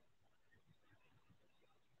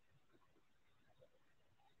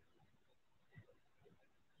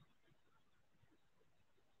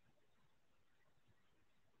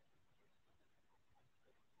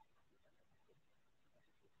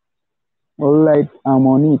 All right, I'm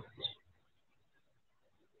on it.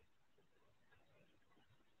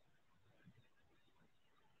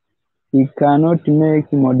 He cannot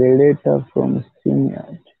make moderator from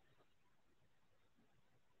StreamYard.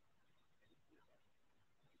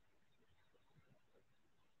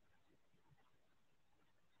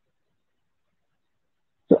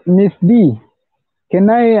 So, Miss D, can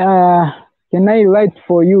I write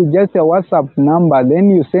for you just a WhatsApp number? Then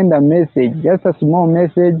you send a message, just a small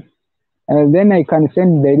message, and then I can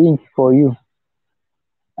send the link for you.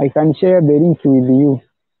 I can share the link with you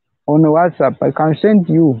on WhatsApp. I can send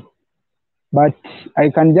you. but I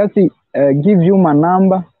can just give you my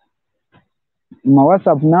number, my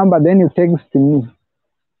WhatsApp number, then you text me.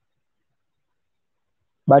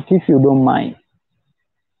 But if you don't mind.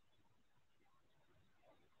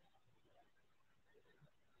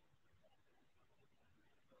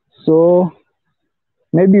 So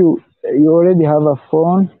maybe you already have a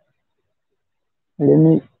phone. Let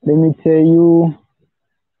me tell you.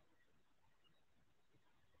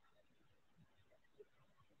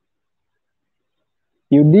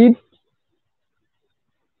 You did?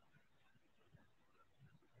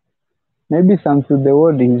 Maybe some to the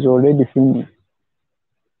world is already finished.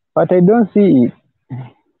 But I don't see it.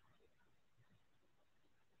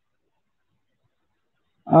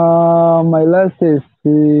 My last is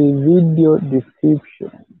the video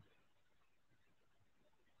description.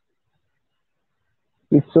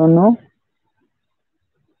 It's on no?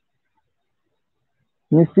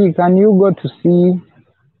 You see, can you go to see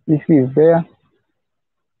if it's there?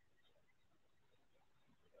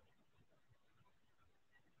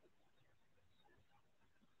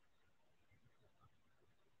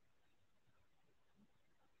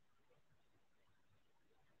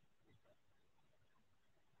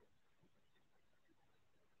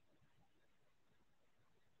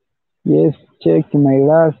 Yes, check my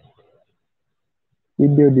last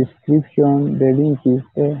video description. The link is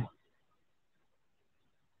there.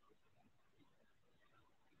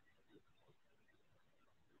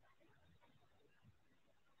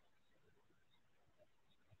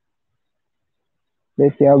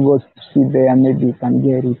 Let's say I'll go to see there. Maybe you can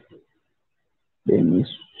get it. Then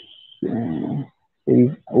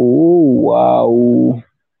it's, oh, wow.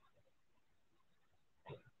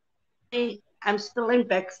 I'm still in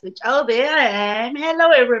backstage. Oh, there I am.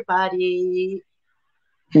 Hello, everybody.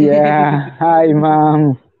 Yeah, hi,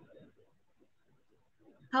 mom.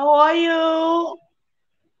 How are you?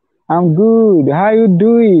 I'm good. How you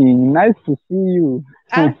doing? Nice to see you.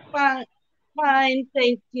 I'm fine. Fine,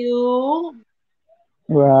 thank you.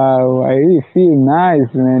 Wow, I really feel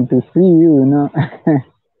nice, man, to see you,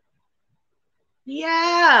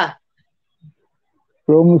 Yeah.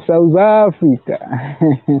 From South Africa.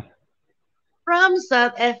 From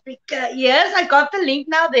South Africa. Yes, I got the link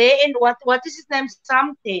now there. And what is his name?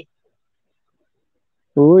 Samte.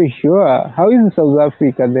 Oh, sure. How is South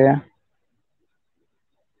Africa there?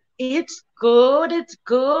 It's good. It's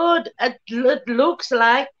good. It looks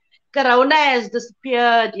like Corona has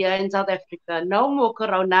disappeared here in South Africa. No more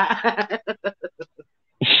Corona.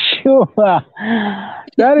 Sure.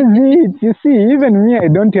 That is it. You see, even me, I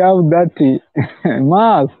don't have that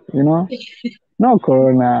mask, No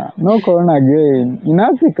corona. No corona again. In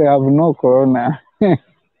Africa, I have no corona.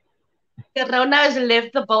 Corona has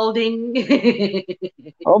left the building.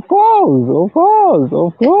 Of course.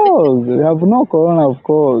 We have no corona, of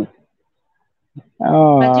course.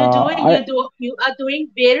 But you are doing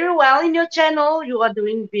very well in your channel. You are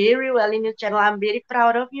doing very well in your channel. I'm very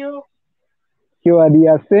proud of you. Sure,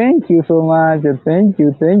 dear. Thank you so much. Thank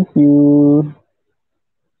you.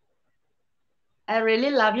 I really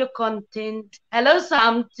love your content. Hello,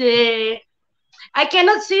 Samte. I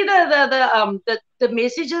cannot see the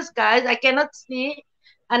messages, guys. I cannot see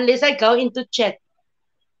unless I go into chat.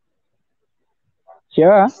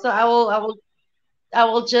 Sure. So I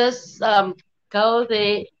will just go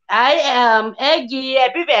there. I am Aggie.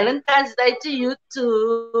 Happy Valentine's Day to you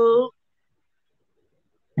too.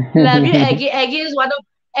 Love you, Aggie. Aggie's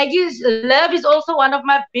love is also one of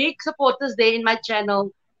my big supporters there in my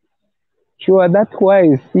channel. Sure, that's why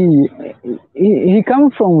you see, he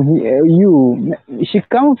comes from you. She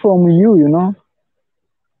comes from you,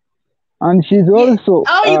 and she's also.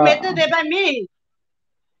 Oh, you met her there by me.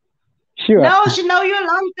 Sure. No, she know you a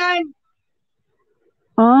long time.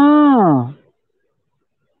 Ah.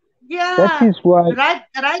 Yeah. That is why. Right,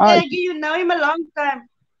 Aggie, you know him a long time.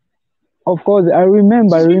 Of course, I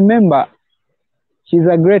remember. She's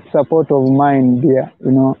a great support of mine, dear,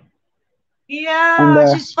 Yeah,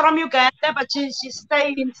 and, she's from Uganda, but she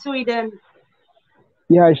stayed in Sweden.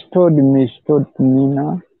 Yeah, she told me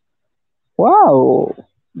now. Wow,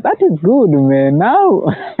 that is good, man.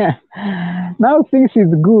 Now things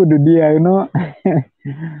is good, dear,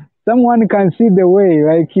 Someone can see the way,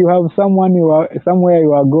 like you have somewhere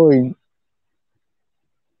you are going.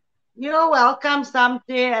 You're welcome,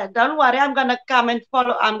 Samte. Don't worry, I'm gonna come and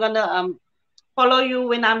follow. I'm gonna follow you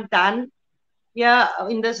when I'm done. Yeah,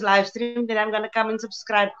 in this live stream, then I'm gonna come and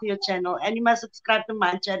subscribe to your channel, and you must subscribe to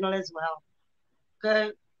my channel as well.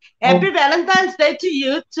 Okay. Happy Valentine's Day to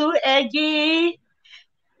you too, Aggie.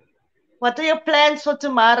 What are your plans for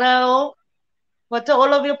tomorrow? What are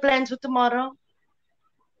all of your plans for tomorrow?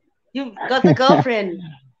 You've got a girlfriend.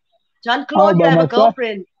 Jean-Claude, you by have a myself.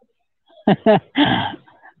 girlfriend.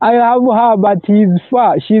 I have her, but he's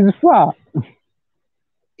far. She's far.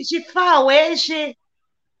 Is she far? Where is she?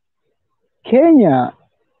 Kenya.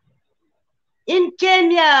 In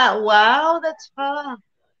Kenya. Wow, that's far.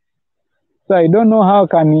 So I don't know how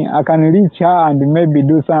I can reach her and maybe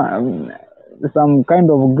do some kind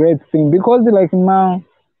of great thing, because like now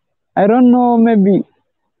I don't know, maybe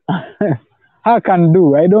how can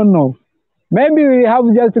do, I don't know. Maybe we have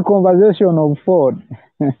just a conversation of phone.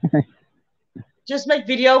 Just make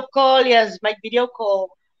video call. Yes, make video call.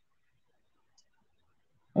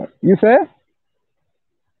 You say?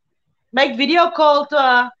 Make video call to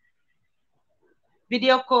her.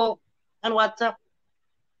 Video call on WhatsApp.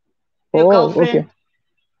 Your girlfriend. Okay.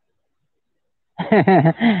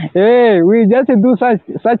 Hey, we just do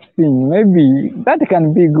such thing. Maybe that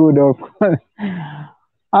can be good, of course.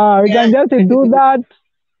 We can just do that,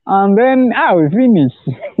 and then we finish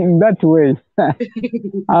in that way.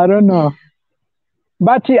 I don't know,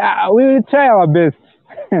 but we will try our best.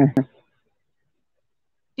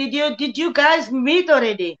 Did you guys meet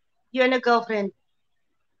already? You and your girlfriend?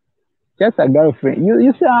 Just a girlfriend.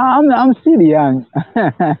 You see, I'm still young.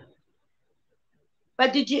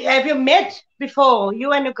 But have you met before?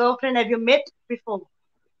 You and your girlfriend, have you met before?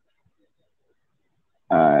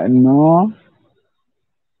 No.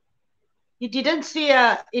 You didn't see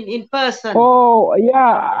her in person? Oh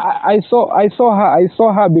yeah, I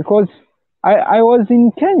saw her because I was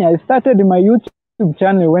in Kenya. I started my YouTube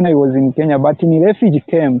channel when I was in Kenya, but in a refugee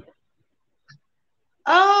camp.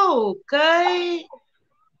 Oh, okay.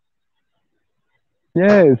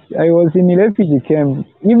 Yes, I was in a refugee camp.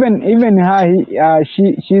 Even her,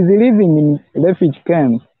 she's living in refugee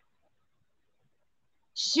camp.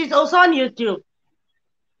 She's also on YouTube.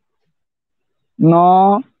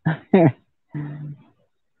 No,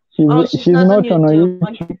 she's not on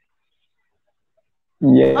YouTube.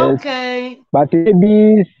 Yes. Okay. But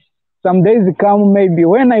maybe some days come, maybe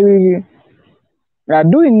when I are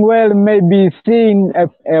doing well, maybe seeing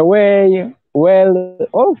a way well.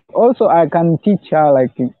 Also, I can teach her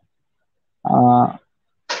like to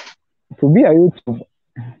be a YouTuber.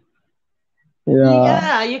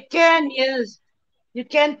 Yeah, you can. Yes, you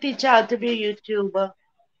can teach her to be a YouTuber.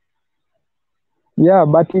 Yeah,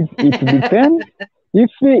 but it depends. If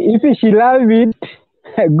she love it,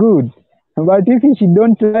 good. But if she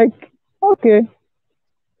don't like, okay.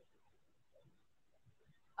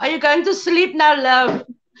 Are you going to sleep now, love?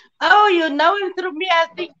 Oh, you know him through me, I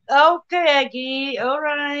think. Okay, Aggie. All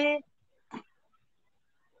right.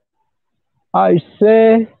 I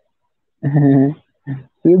say,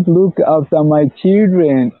 please look after my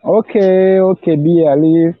children. Okay, dear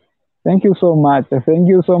Liv. Thank you so much. Thank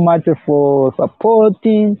you so much for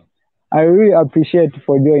supporting. I really appreciate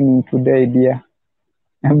for joining today, dear.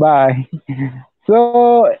 Bye.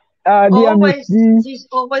 So, dear Miss D, She's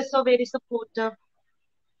always so very supportive.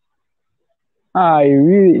 I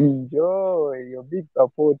really enjoy your big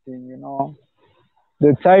supporting,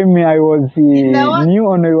 The time I was new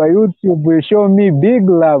on your YouTube, you show me big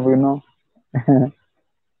love,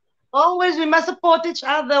 Always, we must support each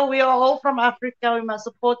other. We are all from Africa. We must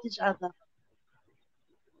support each other.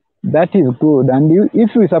 That is good. And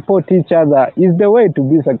if we support each other, it's the way to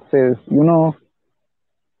be success, No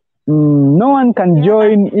one can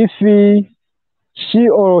join if she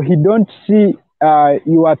or he don't see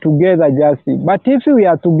you are together, just. But if we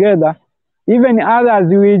are together, even others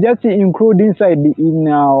will just include inside in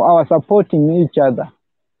our supporting each other.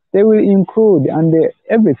 They will include, and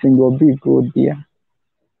everything will be good, dear.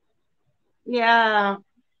 Yeah.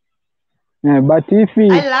 But if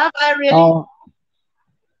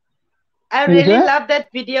I really love that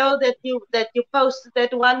video that you posted,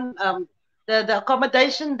 that one, the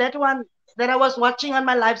accommodation, that one that I was watching on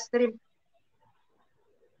my live stream.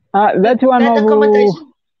 That one of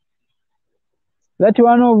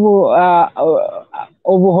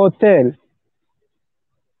hotel.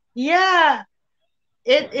 Yeah,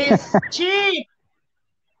 it is cheap.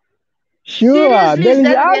 Sure, seriously, there is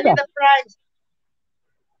that other. really the price?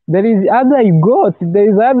 There is other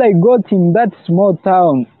I got in that small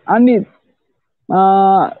town, and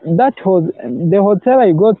that was the hotel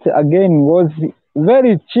I got again was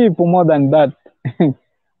very cheap, more than that.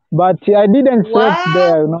 But I didn't sleep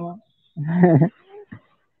there,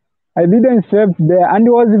 I didn't sleep there, and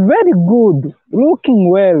it was very good, looking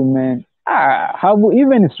well, man. Have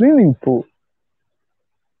even swimming pool.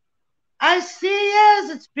 I see, yes,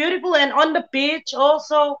 it's beautiful, and on the beach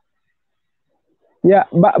also. Yeah,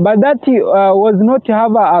 but that was not to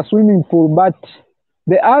have a swimming pool, but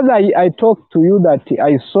the other I talked to you that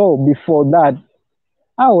I saw before that,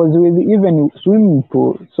 I was with even swimming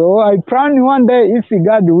pool. So I plan one day if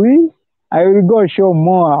God will, I will go show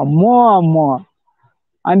more, more and more.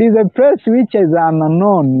 And it's a place which is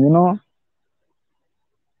unknown, you know.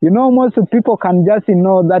 You know, most people can just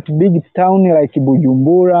know that big town like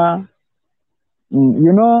Bujumbura,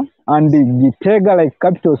 you know, and Gitega like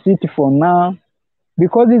capital city for now,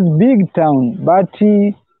 because it's big town. But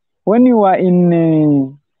when you are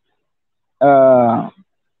in,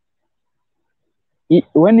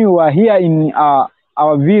 when you are here in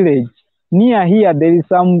our village, near here there is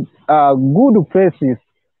some good places.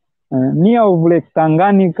 Near of Lake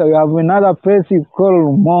Tanganyika, you have another place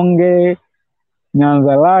called Monge,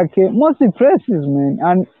 Nyanza. Most places, man,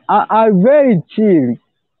 and are very chill,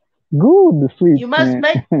 good, sweet, You must man.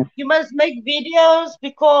 make videos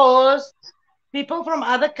because people from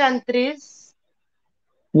other countries.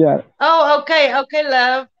 Yeah. Oh, okay,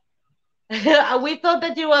 love. We thought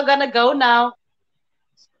that you were gonna go now.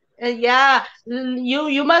 Yeah,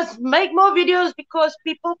 you must make more videos because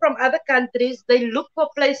people from other countries, they look for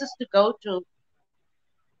places to go to.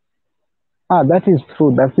 That is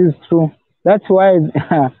true. That is true. That's why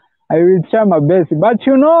I will try my best. But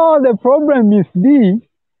you know, the problem is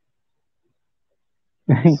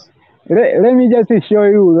let me just show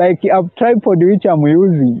you, like a tripod which I'm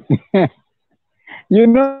using. You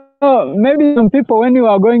know, maybe some people when you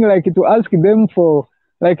are going like to ask them for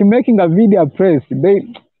like making a video press, they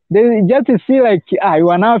just see like you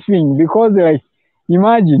are nothing because like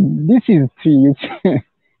imagine this is tree.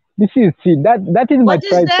 This is tree. That is my What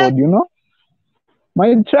is that? tripod, you know.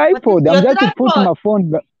 My What is tripod. I'm your just put tripod? my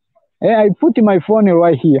phone. I put my phone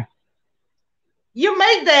right here. You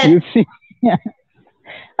made that? You see,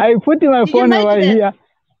 I put my Did you phone make right that? here.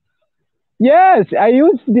 Yes, I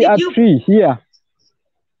used Did a you? tree here.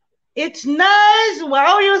 It's nice.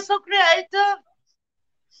 Wow, you're so creative.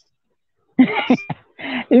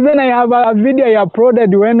 Even I have a video I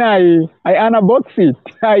uploaded when I unbox it.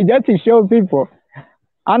 I just show people.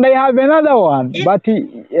 And I have another one, but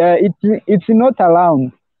it's not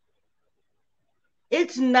around.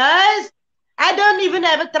 It's nice. I don't even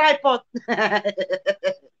have a tripod.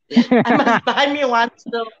 I must buy me one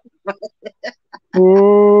still.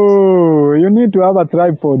 Oh, you need to have a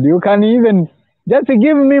tripod. You can even just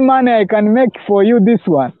give me money. I can make for you this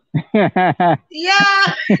one. Yeah.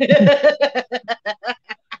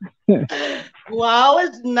 Wow,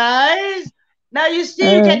 it's nice. Now you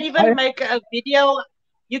see, you can even make a video.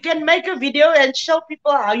 You can make a video and show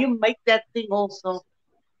people how you make that thing also.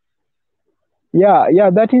 Yeah,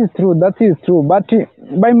 that is true. That is true. But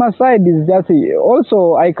by my side is just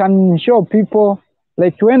also I can show people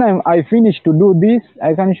like when I finish to do this,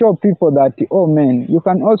 I can show people that oh man, you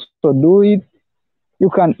can also do it. You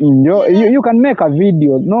can enjoy. Yeah. You can make a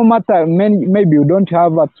video. No matter maybe you don't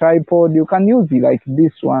have a tripod, you can use it like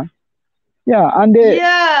this one. Yeah, and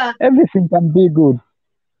Yeah. everything can be good.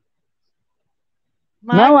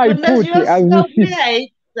 My Now goodness, I put you're as so you see.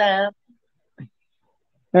 creative.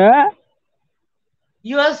 Yeah.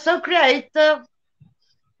 You are so creative.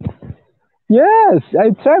 Yes, I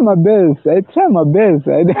try my best. I try my best.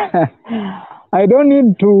 I don't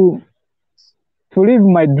need to live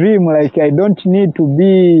my dream. Like I don't need to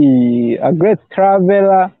be a great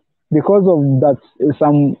traveler because of that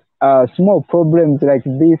some small problems like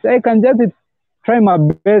this. I can just try my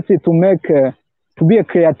best to make to be a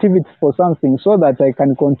creativity for something so that I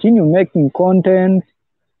can continue making content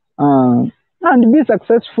and be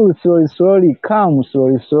successful slowly, come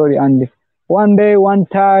slowly, and one day, one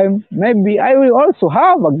time, maybe I will also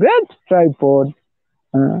have a great tripod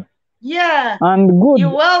Yeah. and You good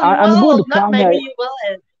will. Not camera. maybe you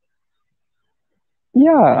will.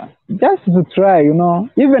 Yeah, just to try, you know.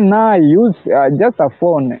 Even now I use just a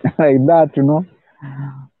phone like that, you know.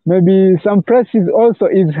 Maybe some places also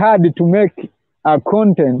it's hard to make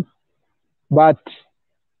content, but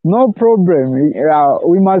no problem.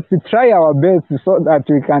 We must try our best so that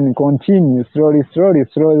we can continue slowly.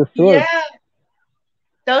 Yeah.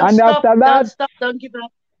 Don't And stop. after Don't that, stop. Don't give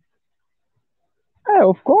up.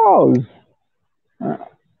 of course,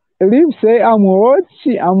 Liv say I'm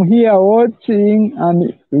here watching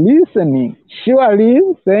and listening. Sure,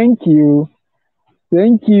 Liv, thank you.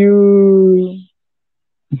 Thank you.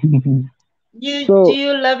 Do So,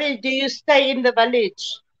 you love it? Do you stay in the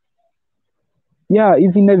village? yeah,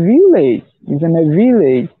 it's in a village. It's in a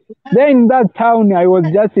village. Then in that town, I was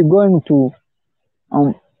just going to,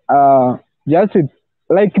 um, just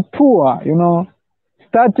like tour, you know,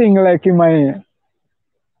 starting like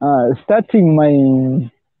starting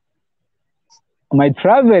my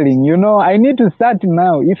traveling, you know, I need to start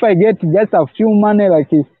now. If I get just a few money like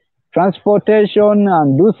transportation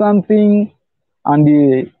and do something,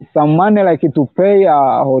 and some money like to pay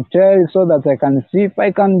a hotel so that I can see if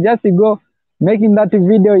I can just go making that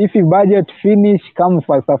video. If you budget finish, come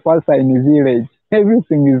fasa in village.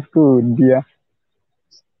 Everything is good, yeah.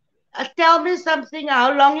 Tell me something.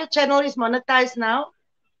 How long your channel is monetized now?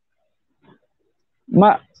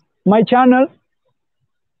 My channel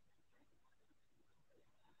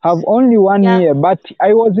have only 1 year, but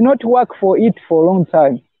I was not work for it for a long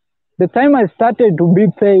time. The time I started to be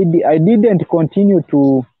paid, I didn't continue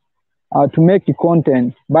to make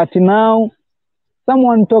content. But now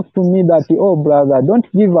someone talked to me that, oh brother, don't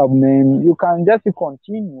give up, man. You can just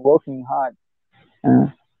continue working hard.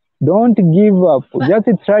 Don't give up. Just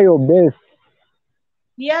try your best.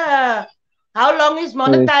 Yeah. How long is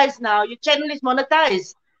monetized now? Your channel is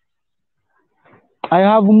monetized. I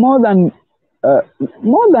have more than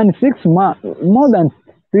 6 months, more than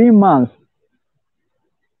 3 months.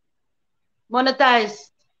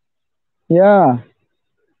 Monetized. Yeah.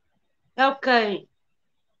 Okay.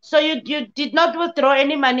 So you did not withdraw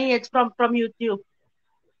any money yet from YouTube?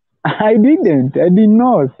 I didn't. I did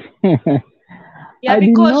not. Yeah,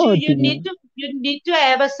 because you need to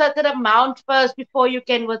have a certain amount first before you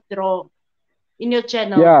can withdraw in your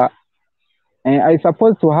channel. Yeah. And I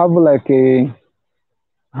supposed to have like $100.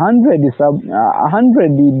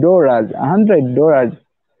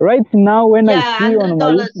 Right now, when I see on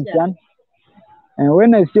my YouTube channel, and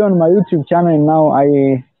when I see on my YouTube channel now,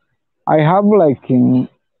 I have like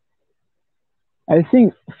I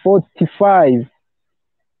think 45.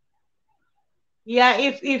 Yeah,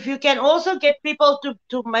 if you can also get people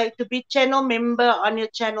to be channel member on your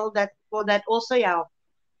channel, that also help.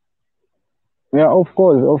 Yeah, of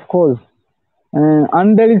course.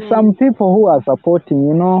 And there is some people who are supporting,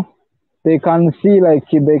 you know. They can see like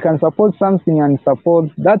they can support something and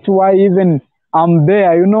support. That's why even I'm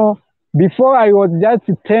there, you know. Before I was just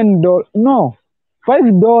 $10, no,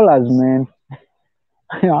 $5, man.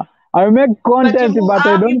 Yeah, I make content, but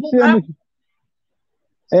I don't see anything.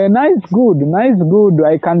 Nice, good.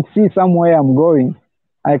 I can see somewhere I'm going.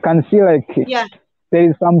 I can see like there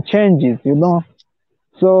is some changes, you know.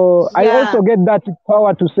 So I also get that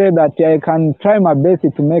power to say that I can try my best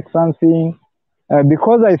to make something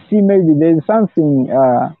because I see maybe there is something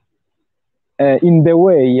in the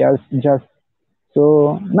way. Yes, just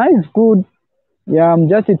so nice, good. Yeah, I'm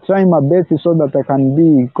just trying my best so that I can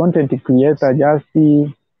be content creator. Just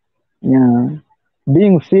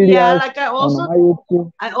being serious. Yeah, like I also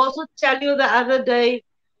tell you the other day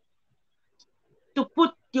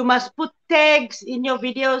you must put tags in your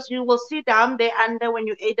videos. You will see down there under when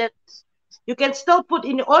you edit. You can still put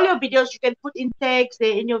in all your videos. You can put in tags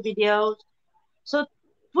there in your videos. So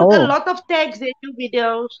put a lot of tags in your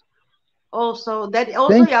videos. Also, that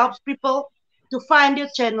also helps people to find your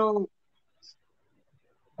channel.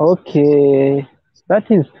 Okay, that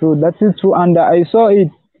is true. And I saw it.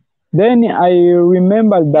 Then I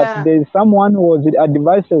remembered that there's someone who was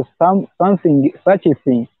advising something, such a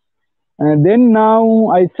thing. And then now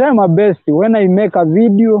I try my best. When I make a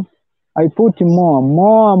video, I put more.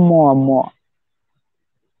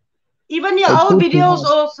 Even your old videos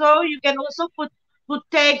also, you can also put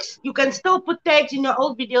tags. You can still put tags in your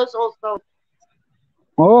old videos also.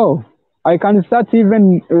 Oh, I can start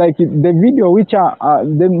even like the video which are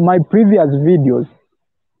my previous videos.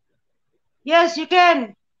 Yes, you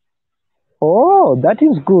can. Oh, that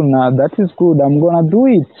is good now. That is good. I'm gonna do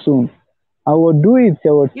it soon. I will do it. I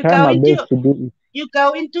will try my best to do it. You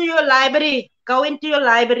go into your library. Go into your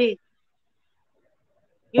library.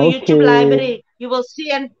 Your YouTube library. You will see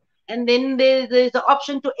and then there's the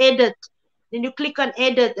option to edit. Then you click on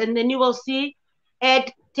edit and then you will see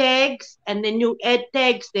add tags and then you add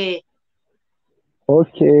tags there.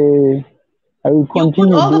 Okay. I will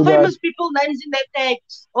continue. You put all the famous people names in their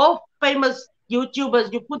tags. All famous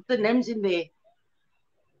YouTubers, you put the names in there.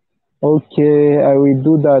 Okay, I will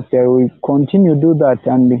do that. I will continue do that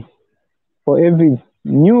and for every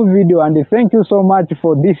new video. And thank you so much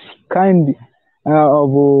for this kind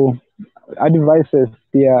of advices.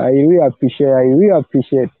 Yeah, I really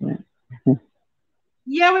appreciate. Man.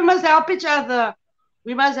 Yeah, we must help each other.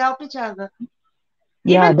 Even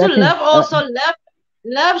to Love also,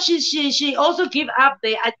 Love, she also give up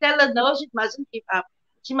there. I tell her no, she mustn't give up.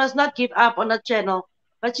 She must not give up on her channel.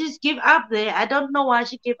 But she's give up there. I don't know why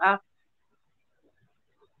she give up.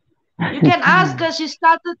 You can ask her. She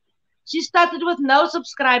started with no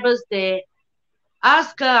subscribers there.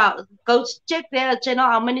 Ask her, go check their channel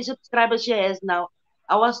how many subscribers she has now.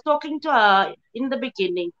 I was talking to her in the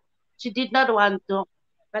beginning. She did not want to,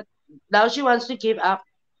 but now she wants to give up.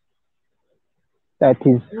 That is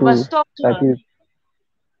true. You must talk to her.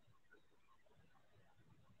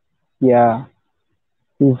 Yeah.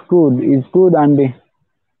 It's good. It's good, and the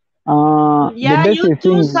Yeah, best you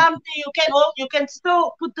do thing. something. You can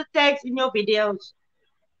still put the text in your videos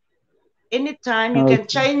anytime. You can Okay,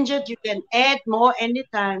 change it. You can add more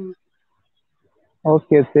anytime.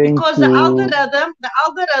 okay, thank Because you. the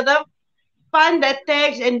algorithm find that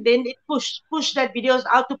text and then it push that videos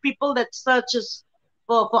out to people that searches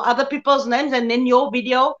for other people's names, and then your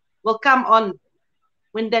video will come on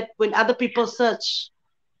when other people search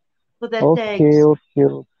for that Okay, tags. okay,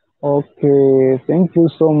 okay. Thank you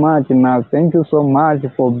so much, now. Thank you so much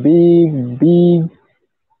for big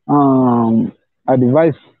um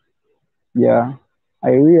advice. Yeah, I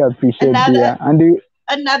really appreciate. Another Yeah, and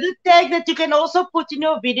another tag that you can also put in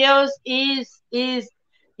your videos is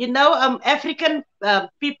African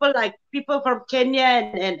people, like people from Kenya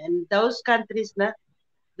and those countries, nah?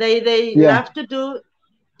 They yeah, love to do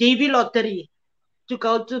DV lottery to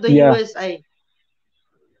go to the yeah, USA.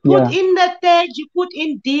 Put yeah. in the tag, you put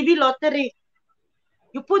in DV lottery.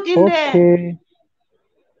 You put in there. Okay,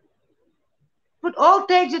 Put all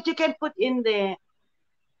tags that you can put in there.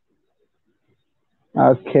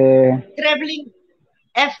 okay. Traveling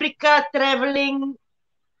Africa, traveling,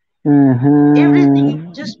 everything you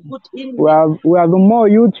Mm-hmm. just put in there. We have more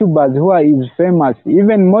YouTubers who are is famous.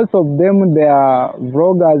 Even most of them, they are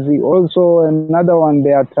vloggers. Also, another one, they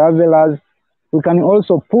are travelers. We can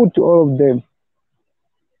also put all of them.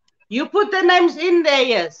 You put the names in there,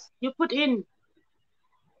 yes. You put in.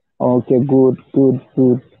 Okay, good, good,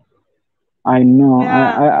 good. I know.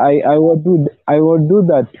 Yeah. I will do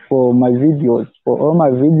that for my videos, for all my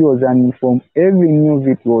videos, and from every new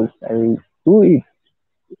videos. I will do it.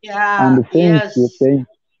 Yeah. And thank you, Yes. thank.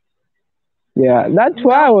 Yeah, that's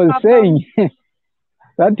why I No was problem. saying.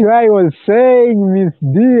 That's why I was saying, Miss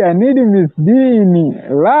D. I need Miss D in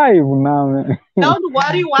live now. Don't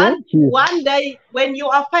worry. Thank you. One day when you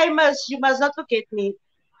are famous, you must not forget me.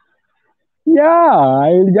 Yeah,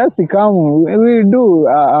 I'll just come. We'll do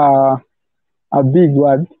a big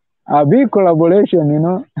one, a big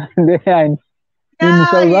collaboration. There in Yeah,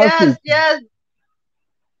 South yes, Africa. yes.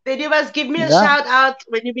 Then you must give me a Yeah, shout out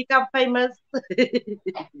when you become famous.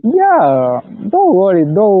 yeah. Don't worry,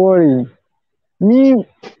 don't worry. Me,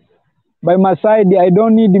 by my side, I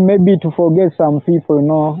don't need maybe to forget some people.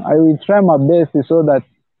 I will try my best so that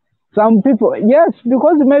some people, yes,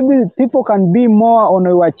 because maybe people can be more on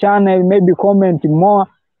our channel, maybe comment more.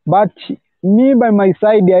 But me, by my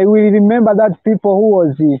side, I will remember that people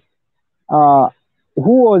uh,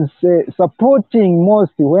 who was supporting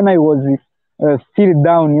most when I was still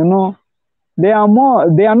down. They are more.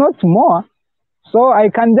 They are not more. So I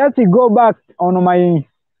can just go back on my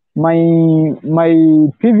my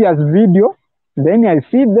previous video. Then I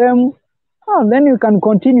see them. Oh, then you can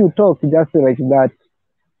continue talk just like that.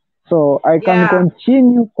 So I can Yeah,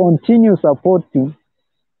 continue supporting.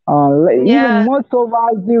 Even yeah, most of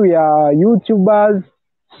us, we are YouTubers.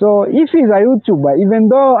 So if he's a YouTuber, even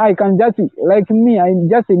though I can just, like me, I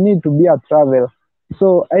just need to be a traveler.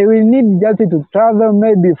 So I will need just to travel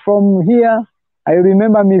maybe from here. I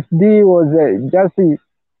remember Miss D was just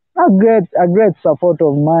a great support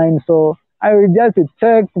of mine. So I will just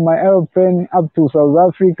take my airplane up to South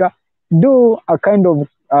Africa, do a kind of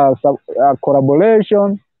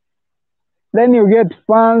collaboration, then you get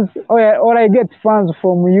fans, or I get fans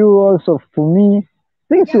from you also to me.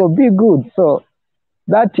 Things yeah, will be good. So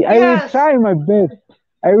that I will yes. try my best.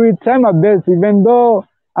 I will try my best, even though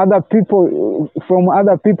other people from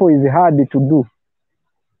other people is hard to do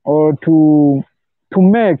or to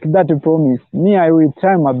make that promise. Me, I will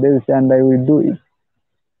try my best and I will do it.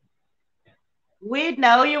 We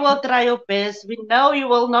know you will try your best. We know you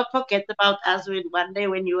will not forget about us when one day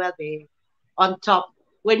when you are there on top.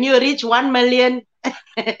 When you reach 1 million,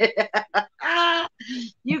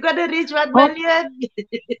 you're gonna reach 1 million.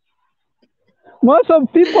 Most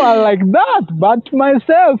of people are like that, but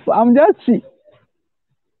myself, I'm just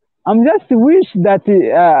wish that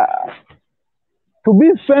to be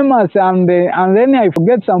famous, and then I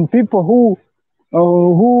forget some people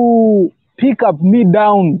who pick up me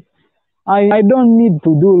down. I don't need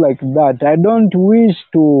to do like that. I don't wish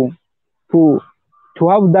to to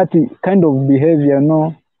have that kind of behavior.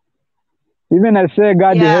 No, even I say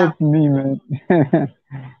God Yeah, help me, man.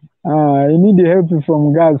 I need help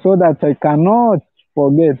from God so that I cannot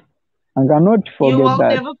forget. I cannot you forget will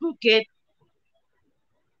that. never forget.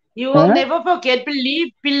 You will Huh? never forget.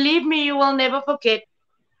 Believe me, you will never forget.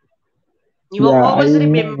 You will Yeah, I always will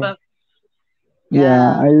never. remember. Yeah,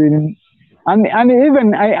 Yeah, I will. And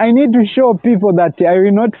even I need to show people that I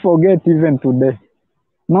will not forget even today.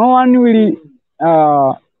 No one will mm,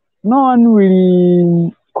 uh no one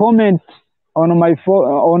will comment on my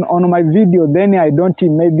phone on my video, then I don't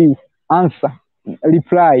maybe answer,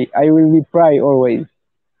 reply. I will reply always.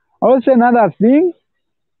 Also, another thing,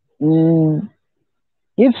 mm,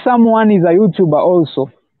 if someone is a YouTuber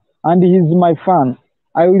also and he's my fan,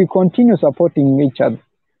 I will continue supporting each other.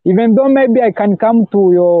 Even though maybe I can come to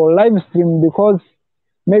your live stream because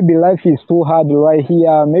maybe life is too hard right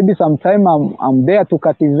here. Maybe sometime I'm there to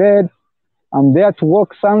cultivate, I'm there to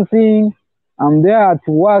work something, I'm there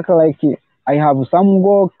to work like I have some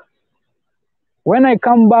work. When I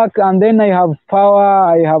come back and then I have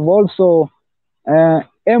power, I have also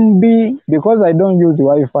MB because I don't use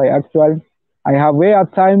Wi-Fi actually. I have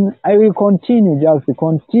airtime. I will continue just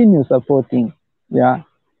continue supporting. Yeah,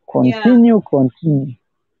 Yeah. continue.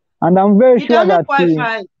 And I'm very You sure don't have that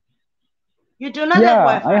Wi-Fi. You do not have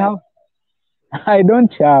yeah, I Wi-Fi. have. I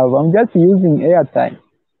don't have. I'm just using airtime.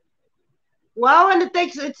 Wow, and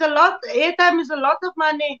it's a lot. Airtime is a lot of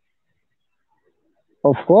money.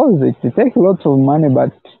 Of course, it takes lots of money,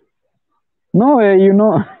 but no,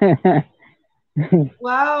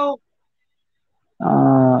 Wow.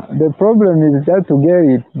 the problem is just to get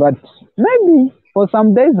it. But maybe for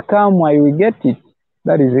some days come, I will get it.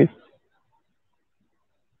 That is it.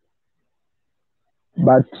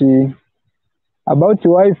 But about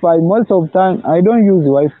Wi-Fi, most of time I don't use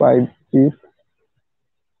Wi-Fi. See?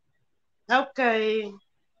 Okay.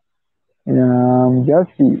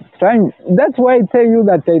 Just trying. That's why I tell you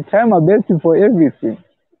that I try my best for everything.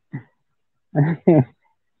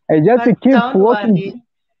 I just But keep don't working. worry.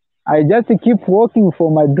 I just keep working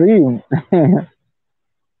for my dream.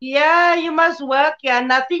 Yeah, you must work. Yeah,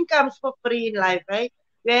 nothing comes for free in life, right?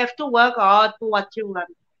 You have to work hard for what you want.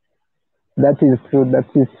 That is true. That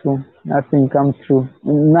is true. Nothing comes true.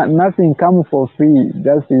 Nothing comes for free.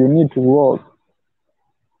 Just you need to work.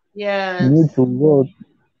 You need Yes. to work.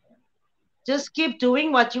 Just keep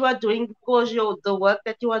doing what you are doing because the work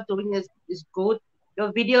that you are doing is good.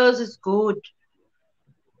 Your videos is good.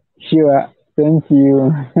 Sure. Thank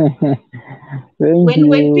you. Thank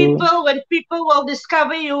you. When people will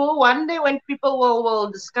discover you, one day when people will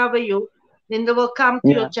discover you, then they will come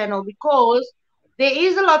to your Yeah, channel because there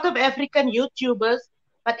is a lot of African YouTubers,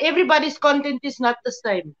 but everybody's content is not the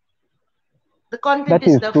same. The content that is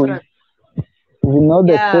is true. different. It's not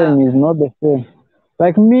the Yeah, same. It's not the same.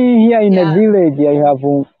 Like me here in a yeah, village, I have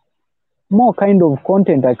more kind of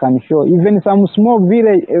content I can show. Even some small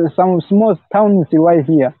village, some small towns right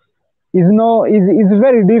here is no is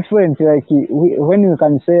very different. Like when you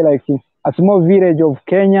can say like a small village of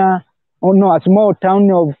Kenya, or no, a small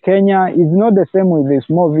town of Kenya is not the same with the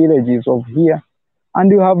small villages of here.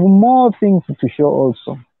 And you have more things to show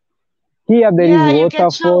also. Here there is yeah. You can show.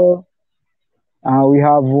 waterfall. We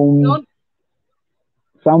have Don't.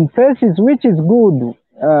 some places which is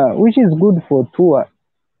good for tour.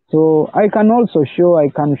 So I can also show, I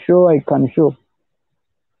can show, I can show.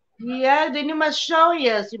 Yeah, then you must show.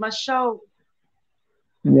 Yes, you must show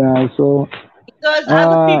Yeah, so because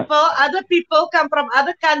uh, other people come from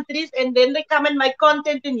other countries and then they come and make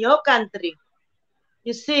content in your country.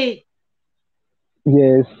 You see,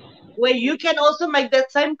 yes, where you can also make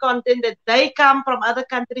that same content that they come from other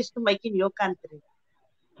countries to make in your country.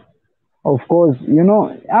 of course,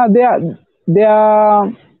 they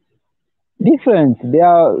are different. They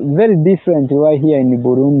are very different right here in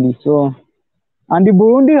Burundi. So and the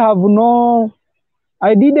Burundi have no.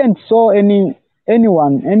 I didn't saw any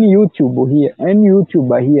YouTuber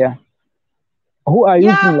here who are Yeah,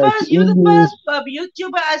 using like first you're the English. first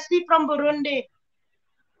YouTuber I see from Burundi.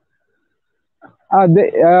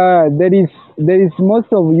 There is most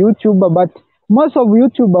of YouTuber, but most of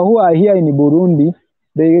YouTuber who are here in Burundi,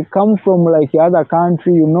 they come from like other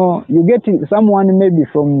country. You get someone maybe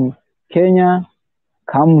from Kenya,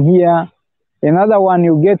 come here. Another one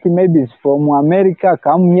you get maybe is from America,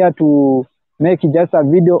 come here to make just a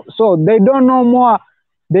video. So they don't know more.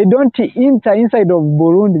 They don't enter inside of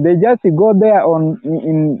Burundi. They just go there on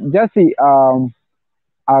in just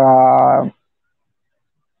uh,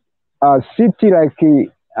 a city like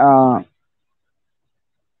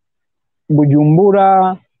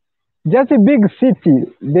Bujumbura, just a big city.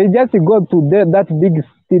 They just go to that big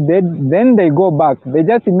city. Then they go back. They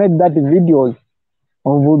just make that videos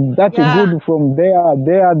of that Yeah, good from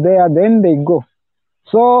there. Then they go.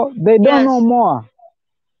 So they don't know yes. more.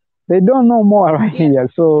 They don't know more right Yeah. here.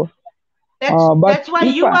 So, but That's why if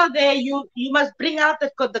you are there. You must bring out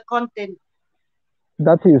the content.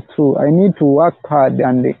 that is true, I need to work hard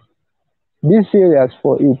and be serious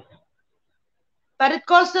for it. But it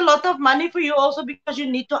costs a lot of money for you also because you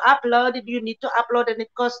need to upload it. You need to upload and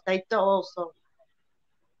it costs data also.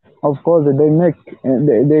 Of course, they make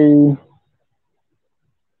they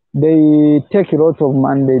they take lots of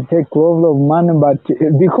money. They take lots of money, but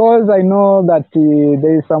because I know that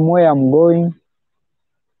there is somewhere I'm going,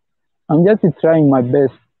 I'm just trying my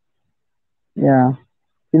best. Yeah.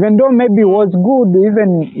 Even though maybe it was good,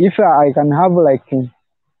 even if I can have like a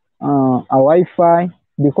Wi-Fi,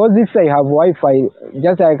 because if I have Wi-Fi,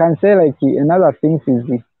 just I can say like another things is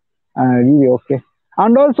really okay.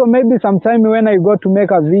 And also maybe sometime when I go to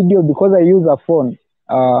make a video, because I use a phone,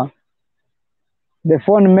 the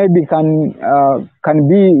phone maybe can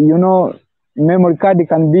be, you know, memory card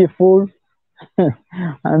can be full,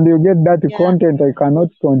 and you get that Yeah. content I cannot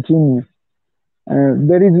continue.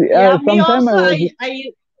 There is Yeah, me sometime also. I was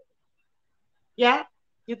Yeah,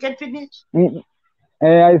 you can finish.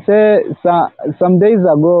 I say some days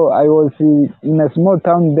ago I was in a small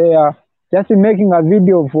town there, just making a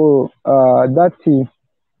video for that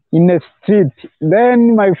in a street.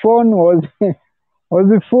 Then my phone was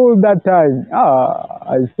was full that time.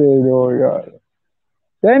 I said, oh yeah.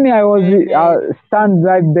 Then I was Amen. stand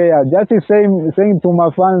right there, just saying to my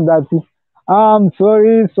fans that I'm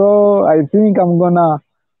sorry, so I think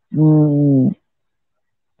mm,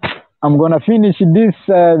 I'm gonna finish this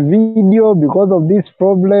video because of this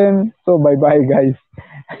problem. So bye bye, guys.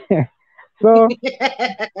 So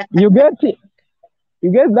you get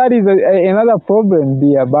that is another problem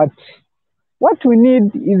there. But what we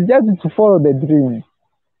need is just to follow the dream.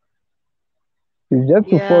 Is just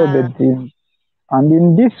to follow the Yeah. dream, and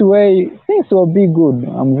in this way things will be good.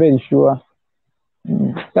 I'm very sure.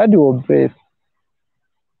 That will bless.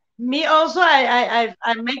 Me also. I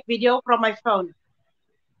make video from my phone,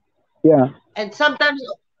 Yeah. and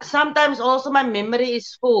sometimes also my memory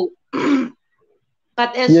is full.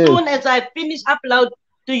 But as Yes. soon as I finish upload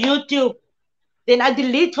to YouTube, then I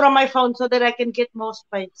delete from my phone so that I can get more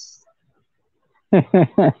space.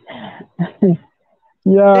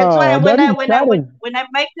 That's why Yeah, that is when I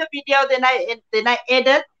make the video, then I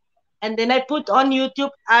edit and then I put on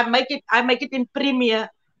YouTube. I make it in Premiere.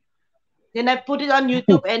 Then I put it on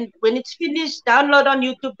YouTube, and when it's finished, download on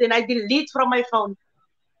YouTube. Then I delete from my phone.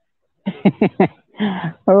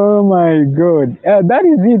 Oh my God. That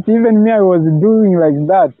is it. Even me, I was doing like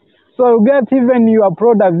that. So get even you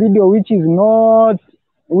upload a video which is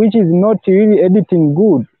not really editing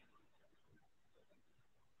good.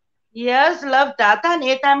 Yes, love, data and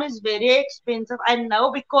airtime is very expensive. I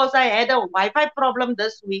know because I had a Wi-Fi problem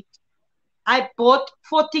this week. I bought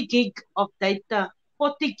 40 gig of data,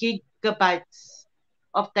 40 gigabytes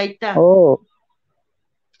of data. Oh,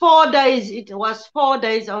 4 days, it was 4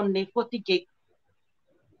 days only, 40 gig.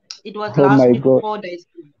 It was oh last my me for God. 4 days.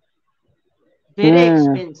 Very Mm,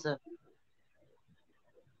 expensive.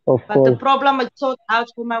 of But the course. problem is sorted out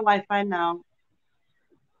for my Wi-Fi now.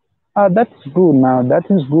 That's good now. That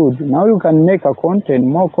is good. Now you can make a content,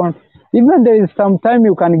 more content. Even there is some time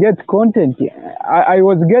you can get content. I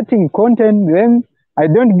was getting content, then I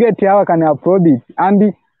don't get how I can upload it.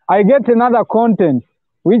 And I get another content,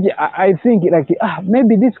 which I think like,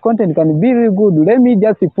 maybe this content can be really good. Let me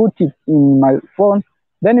just put it in my phone.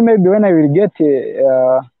 Then maybe when I will get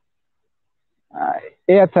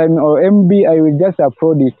airtime or MB, I will just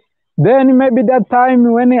upload it. Then maybe that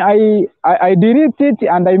time when I delete it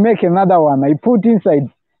and I make another one, I put inside.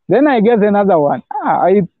 Then I get another one.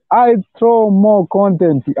 I throw more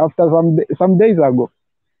content after some days ago.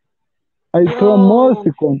 I throw most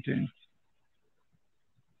Yo. content.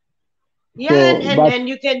 Yeah, So, but and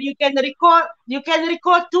you can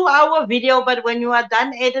record 2 hour video, but when you are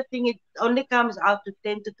done editing, it only comes out to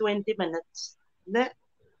 10 to 20 minutes. Ne?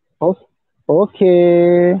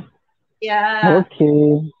 okay, Yeah.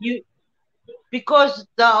 okay. You because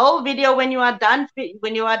the whole video when you are done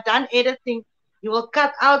editing, you will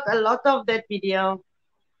cut out a lot of that video,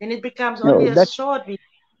 and it becomes only No, a short video.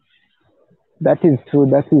 that is true.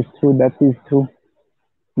 That is true. That is true.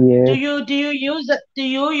 Yes, Do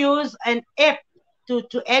you use an app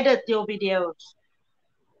to edit your videos?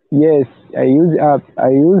 yes. I use app. I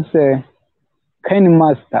use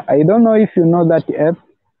KineMaster. I don't know if you know that app.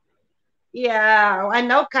 Yeah, I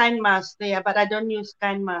know KineMaster, yeah, but I don't use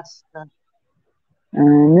KineMaster.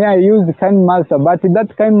 Me, I use KineMaster, but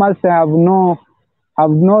that KineMaster have no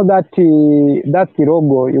that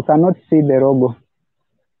logo. You cannot see the logo.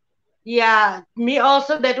 Yeah, me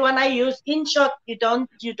also. That one I use InShot. You don't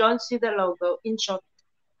see the logo InShot.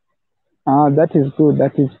 That is good.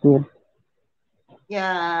 That is good.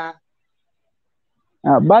 Yeah.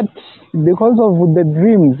 But because of the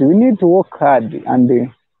dreams, we need to work hard and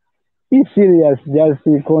be serious. Just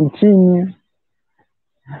continue.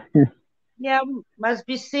 Yeah, we must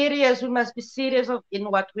be serious. We must be serious in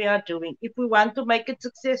what we are doing. If we want to make it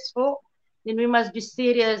successful, then we must be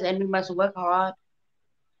serious and we must work hard.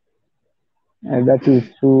 That is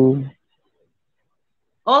true.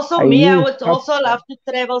 Also, I me, I use would also love to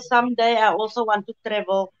travel someday. I also want to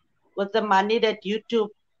travel with the money that YouTube.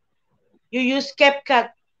 You use CapCut.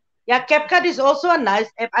 Yeah, CapCut is also a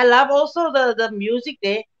nice app. I love also the music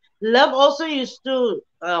there. Love also used to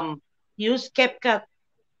use CapCut.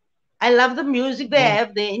 I love the music they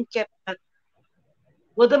have there in CapCut.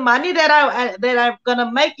 With the money that I'm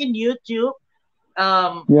gonna make in YouTube,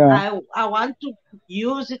 yeah. I want to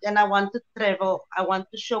use it and I want to travel. I want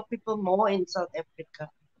to show people more in South Africa.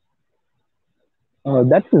 Oh,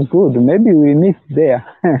 that is good. Maybe we meet there.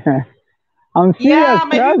 I'm serious Yeah,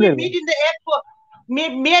 maybe we travel. meet in the airport.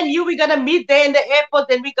 Me and you, we're gonna meet there in the airport,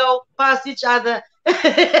 then we go past each other.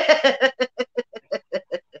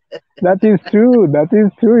 That is true. That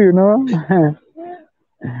is true, you know.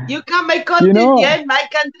 You come my You content know, here in my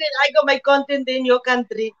country, and I go my content in your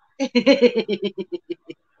country.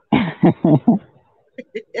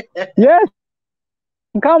 yes,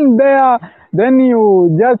 come there. Then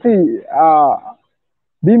you just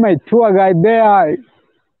be my tour guide there.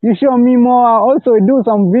 You show me more. Also, do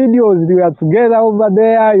some videos. We are together over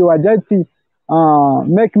there. You are just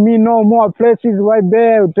make me know more places right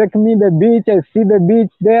there. You take me the beach. I see the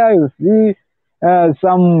beach there. You see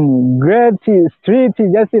some great street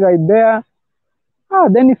just right there.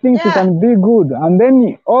 Then things Yeah, can be good. And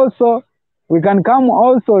then also, we can come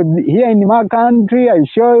also here in my country. I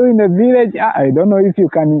show you in the village. I don't know if you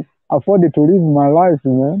can afford to live my life,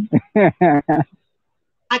 man.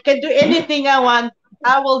 I can do anything I want.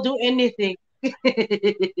 I will do anything.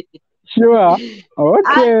 Sure.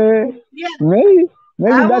 I Okay. Yeah, Maybe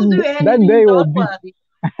I will do that anything. day will Don't be. worry.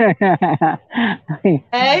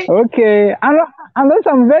 Hey, Okay. Unless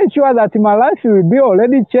I'm very sure that my life will be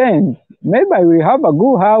already changed. Maybe I will have a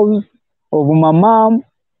good house of my mom.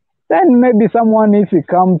 Then maybe someone, if he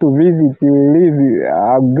come to visit, he will live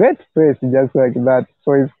a great place just like that.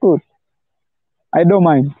 So it's good. I don't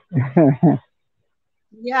mind.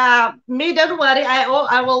 yeah, me. Don't worry. I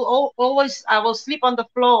will sleep on the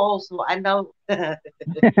floor. Also, I know.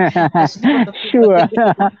 I sleep on the Sure.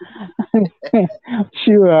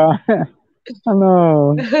 Sure.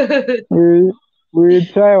 No. We we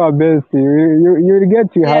try our best. You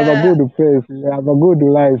get to have a Yeah. good place. You have a good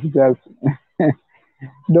life. Just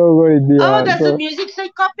don't worry, Oh, dear. does the So music say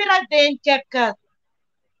copyright there in CapCut?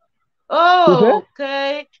 you say? Oh,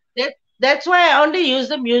 okay. That's why I only use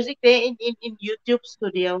the music there in YouTube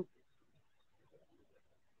Studio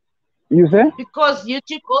You say? because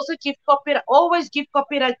YouTube also give copyright, always give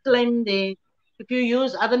copyright claim there if you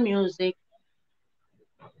use other music.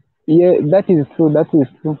 Yeah, that is true. That is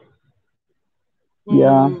true.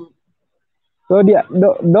 Yeah. Mm. So dear,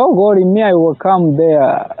 don't worry. Me, I will come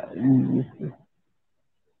there.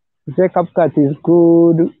 You say CapCut is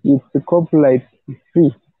good. It's copyright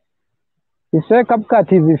free. You say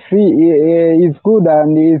CapCut is free. It's good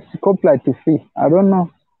and it's copyright free. I don't know.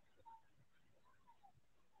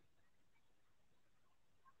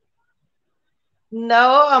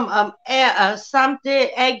 No, something.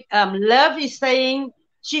 Love is saying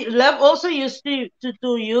Love also used to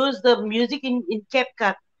use the music in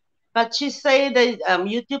CapCut, but she say that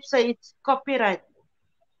YouTube say it's copyright.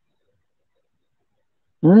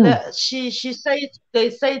 Mm. She say they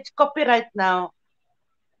say it's copyright now.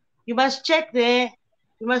 You must check there.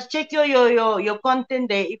 You must check your content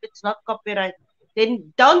there if it's not copyright.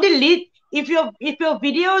 Then don't delete if your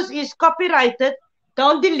videos is copyrighted.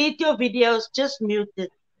 Don't delete your videos. Just mute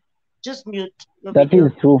it. Just mute your That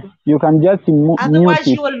is video. true. You can just mute Otherwise,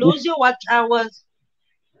 it. you will If lose your watch hours.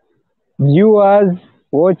 viewers,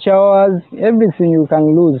 watch hours, everything you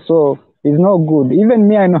can lose. So it's not good. Even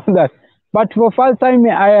me, I know that. But for first time,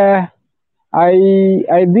 I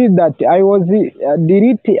did that. I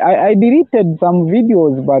deleted some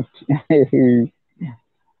videos, but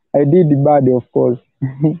I did bad, of course.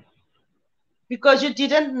 Because you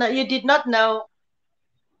did not know.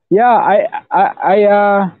 Yeah,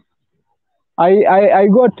 I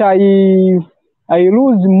got I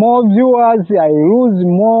lose more viewers. I lose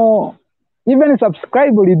more, even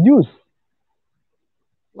subscriber reduce.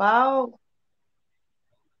 Wow.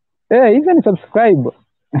 Yeah, even subscribe.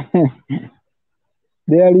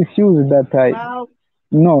 They are refused that I Wow.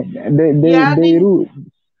 no. Yeah, They then rule.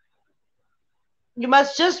 you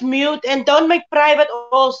must just mute and don't make private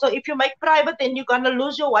also. If you make private, then you're gonna lose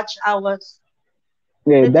your watch hours.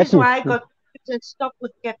 Yeah, That that is is why I true. got and stop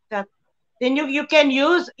with CapCut. Then you can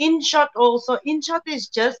use InShot also. InShot is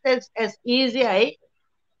just as easy, eh?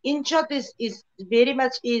 InShot is very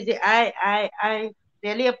much easy. I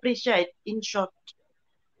really appreciate InShot.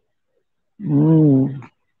 Mm,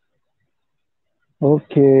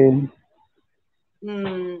 okay.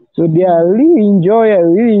 So I really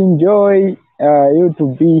enjoy you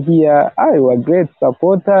to be here. You are a great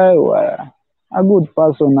supporter. You are a good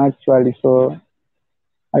person actually. So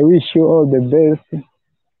I wish you all the best,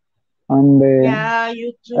 and Yeah,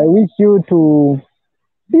 you I too. wish you to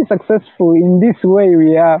be successful in this way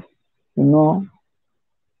we are. You know,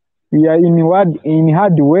 we are in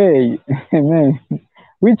hard way, man,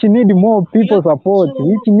 which need more You people support,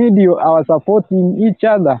 which too. need our support in each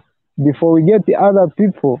other before we get the other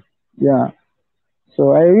people. Yeah.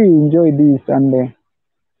 So I really enjoy this, and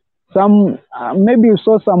some maybe you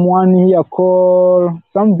saw someone here called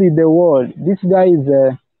something the world. This guy is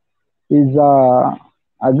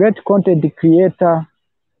a great content creator.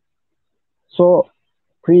 So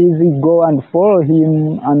please go and follow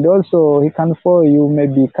him, and also he can follow you.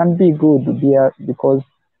 Maybe it can be good there because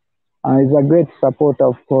he's a great supporter,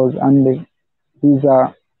 of course, and he's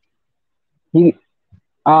a he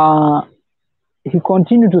uh he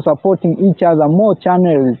continue to supporting each other more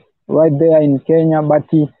channels right there in Kenya, but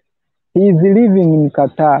he is living in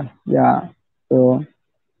Qatar. Yeah, so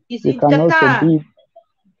He's you in can also Qatar. be,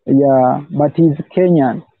 yeah, but he's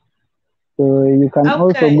Kenyan, so you can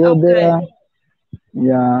also Okay, go okay. there.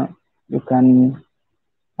 Yeah, you can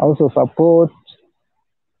also support,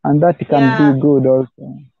 and that can be Yeah, good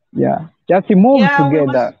also. Yeah, just move yeah, we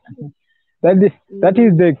must. together. That is Mm,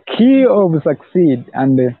 the key of succeed,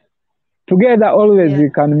 and together always yeah. we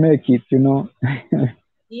can make it.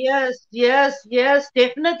 Yes, yes, yes,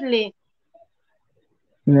 definitely.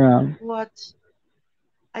 Yeah. What?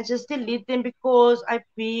 I just delete them because I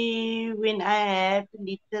be when I have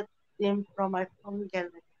deleted them from my phone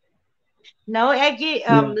gallery. No, Aggie,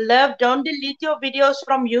 Yeah. love, don't delete your videos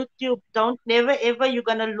from YouTube. Don't never ever you're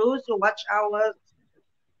gonna lose your watch hours.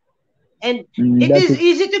 And it That is is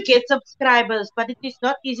easy to get subscribers, but it is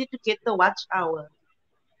not easy to get the watch hours.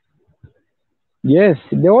 yes.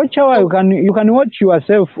 The watch hour So you can watch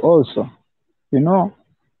yourself also. You know.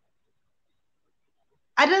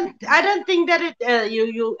 I don't think that it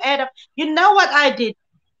you add up. You know what I did?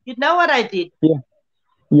 You know what I did? Yeah.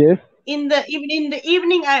 Yes. In the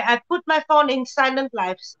evening I put my phone in silent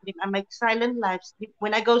live stream. I make silent live stream.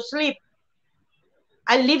 When I go sleep,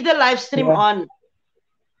 I leave the live stream Yeah. on.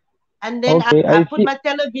 And then I, Okay. I I put see. my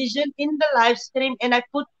television in the live stream and I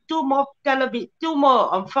put two more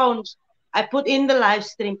phones I put in the live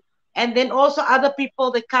stream. And then also other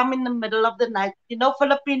people they come in the middle of the night.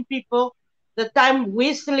 Philippine people, the time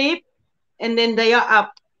we sleep and then they are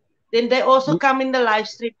up. Then they also come in the live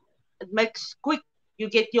stream. It makes quick. You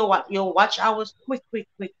get your watch hours quick, quick,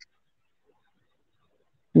 quick.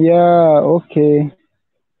 Yeah. Okay.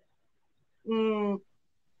 Mm,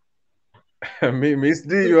 Miss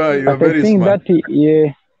D, quick, you quick. are But I very think smart. that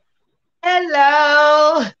yeah.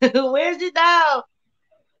 Hello. Where's it now?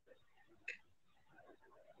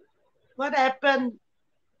 What happened?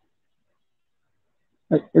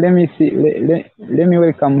 Let me see. Let me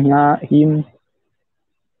welcome him.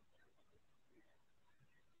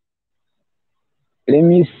 Let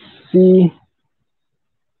me see.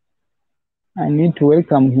 I need to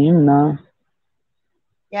welcome him now.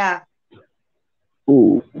 Yeah.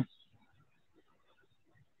 Oh.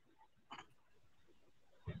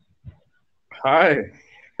 Hi.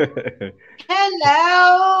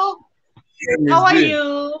 Hello. Miss How are D.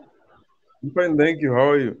 you? I'm fine, thank you. How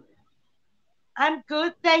are you? I'm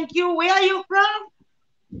good, thank you. Where are you from?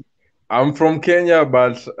 I'm from Kenya,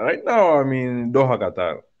 but right now I'm in Doha,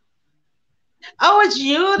 Qatar. Oh, it's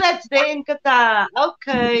you that's there in Qatar.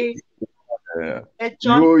 Okay. Yeah. That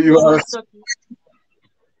John You you are was talking.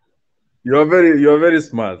 you are very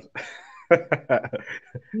smart.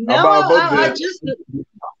 No, About I the just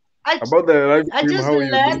I, about the live I stream, just how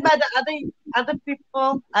you do? learned by the other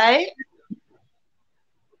people.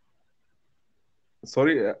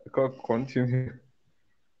 Sorry, continue.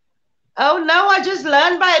 Oh no, I just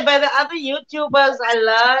learned by the other YouTubers. I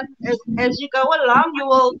learned as you go along, you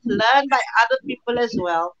will learn by other people as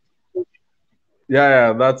well.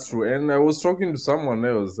 Yeah, that's true. And I was talking to someone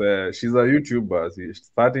else. She's a YouTuber. She's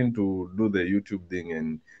starting to do the YouTube thing,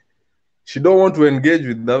 and she don't want to engage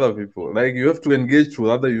with other people. Like you have to engage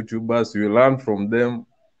with other YouTubers. You learn from them.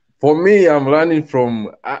 For me, I'm learning from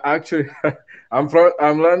actually, I'm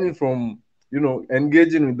learning from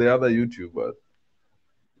engaging with the other YouTubers.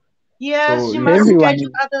 Yes, So you if must you engage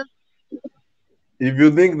with Everyone. others. if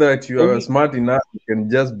you think that you are Every. smart enough, you can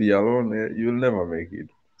just be alone. You'll never make it.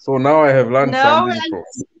 So now I have learned No, something from.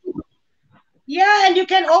 yeah, and you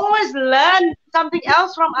can always learn something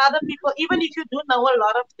else from other people, even if you do know a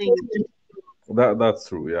lot of things. That's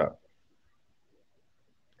true. Yeah.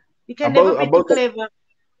 You can never be too About clever.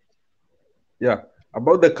 Yeah.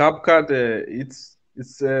 About the CapCut,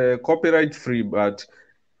 it's copyright free, but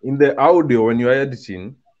in the audio when you're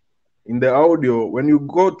editing, when you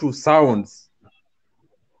go to sounds,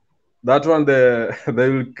 that one they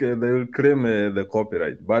will claim the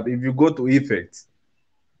copyright. But if you go to effects,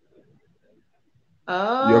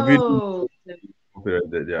 your video Oh, is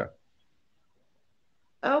copyrighted. Yeah.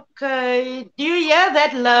 okay. Do you hear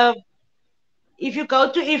that, love? If you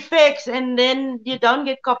go to effects and then you don't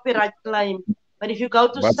get copyright claim, but if you go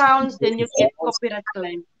to But sounds, then you get copyright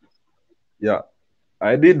claim. yeah,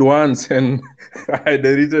 I did once and I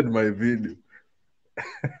deleted my video.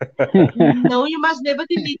 No, you must never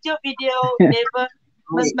delete your video. Never.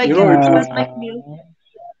 Must make You know, it. You must make new.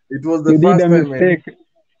 it was the You did first a time I mistake.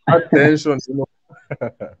 had tension. You know.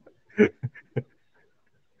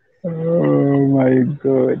 Oh my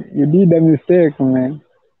God. You did a mistake, man.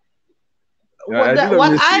 Yeah, I did a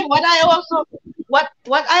mistake.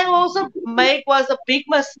 What I also make was a big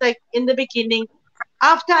mistake in the beginning.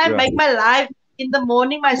 After I Yeah. make my live in the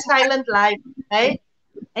morning, my silent live, right?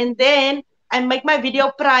 And then I make my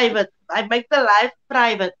video private. I make the live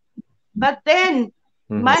private. But then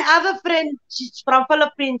my other friend, she's from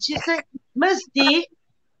Philippines, she said, Miss D,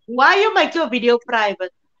 why you make your video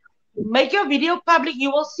private? Make your video public.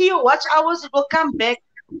 You will see your watch hours. It will come back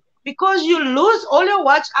because you lose all your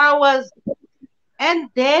watch hours. And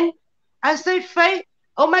then I say, Faye,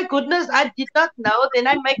 oh my goodness, I did not know. Then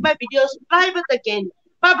I make my videos private again,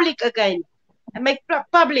 public again. I make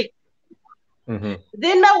public.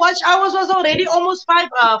 Then my watch hours was already almost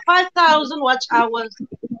 5,000 watch hours.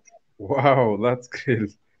 Wow, that's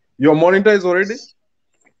great. Your monetized already?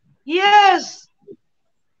 Yes.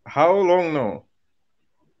 How long now?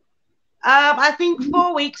 I think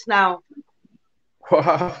 4 weeks now.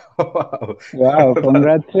 Wow. Wow,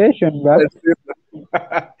 congratulations, bro.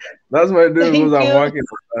 That's my dream because I'm you. working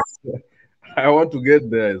on that. I want to get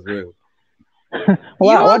there as well.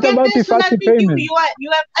 Wow, what about the soon. I fast think payment?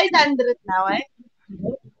 you have 800 now, eh?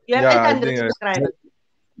 You have Yeah, 800 subscribers.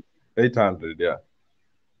 800, yeah.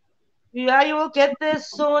 Yeah, you will get this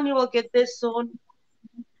soon. You will get this soon.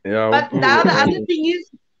 Yeah. But now the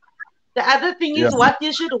other thing is what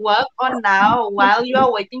you should work on now while you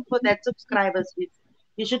are waiting for that subscribers.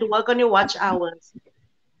 You should work on your watch hours.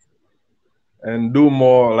 And do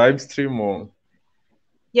more live stream or?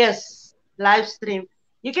 Yes, live stream.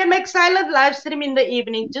 You can make silent live stream in the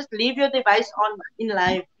evening. Just leave your device on in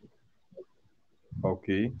live.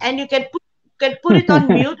 Okay. And you can put it on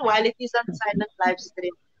mute while it is on silent live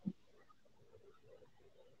stream.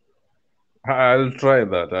 I'll try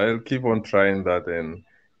that. I'll keep on trying that. And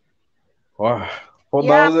wow,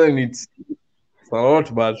 4,000 it's a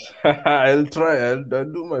lot, but I'll try. I'll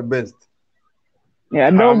do my best. Yeah,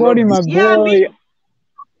 don't worry, my boy.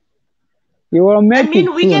 You will make it we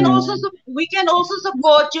soon. We can also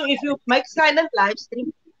support you if you make silent live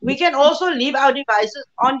stream. We can also leave our devices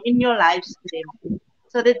on in your live stream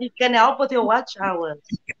so that it can help with your watch hours.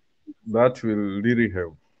 That will really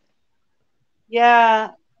help.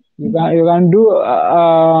 Yeah. You can do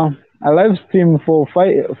a live stream for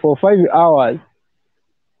 5 hours.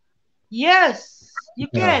 Yes, you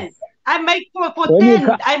can. I make for when 10.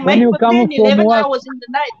 You I make for 10, 11 hours in the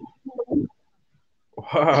night.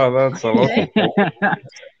 Wow, that's a lot.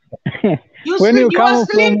 When you come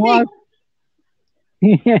from work,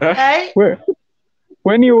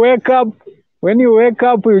 when you wake up,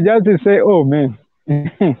 you just say, "Oh man."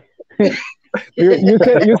 you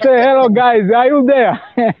say, "Hello guys, are you there?"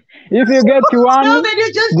 If you get one, no, then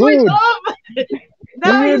you just good. switch off.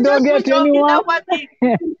 No, you don't get anyone.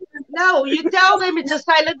 No, you tell them it's a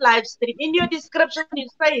silent live stream. In your description, you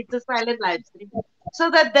say it's a silent live stream, so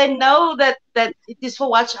that they know that it is for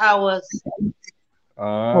watch hours.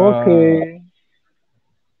 Okay.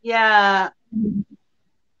 Yeah.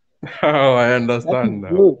 Oh, I understand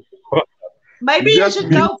now. Maybe you should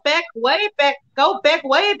go back way back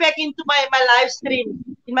into my live stream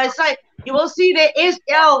in my site. You will see the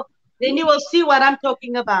SL. Then you will see what I'm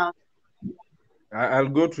talking about. I'll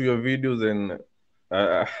go to your videos and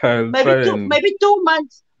I'll maybe 2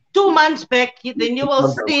 months. 2 months back, then you will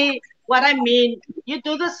see what I mean. You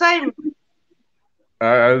do the same.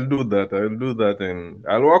 I'll do that. I'll do that, and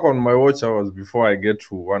I'll work on my watch hours before I get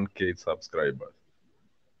to 1K subscribers.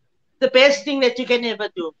 The best thing that you can ever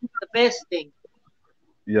do. The best thing.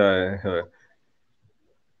 Yeah.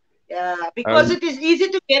 Yeah, because it is easy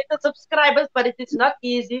to get the subscribers, but it is not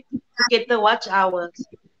easy to get the watch hours.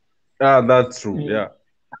 That's true. Yeah,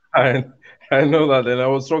 I know that, and I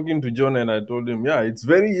was talking to John, and I told him, yeah, it's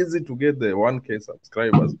very easy to get the 1K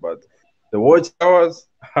subscribers, but the watch hours,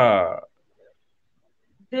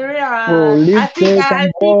 very hard. I think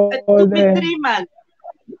it took me 3 months.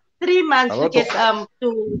 3 months A to lot get of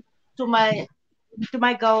to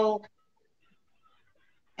my goal.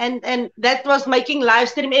 And that was making live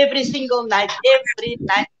stream every single night, every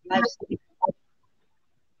night live stream.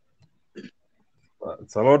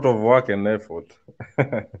 it's a lot of work and effort.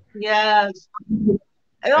 Yes. Oh,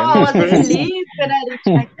 And I was especially relieved when I reached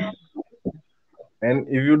my goal. and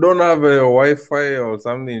if you don't have a Wi-Fi or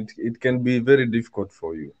something, it can be very difficult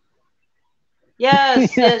for you.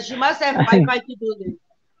 Yes, yes. You must have Wi-Fi to do this.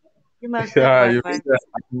 You must have Yeah, you Wi-Fi. need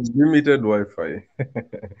unlimited Wi-Fi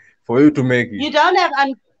for you to make it. You don't have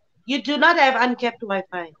you do not have uncapped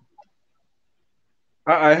Wi-Fi.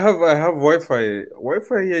 I have Wi-Fi.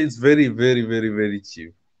 Wi-Fi here is very, very, very, very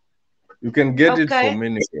cheap. You can get it Okay. from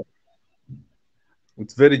anywhere.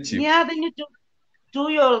 It's very cheap. Yeah, then you do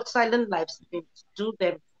your silent live streams. Do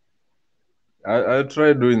them. I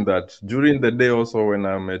try doing that during the day. Also, when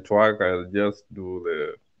I'm at work, I'll just do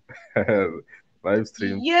the live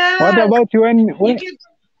stream. Yeah. What about when You can,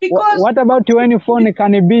 because what about when your phone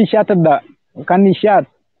can be shut? Can it shut?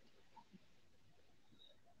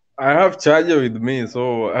 I have charger with me,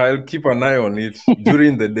 so I'll keep an eye on it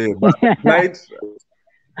during the day. But at night,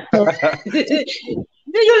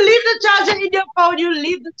 you leave the charger in your phone. You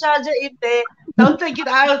leave the charger in there. Don't take it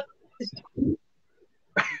out.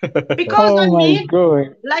 Because Oh my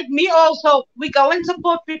God. like me also, we go and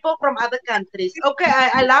support people from other countries. Okay,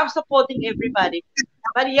 I love supporting everybody.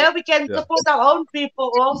 But here we can Yeah. support our own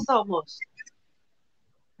people also most.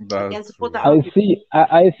 We can that's support true. our own I people. see.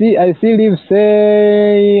 I see. Liv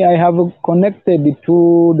say I have connected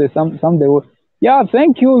to the some the. Yeah,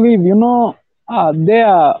 thank you, Liv. You know,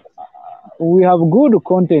 there we have good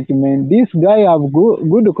content, man. This guy have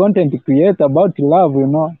good content create about love. You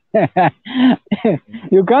know,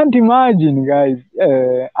 you can't imagine, guys.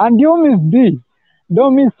 And you miss D.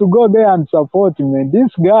 Don't miss to go there and support, man.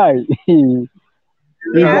 This guy, he's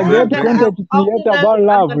Yeah, a great exactly. content creator about I'm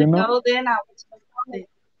love. gonna You know. go there now. Support it.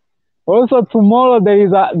 Also tomorrow there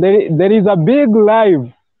is a big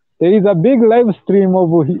live. There is a big live stream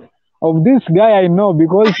of this guy I know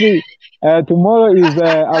because tomorrow is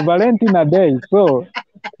a Valentina Day. So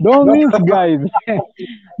don't miss, guys.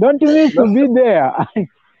 Don't miss to be there.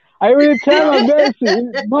 I will try my best,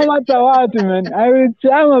 no matter what, man. I will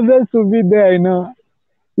try my best to be there. You know,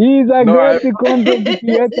 he is a No, great content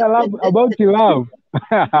creator about love.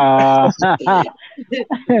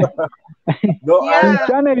 no, Yeah. His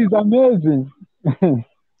channel is amazing.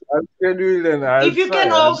 I'll schedule and I'll If you try.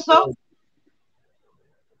 can also,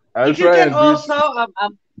 I'll if you try can and do it. also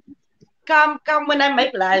come when I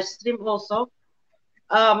make live stream also.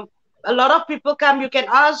 A lot of people come. You can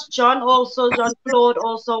ask John also, John Claude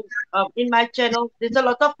also in my channel. There's a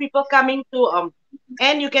lot of people coming to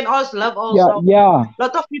and you can ask Love Yeah, also. yeah. A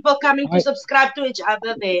lot of people coming to I, subscribe to each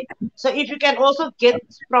other there. So if you can also get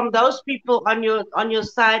from those people on your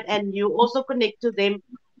side and you also connect to them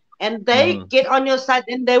and they Mhm. get on your side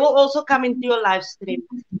and they will also come into your live stream.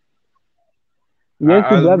 yes,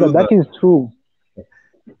 I'll brother, do that that. is true.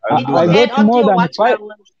 I'll It do will I that. add got on to more your than watch five.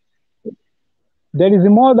 hours. There is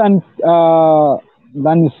more than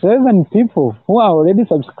 7 people who are already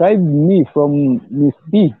subscribed me from Miss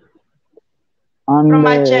B, From and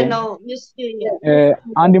my channel, you see.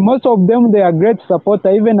 and most of them they are great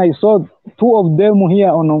supporter. Even I saw 2 of them here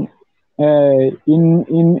on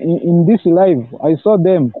in this live. I saw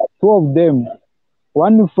them, 2 of them.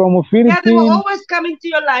 One from Yeah, they will Philippines. always come into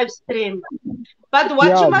your live stream. But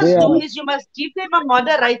what you Yeah, they must are. do is you must give them a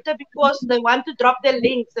moderator because they want to drop their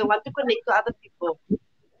links. They want to connect to other people.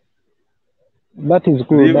 That is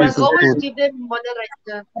good. Leave You That it. must is always good. give them a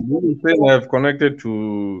moderator. You saying I've connected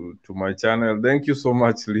to my channel. Thank you so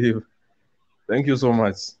much, Liv. Thank you so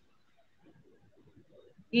much.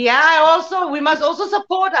 Yeah, we must also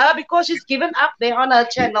support her because she's given up there on her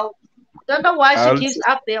channel. Don't know why she I'll gives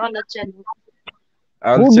up there on her channel.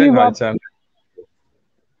 I'll Who check give her up? channel.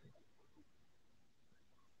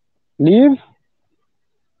 Leave?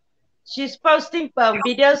 She's posting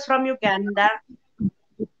videos from Uganda.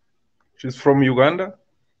 She's from Uganda.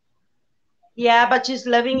 Yeah, but she's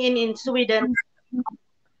living in Sweden.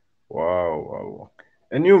 Wow, wow.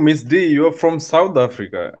 And you, Miss D, you're from South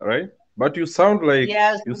Africa, right? But you sound like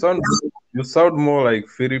Yes. you sound more like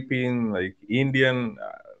Philippine, like Indian.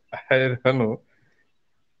 I don't know.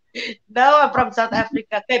 No, I'm from South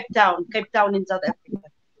Africa, Cape Town in South Africa.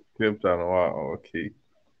 Cape Town. Wow. Okay.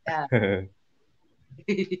 Yeah.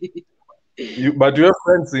 But you have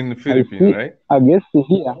friends in I Philippines, see. right? I guess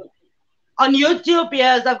here. On YouTube,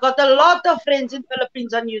 yes, I've got a lot of friends in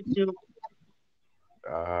Philippines on YouTube.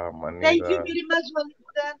 Ah, Thank you Manila. very much,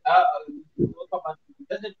 Wellington.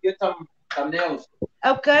 Does it get some thumbnails.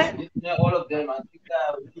 Okay. Yeah, all of them. I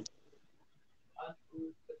think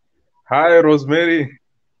Hi, Rosemary.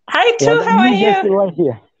 Hi, Yeah, too. How are me just you? right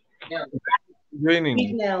here. yeah, Big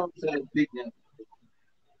Joining. nails. big nails.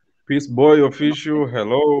 Peace Boy Official.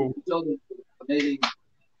 Hello. So amazing.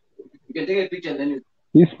 You can take a picture and then you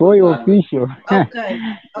It's boy official. Okay.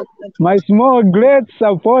 Okay. My small great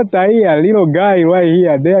supporter here, little guy right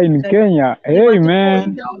here, there in Okay. Kenya. You Hey want to put man.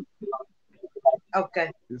 in the... Okay.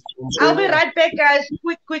 It's from I'll be Kenya. right back, guys.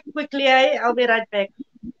 Quickly. I'll be right back.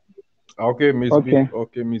 Okay, Miss B. Okay.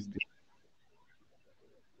 Okay, Miss D.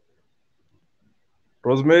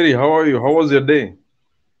 Rosemary, how are you? How was your day?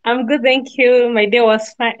 I'm good, thank you. My day was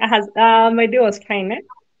fine. My day was fine.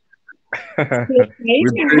 With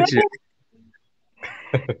Rachel.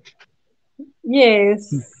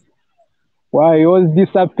 Yes. Why he was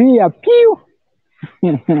disappear? Pew.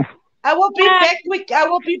 I will be back quick. I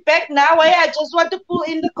will be back now. Hey, I just want to pull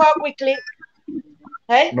in the car quickly.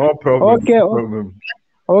 Hey? No problem. Okay, No problem.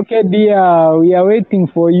 okay, dear. We are waiting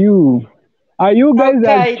for you. Are you guys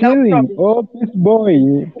are Okay, no chilling? problem. Oh,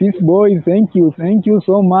 peace boy. Thank you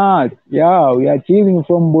so much. Yeah, we are chilling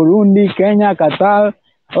from Burundi, Kenya, Qatar.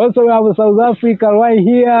 Also, we have South Africa right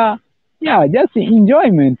here. Yeah, just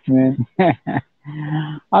enjoyment, man.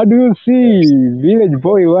 How do you see village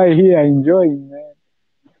boy right here enjoying, man?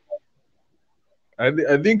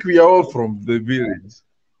 I think we are all from the village.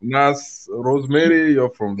 Nas, Rosemary,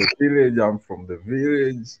 you're from the village. I'm from the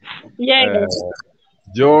village. Yes.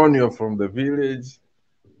 John, you're from the village.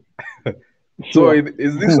 So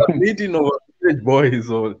is this a meeting of village boys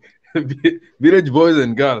or village boys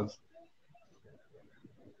and girls?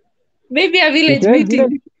 Maybe a village said meeting.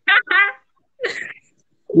 village-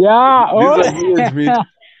 Yeah. This is a Oh, village meeting.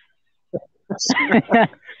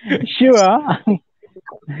 sure.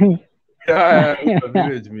 Yeah, it's a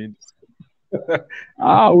village meeting.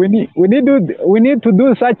 We need to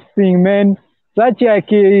do such thing, man. Such like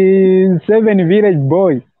 7 village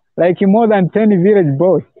boys, like more than 10 village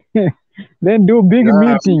boys. Then do big Yeah.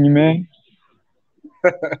 meeting, man.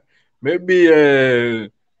 Maybe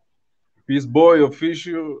Peace Boy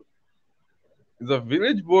Official is a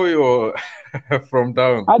village boy or from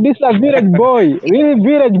town? This is a village boy, really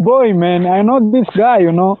village boy, man. I know this guy,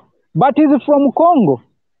 but he's from Congo.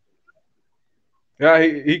 Yeah,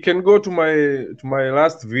 he can go to my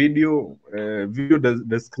last video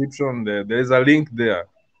description. There is a link there.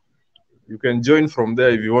 You can join from there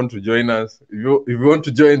if you want to join us. If you want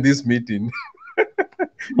to join this meeting.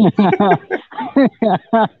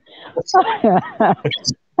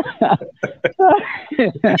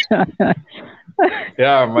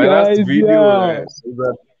 Yeah, my last Guys, video yeah.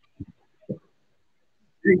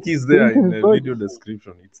 link is there This in is the so- video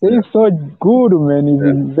description. It's there. It's so good, man.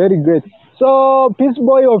 It's very great. So, Peace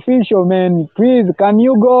Boy Official, man, please, can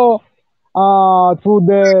you go to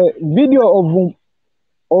the video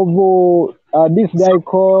of this guy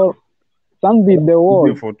called Something the Video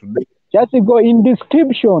World? for today. Just go in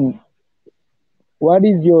description. What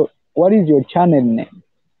is your channel name?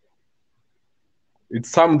 It's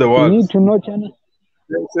Sam the You World. need to know channel.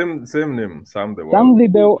 Same name, Sam the World.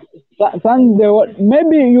 Something the World.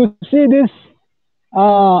 Maybe you see this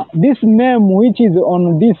name which is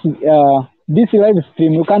on this live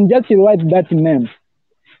stream. You can just write that name.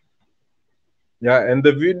 Yeah, and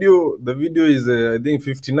the video is I think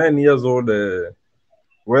 59 years old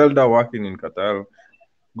welder working in Qatar.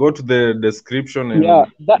 Go to the description and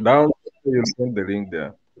down you'll find the link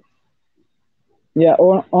there. Yeah,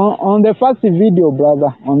 on the first video,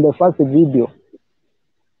 brother. On the first video.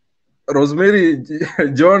 Rosemary,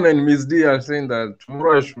 John, and Miss D are saying that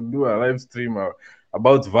tomorrow I should do a live stream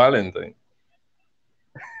about Valentine.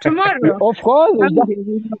 Tomorrow. Of course,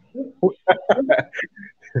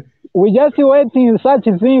 we just waiting such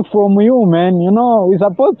a thing from you, man. We're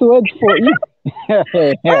supposed to wait for it.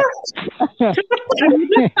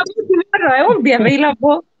 Tomorrow I won't be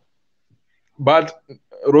available. But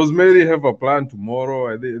Rosemary have a plan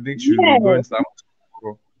tomorrow. I think she will go in some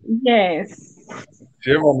tomorrow. Yes.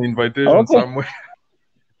 She have an invitation somewhere.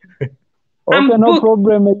 Okay, no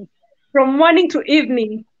problem. From morning to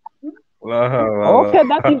evening. Okay,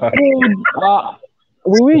 that is good.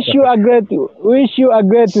 We wish you a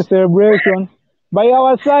great celebration. By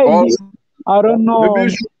our side, I don't know,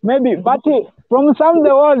 maybe, but from some of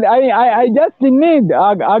the world, I just need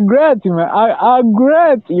a great, man, a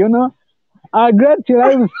great, a great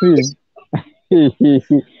live stream.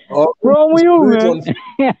 From you, man.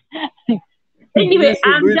 Anyway,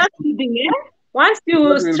 I'm just kidding. Once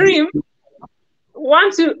you stream,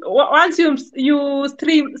 you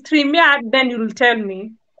stream, yeah, then you'll tell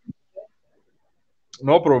me.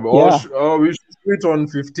 No problem. Yeah. We should do it on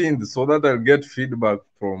 15th so that I'll get feedback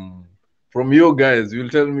from you guys. You'll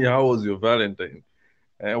tell me how was your Valentine.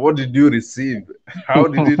 What did you receive? How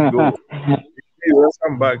did it go?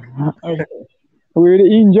 Welcome back. We'll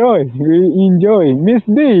enjoy. Miss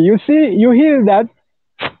D, you hear that?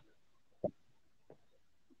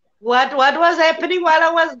 What was happening while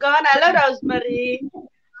I was gone? Hello, Rosemary.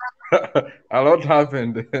 A lot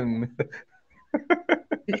happened. And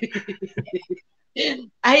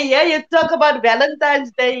I hear you talk about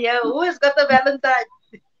Valentine's Day. Yeah. Who has got a Valentine?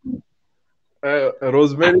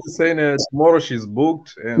 Rosemary is saying tomorrow she's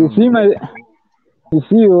booked. And You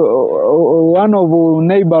see, one of our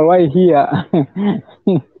neighbor right here.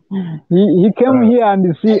 he came here and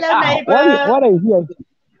you see. Hello, neighbor. What I hear?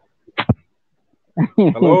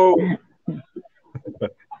 Hello.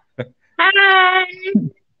 Hi.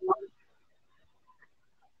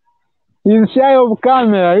 He's shy of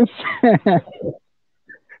cameras.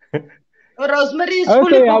 Rosemary is Okay,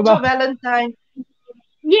 fully booked for Valentine.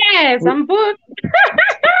 Yes, I'm booked.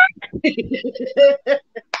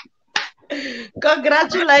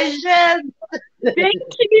 Congratulations. Thank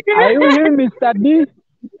you. Are you here, Mr. D?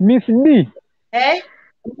 Miss D? Hey?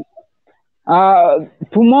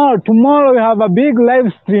 Tomorrow we have a big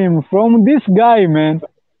live stream from this guy, man.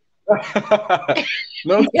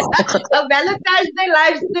 No. A Valentine's Day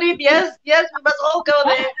live stream. Yes, we must all go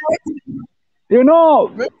there. You know,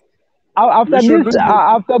 after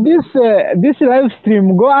this live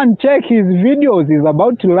stream, go and check his videos. He's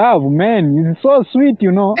about to love, man. He's so sweet,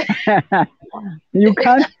 you know. you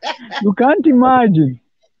can't imagine.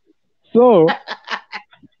 So,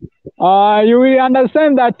 you will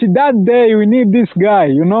understand that day we need this guy,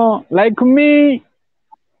 you know, like me.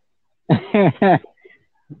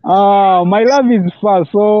 My love is far,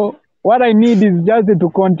 so what I need is just to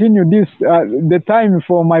continue this the time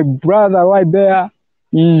for my brother right there,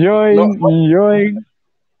 enjoying.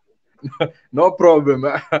 No problem.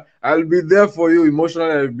 I'll be there for you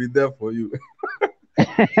emotionally. I'll be there for you.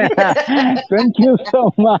 Thank you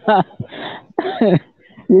so much.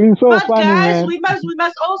 You're so but funny, guys, man. we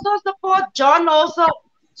must also support John also.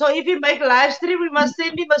 So if you make live stream, we must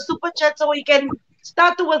send him a super chat so he can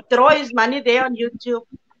start to withdraw his money there on YouTube.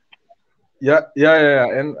 Yeah.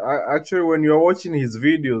 And actually, when you're watching his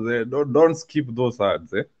videos, don't skip those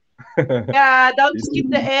ads. Yeah, don't skip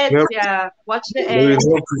the ads. Yeah, watch the ads.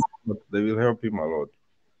 They will help him a lot.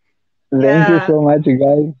 Thank you so much,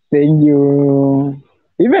 guys. Thank you.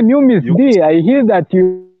 Even you, Miss D, I hear that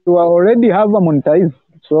you already have a monetized.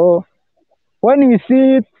 So when we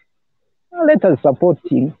see it, let us support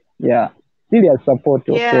him. Yeah, serious support,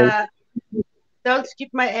 of course. Don't skip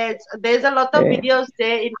my ads. There's a lot of videos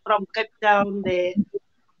there from Cape Town there.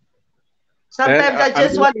 Sometimes I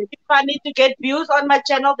just want to be funny to get views on my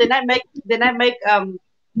channel. Then I make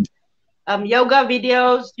yoga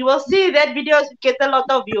videos. You will see that videos get a lot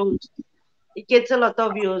of views. It gets a lot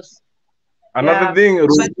of views. Another thing,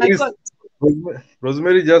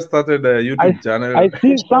 Rosemary just started a YouTube channel. I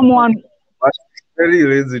see someone. Very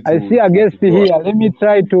lazy. I see a guest here. Let me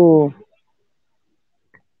try to.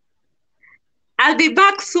 I'll be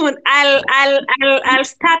back soon. I'll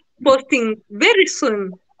start posting very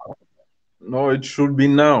soon. No, it should be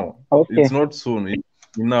now. Okay. It's not soon. It's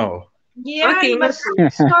now. Yeah, okay. You must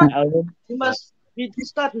start. You must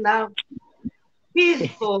start now.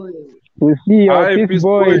 Peaceful. We see your peace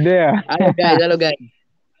boy there. Hello guys.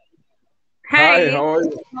 Hi, how are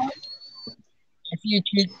you? I see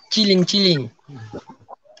you chilling.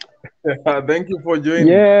 Thank you for joining.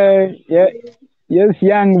 Yeah. Yes,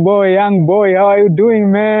 young boy. How are you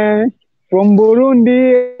doing, man? From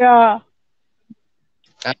Burundi.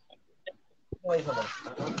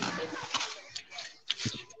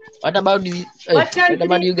 What about you? What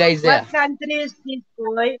about you guys there? What country is this,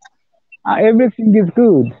 boy? Everything is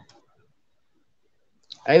good.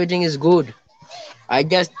 Everything is good. I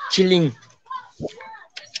just chilling.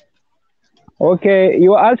 Okay,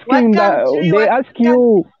 you asking that they ask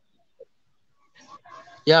you.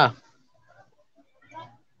 Yeah.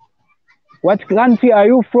 What country are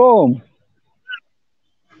you from?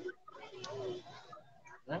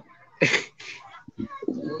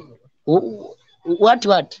 What?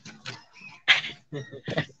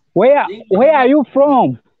 Where are you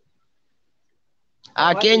from?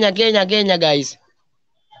 Kenya, guys.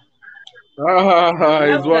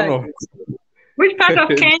 It's one of. Which part of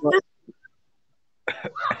Kenya?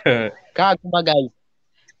 Kakuma, guys.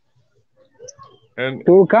 And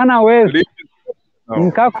Turkana West.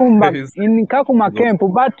 In Kakuma camp,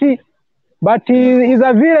 but he is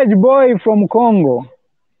a village boy from Congo.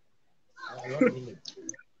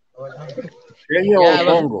 Kenya or Yeah,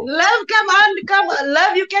 but Congo? Love, come on, come.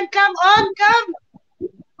 Love, you can come on, come.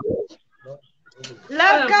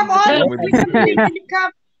 Love, come on. Come with Click on the link and you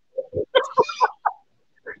come.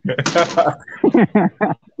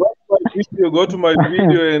 Go to my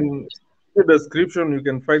video and in the description you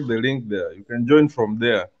can find the link there. You can join from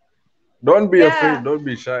there. Don't be afraid. Yeah. Don't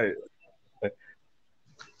be shy.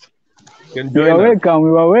 You can You join are us. welcome.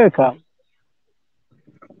 You are welcome.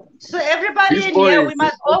 So everybody This in boy here, is- we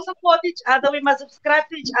must all support each other. We must subscribe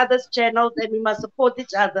to each other's channels and we must support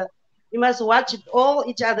each other. We must watch all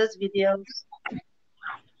each other's videos.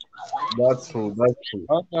 That's true. That's true.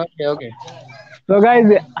 okay. So guys,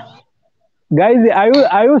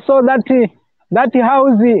 are you saw that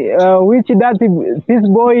house which this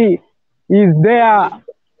boy is there?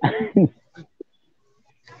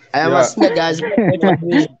 I am Yeah. a singer, guys.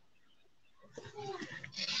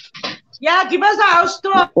 Yeah, give us a house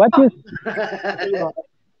tour. What is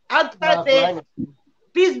Outside there.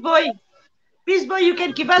 Peace boy. Peace boy, you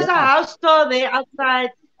can give us a house tour there outside.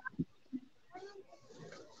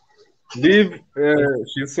 Liv,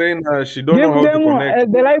 she's saying she don't give know how to them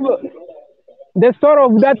connect. the story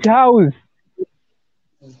of that house?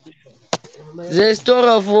 The story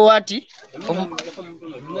of what?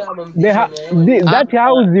 That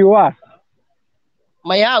house you are.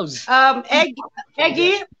 My house.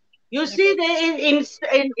 Eggy, you see there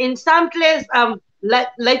in Samtle's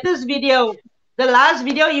latest video, the last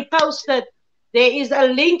video he posted, there is a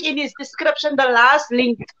link in his description, the last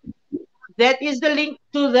link. That is the link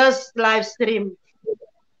to this live stream.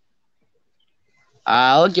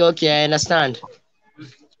 Okay, I understand.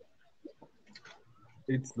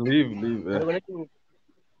 It's Liv.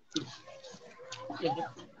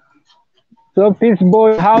 So Peace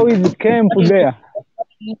Boy, how is the camp there?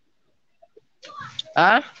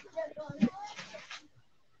 Huh?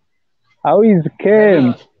 How is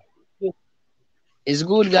camp? It's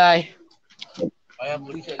good, guy.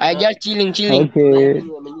 I just chilling. Okay.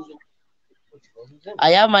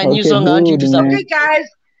 I have my new Okay, song. I want you to good, support. man. Okay, guys.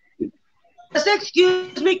 Just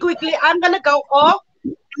excuse me quickly. I'm gonna go off.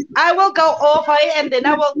 I will go off, and then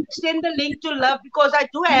I will send the link to Love because I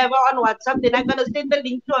do have her on WhatsApp. Then I'm gonna send the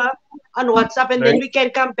link to her on WhatsApp, and then we can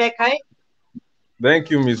come back, hey? Thank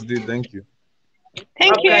you, Miss D. Thank you.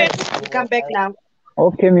 Thank Okay, you. we come back now.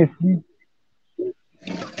 Okay, Miss.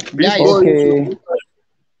 Peace Guys. boy, Okay.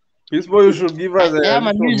 Peace boy, you should give us I have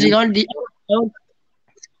my music on the.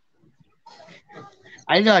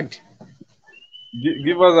 I thought.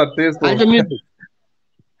 Give us a taste I of the music.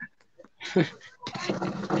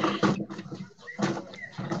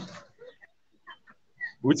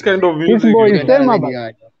 which kind of Peace music Boy, you you do? tell me about.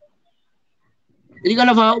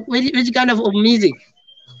 Which kind of music?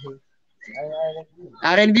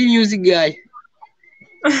 R&B music, guy.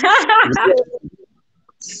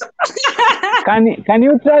 Can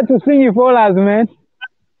you try to sing it for us, man?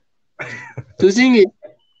 To sing it.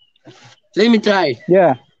 Let me try.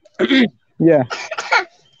 Yeah. Yeah.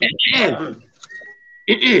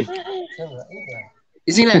 You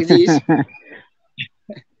sing like this.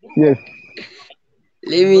 Yes.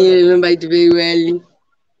 Let me remember it very well.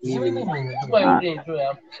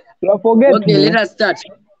 You forget Okay, me. let us start.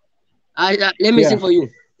 Let me Yeah. sing for you,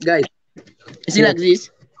 guys. You sing like this.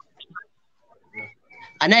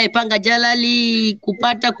 Anayepanga jalali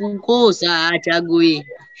kupata kukosa achagui.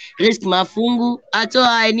 Risk mafungu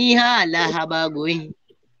atoa ni hala habagui.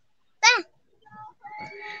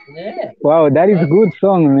 Wow, that is a good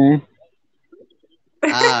song, man.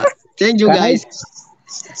 Thank you, Can guys.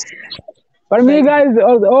 For me, guys,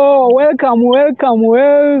 welcome.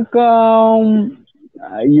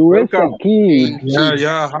 US Welcome. kid.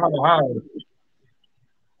 Yeah. Hi.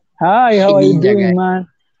 Hi, how are you Ninja doing, guy. man?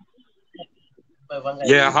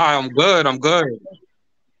 Yeah, hi, I'm good.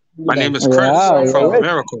 My name is Chris. Wow, I'm from you're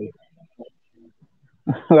America.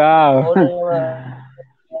 Wow.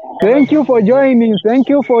 Thank you for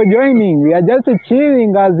joining. We are just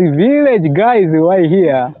chilling as the village guys right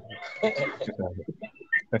here.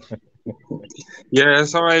 Yeah,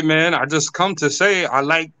 it's all right, man. I just come to say I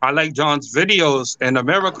like John's videos in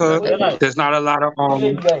America. There's not a lot of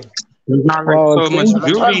there's not like Wow, so much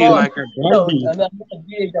beauty like at Barbie.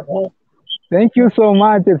 Thank you so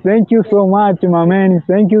much, my man.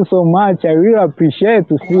 Thank you so much. I really appreciate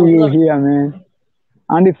to see you here, man.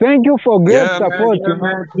 And thank you for great support.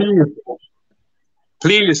 Man,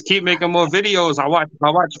 please keep making more videos. I watch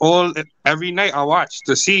every night. I watch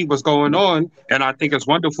to see what's going on, and I think it's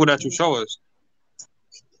wonderful that you show us.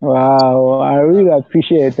 Wow, I really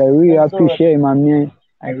appreciate, my man.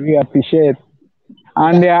 I really appreciate.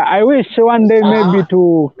 And I wish one day maybe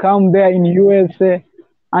to come there in USA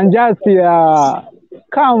and just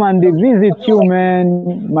come and visit you,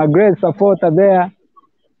 man. My great supporter there.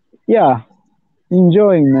 Yeah,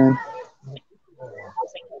 enjoying, man.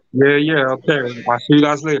 Yeah. Okay. I'll see you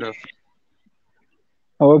guys later.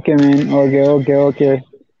 Okay, man. Okay.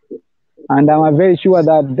 And I'm very sure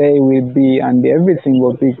that day will be, and everything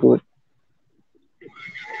will be good.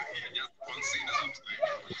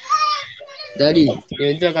 Daddy,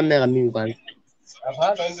 nimetoa kamera mimi kwanza.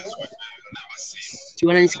 Si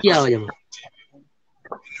wananisikia hawa jamaa?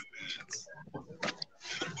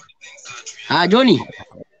 Ah, Johnny.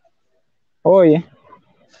 Oh, yeah.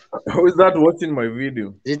 Who is that watching my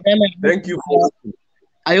video? Thank you for watching.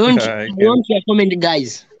 I want your comment,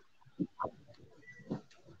 guys.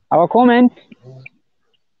 Our comment?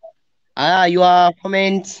 Your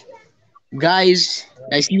comment, guys.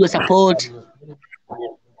 I see your support.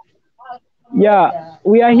 Yeah,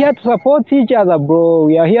 we are here to support each other, bro.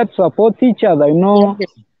 We are here to support each other, you know.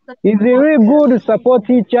 It's really good to support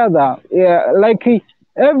each other. Yeah, like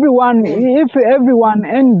everyone, if everyone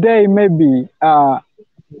any day maybe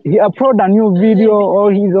he upload a new video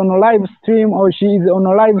or he's on a live stream or she is on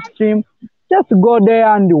a live stream, just go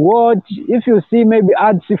there and watch. If you see maybe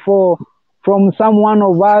ads from someone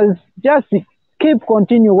of us, just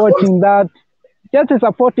continue watching that. Just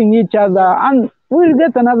supporting each other, and we'll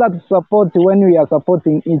get another support when we are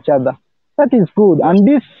supporting each other. That is good. And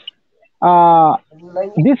this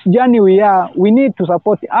journey we need to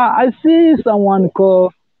support. I see someone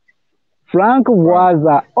called Frank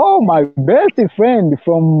Waza. Oh, my best friend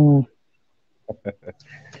from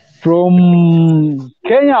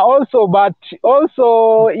Kenya also, but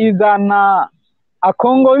also is a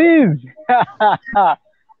Congolese.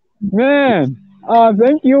 Man.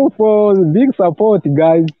 Thank you for the big support,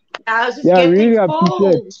 guys. Yeah, really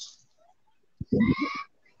appreciate it.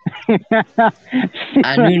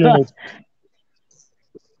 I know.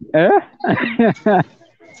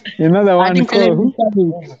 Another one called.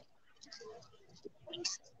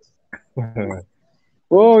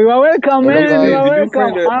 Oh, you are welcome, man. You are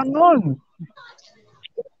welcome. Unknown.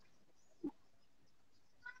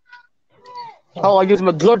 How are you,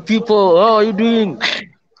 my good people? How are you doing?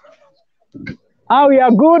 We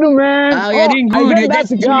are good, man. We are doing good. I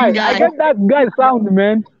get that guy sound,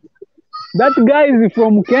 man. That guy is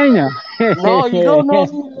from Kenya. No, you don't know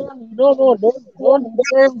me, man. You don't know. Don't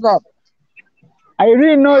say that. I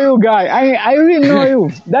really know you, guy. I really know you.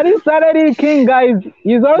 That is Saturday King, guys.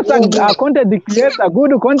 He's also a content creator,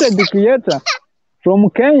 good content creator from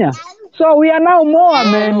Kenya. So we are now more,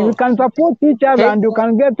 man. We can support each other and you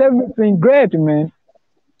can get everything great, man.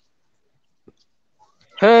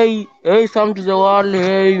 Hey, Sam to the world.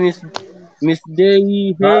 Hey, Miss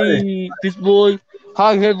Davy. Hey, Peace Boy.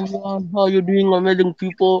 Hi, everyone. How you doing, amazing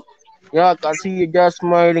people? Yeah, I can see you just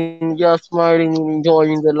smiling,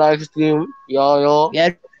 enjoying the live stream.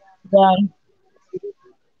 Yeah.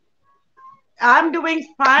 I'm doing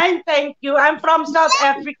fine, thank you. I'm from South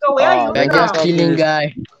Africa. Where are you from? Just chilling,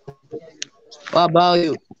 guy. What about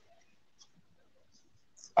you?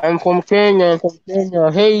 I'm from Kenya.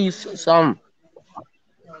 Hey, Sam.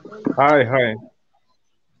 Hi.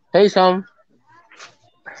 Hey, Sam.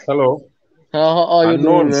 Hello. How are you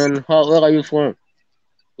doing, man? Where are you from?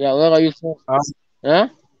 Yeah, where are you from?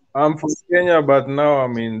 I'm from Kenya, but now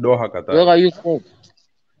I'm in Doha, Qatar. Where are you from?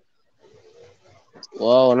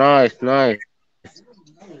 Wow, nice.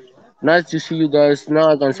 Nice to see you guys. Now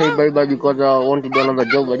I can say bye-bye because I want to do another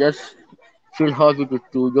job. I just feel happy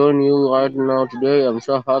to join you right now today. I'm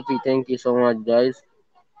so happy. Thank you so much, guys.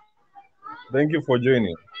 Thank you for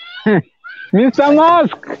joining. Mr.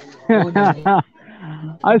 Musk.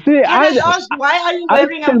 I see. Why are you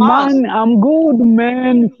wearing a mask? Man, I'm good,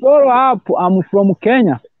 man. Follow up. I'm from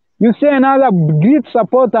Kenya. You see another great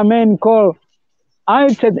supporter, man, called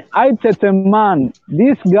Man.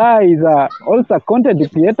 This guy is also a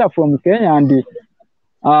content creator from Kenya and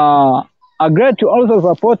a great also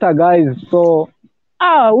supporter, guys. So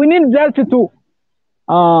we need just to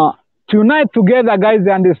unite together, guys,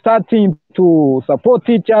 and starting to support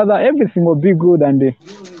each other. Everything will be good, and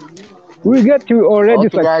we get to already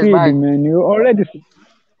succeed, guys, man. You already.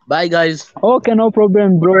 Bye, guys. Okay, no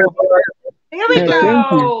problem, bro. Here we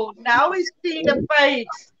go. Now we see the fight.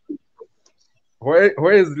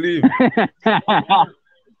 Where is Liv?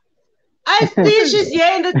 I see she's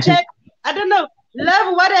here in the chat. I don't know.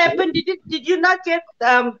 Love, what happened? Did you not get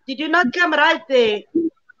did you not come right there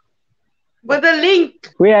with the link?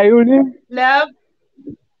 Where are you, Liv? Love.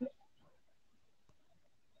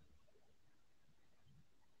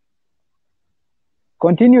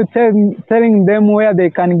 Continue telling them where they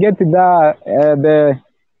can get the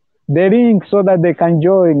link so that they can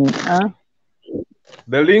join.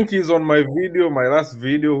 The link is on my video, my last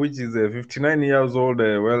video, which is 59 years old.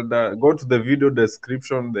 Well done. Go to the video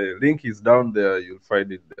description. The link is down there. You'll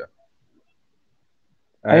find it there.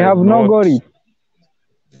 I have not got it.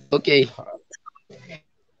 Okay.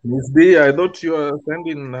 Miss D, I thought you were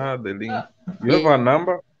sending her the link. You have her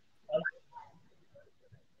number?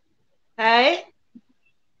 Hey?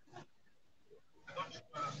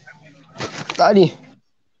 Daddy,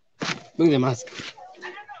 bring the mask.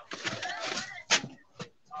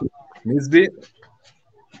 Miss D?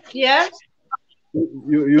 Yes?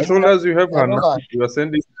 You told us you have her number. You are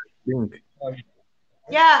sending the link.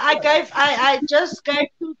 Yeah, I just gave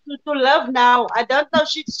to Love now. I don't know.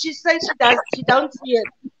 She says she don't see it.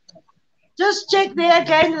 Just check there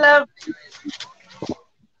again, Love.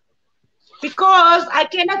 Because I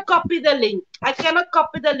cannot copy the link.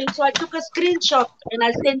 So I took a screenshot and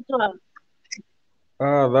I sent to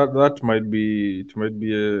her. That might be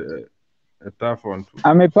a tough one too.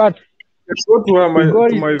 I'm a part. Go to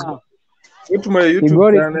my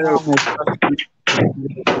YouTube channel.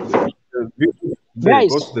 Guys.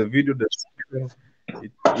 Go to the video description.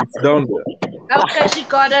 It's down there. Okay, she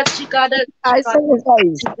got it. I saw it,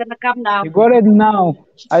 guys. She's gonna come now. You got it now.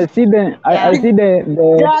 I see I see the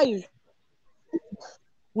Guys,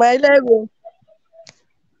 my level.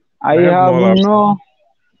 I have no.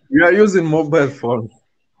 We are using mobile phone.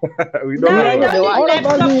 We don't No, have you don't All need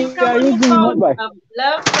about laptop. you, You we come are on your using phone. mobile.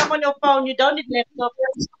 Love, come on your phone. You don't need laptop.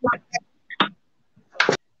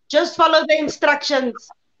 Just follow the instructions.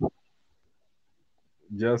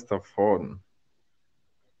 just a phone.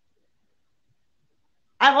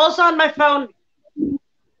 I'm also on my phone.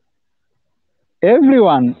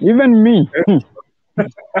 Everyone, even me.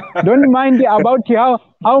 Don't mind about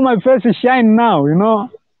how my face is shine now, you know.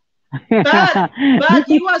 But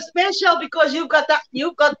you are special because you got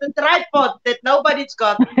the tripod that nobody's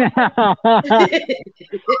got.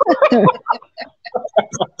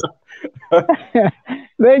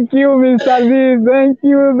 Thank you, Mr. D.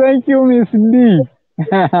 Thank you, Miss D.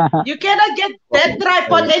 You cannot get that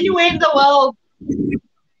tripod anywhere in the world.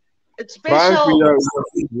 It's Frank, special.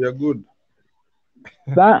 we are good.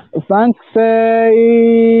 Thanks.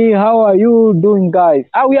 How are you doing, guys?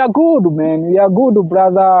 We are good, man. We are good,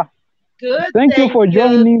 brother. Good. Thank you for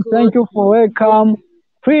joining. Good. Thank you for welcome.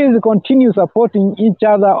 Please continue supporting each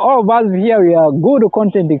other. All of us here, we are good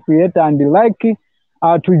content creator and like to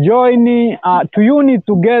join, to unite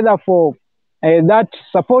together for that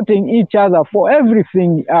supporting each other for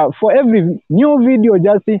everything, for every new video.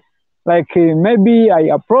 Just like maybe I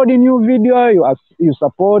upload a new video, you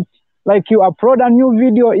support. Like you upload a new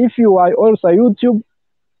video, if you are also YouTube,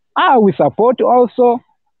 we support also.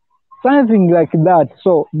 Something like that.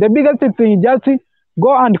 So the biggest thing, just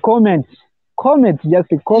go and comment. Just comment.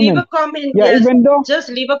 Leave a comment. Yeah, yes. even though. Just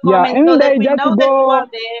leave a Yeah, comment so that we just know that you are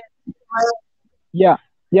there.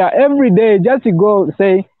 Yeah. Every day, just go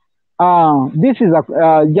say, this is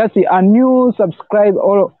just a new subscribe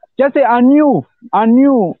or just a new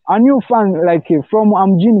fan like from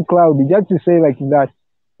Amjin Cloud. Just to say like that.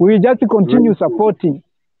 We just continue supporting.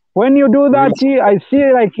 When you do that, I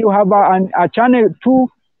see like you have a channel too.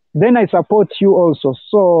 Then I support you also.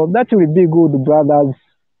 So that will be good, brothers.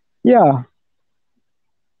 Yeah.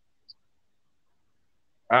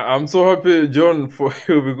 I'm so happy, John, for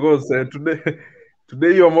you because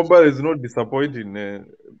today your mobile is not disappointing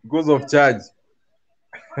because of charge.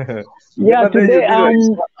 Yeah, today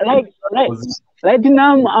right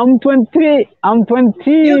now I'm 20%.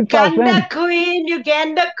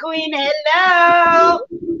 Uganda Queen, hello.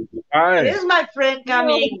 Hi. Here's my friend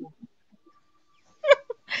coming.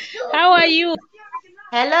 How are you?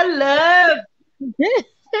 Hello, love.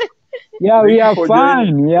 Yeah, we are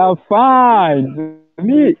fine. We are fine.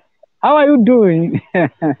 Me, how are you doing? I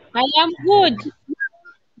am good.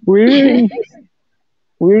 We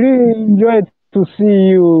really enjoy to see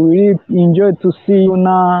you. We enjoy to see you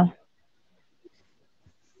now.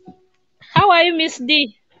 How are you, Miss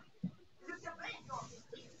D?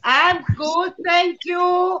 I'm good, thank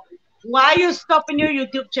you. Why are you stopping your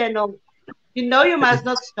YouTube channel? You know you must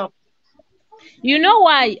not stop. You know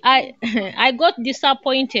why? I got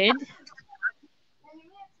disappointed.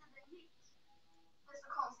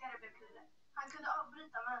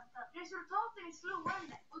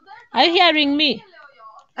 Are you hearing me?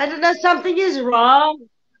 I don't know, something is wrong.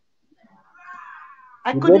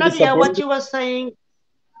 I could not hear what you were saying.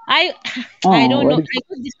 I don't know. I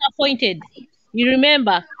got disappointed. You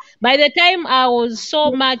remember? By the time I was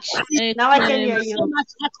so much now I can hear you. so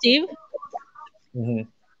much active. Mm-hmm.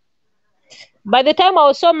 By the time I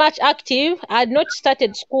was so much active, I had not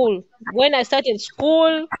started school. When I started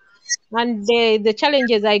school, and the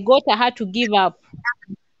challenges I got, I had to give up.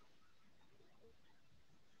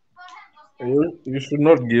 You should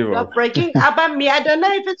not give You're up. breaking up on me. I don't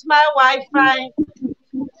know if it's my Wi-Fi.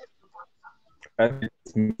 I think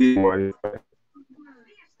it's me, Wi-Fi.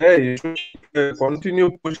 Hey, you should continue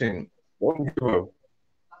pushing. Don't give up.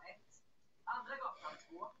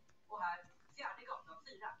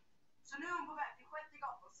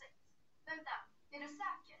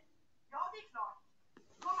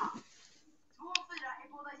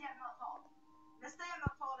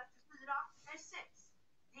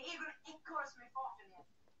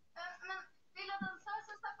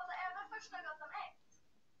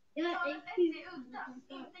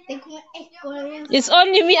 It's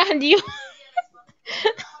only me and you.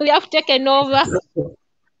 We have taken over.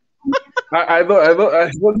 I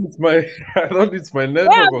thought it's my Where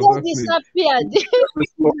network have or you something. disappeared?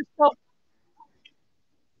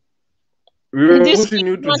 We were These pushing you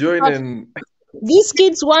kids to want to join, come. and These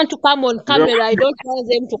kids want to come on we were, camera. I don't want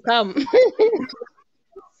them to come.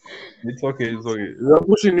 it's okay, it's okay. We were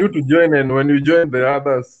pushing you to join, and when you joined, the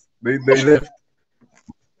others they left,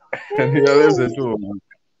 and you left the two.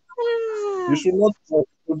 You should not.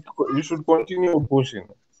 You should continue pushing.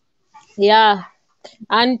 Yeah,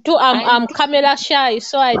 and too, I'm camera shy,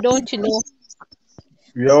 so I don't know.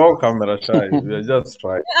 We are all camera shy. We are just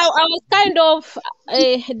trying. I was kind of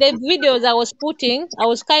the videos I was putting. I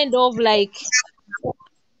was kind of like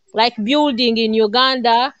building in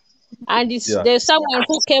Uganda, and Yeah. there's someone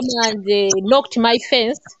who came and knocked my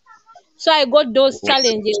fence. So I got those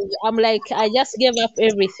challenges. I'm like, I just gave up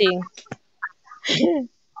everything.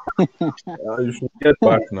 You should get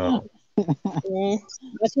back now.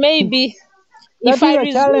 But maybe That if I is a resume,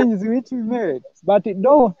 challenge which we made. But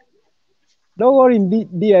don't worry,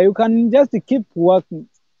 dear. You can just keep working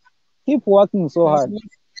so hard.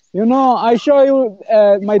 You know, I show you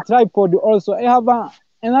my tripod also. I have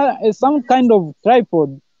some kind of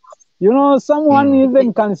tripod. You know, someone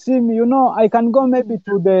even can see me. You know, I can go maybe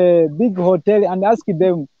to the big hotel and ask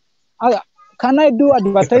them, can I do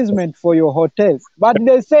advertisement for your hotel? But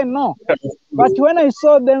they say no. But when I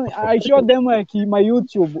showed them like my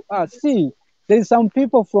YouTube. See, there's some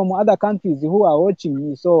people from other countries who are watching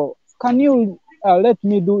me. So can you let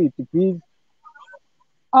me do it, please?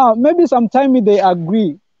 Maybe sometime they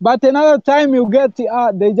agree. But another time you get,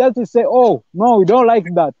 they just say, oh, no, we don't like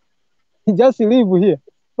that. Just leave here.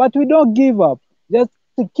 But we don't give up. Just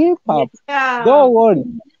keep up. Yeah. Don't worry.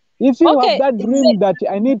 If you Okay, have that dream that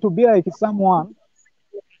I need to be like someone,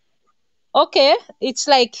 okay, it's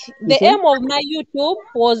like the see? aim of my YouTube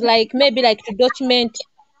was like maybe like to document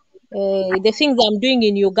the things I'm doing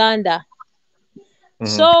in Uganda.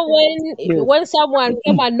 So when someone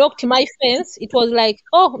came and knocked my fence, it was like,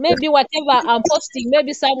 oh, maybe whatever I'm posting,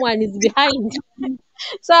 maybe someone is behind.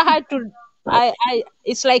 So I had to,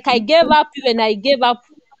 it's like I gave up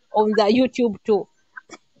on the YouTube too.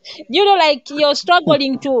 You know, like you're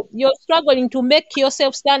struggling to make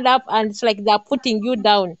yourself stand up, and it's like they're putting you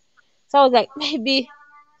down. So I was like, maybe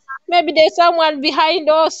there's someone behind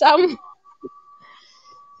or some,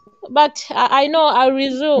 but I know I'll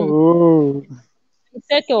resume. Oh,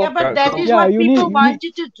 Settle. Yeah, but that is yeah, what you people need, want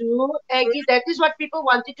you to do, Aggie. That is what people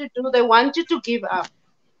want you to do. They want you to give up.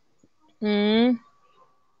 Mm.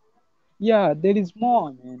 yeah, there is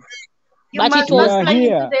more, man. You But must it We was, not are play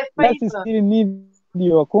into here. their Just favor. still need your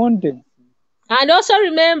content. and also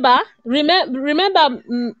remember,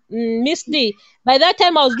 Miss D. By that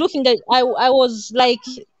time, I was looking at, I was like,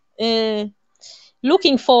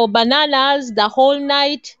 looking for bananas the whole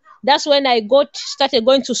night. That's when I started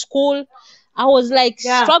going to school. I was like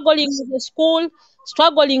Yeah. struggling with the school,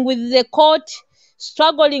 struggling with the court,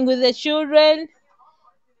 struggling with the children.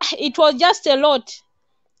 It was just a lot.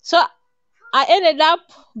 So I ended up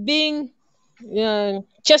being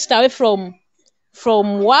chased away from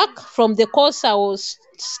work, from the course I was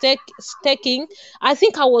taking. I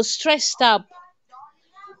think I was stressed up.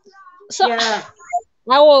 So Yeah.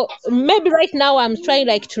 maybe right now I'm trying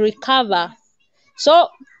like to recover. So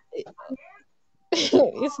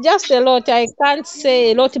it's just a lot. I can't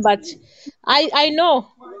say a lot, but I know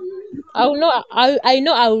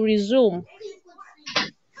I will resume.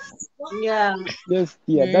 Yeah. Yes,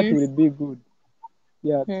 yeah, that will be good.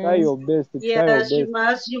 Yeah, try your best. Try your Yes, you best.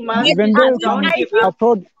 must. You must. Even though you Don't can give up.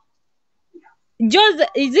 upload. John,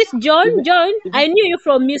 is this John? Even, John, I knew you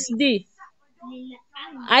from Miss D.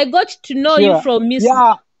 I got to know you sure. from Miss Yeah, D.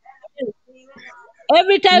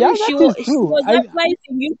 Every time yeah, she that is true. was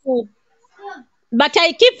advising you to, but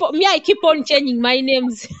I keep on changing my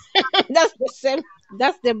names. That's the same.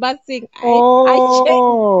 That's the bad thing. I change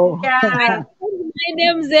Oh, Yeah. my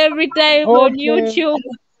names every time on okay. YouTube.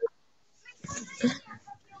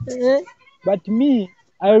 Eh, But me,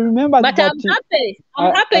 I remember But that I'm happy. I'm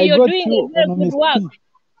happy I you're got doing you a very on good work. mistake.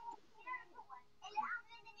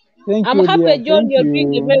 Thank I'm you, happy, dear. John, Thank you're doing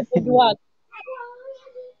a you. very good work.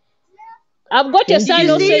 I've got a Thank Did son you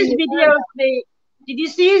also see in his Uganda. videos? Did you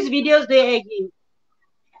see his videos there again?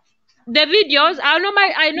 The videos,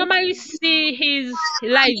 I normally see his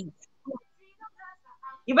live.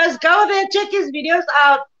 You must go there, check his videos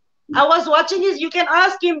out. I was watching his. You can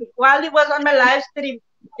ask him while he was on my live stream.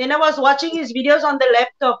 Then I was watching his videos on the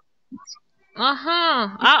laptop.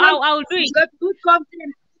 I'll do He's it. got good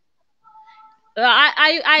content.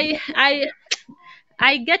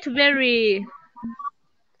 I get very.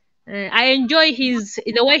 I enjoy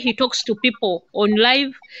the way he talks to people on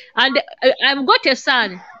live, and I've got a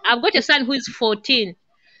son. I've got a son who is 14.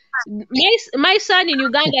 My son in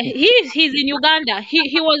Uganda. He's in Uganda.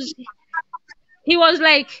 He was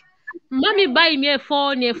like, "Mommy, buy me a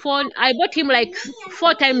phone, a phone." I bought him like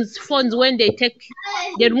 4 times phones when they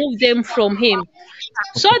remove them from him.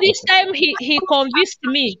 So this time he convinced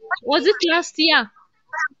me. Was it last year?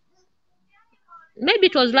 Maybe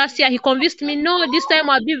it was last year. He convinced me, no, this time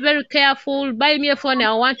I'll be very careful. Buy me a phone.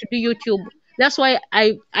 I want to do YouTube. That's why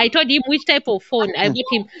I told him which type of phone I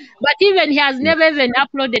bought him. But even he has never even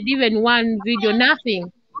uploaded even one video,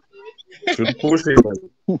 nothing. Should push him.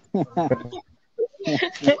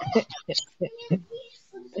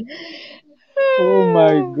 Oh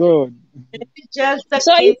my God. That is just the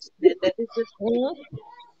So kids. it's,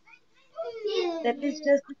 That is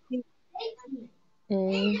just Mm, the kids.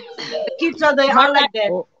 mm. The kids are they But are like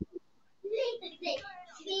that. Oh,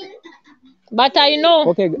 but I know.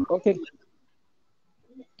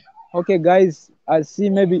 okay, guys. I see.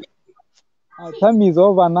 Maybe time is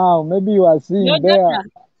over now. Maybe you are No seeing there. data.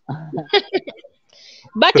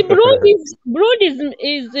 But Burundi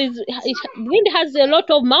has a lot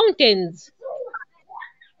of mountains.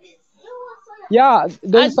 Yeah,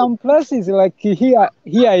 there's And some places like here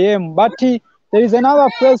I am, but there is another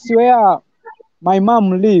place where my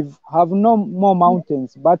mom live have no more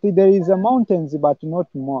mountains, but there is a mountains, but not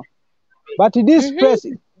more. But this mhm. place,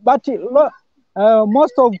 but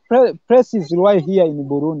most of places right here in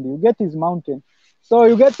Burundi, you get is mountain. So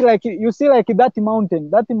you get like you see like that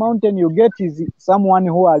mountain you get is someone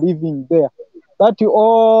who are living there. That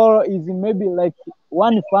all is maybe like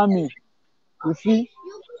one family. You see.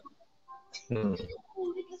 Hmm.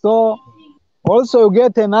 So also you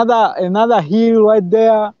get another hill right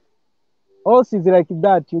there. Also is like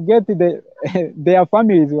that. You get their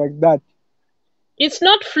families like that. It's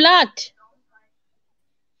not flat.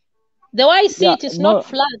 The way I see Yeah, it is no, not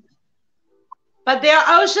flat. But there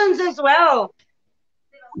are oceans as well.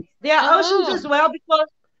 There are oceans as well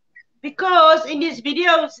because in his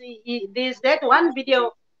videos, there's that one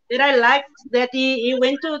video that I liked that he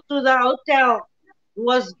went to the hotel. It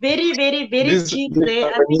was very, very, very This cheap this there.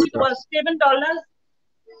 I think it was $7.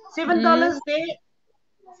 $7 there.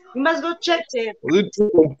 You must go check there. was it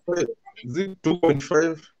 2.5? Is it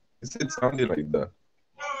 2.5? He said something like that.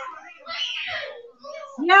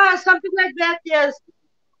 Yeah, something like that, yes.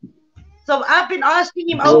 So I've been asking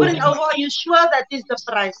him over and over, are you sure that is the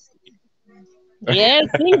price? Yes,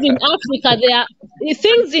 things in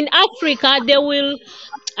Africa they will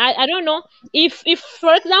I don't know if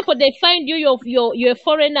for example they find you're a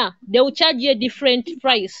foreigner, they will charge you a different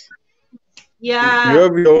price. You Yeah,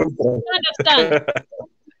 have your own. You understand?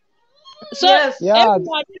 So yes. yeah, every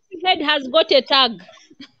head has got a tag.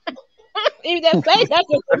 If they find that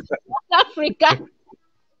in South Africa,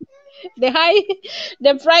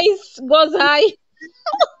 the price goes high.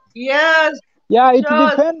 Yes, yeah. It sure.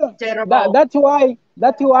 depends. Terrible.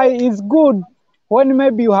 That's why it's good when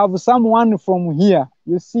maybe you have someone from here.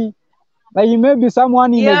 You see, like maybe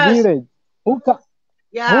someone in a Yes, village who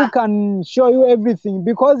yeah, can show you everything.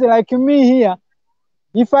 Because like me here,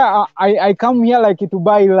 if I come here like to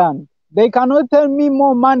buy land, they cannot tell me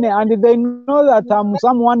more money, and they know that I'm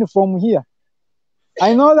someone from here.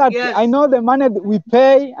 I know that yes, I know the money that we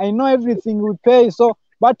pay. I know everything we pay. So,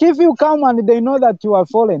 but if you come and they know that you are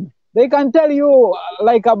foreign, they can tell you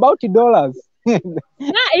like about dollars.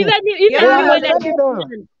 Yeah, even me yeah. when I $20. bought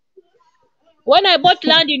land. When I bought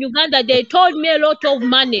land in Uganda, they told me a lot of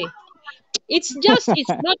money. It's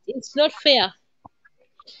not fair.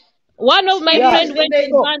 One of my It Yeah. friend is. went to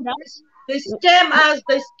Uganda. They scam us.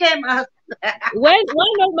 They scam us. When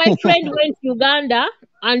one of my friend went to Uganda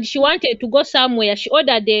and she wanted to go somewhere, she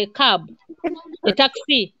ordered a cab, a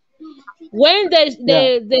taxi. When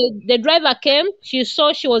the driver came, she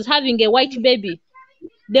saw she was having a white baby.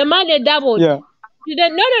 The money doubled. Yeah. She said,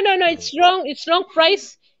 no, it's wrong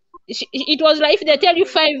price. it was like if they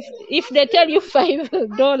tell you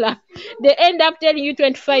 $5, they end up telling you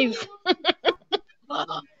 25.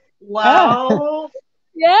 Wow.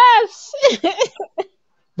 Yes.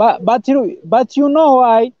 But you know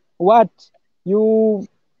why? What you,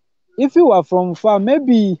 if you are from far,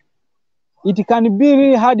 maybe it can be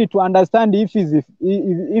really hard to understand if it's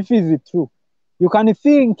true. You can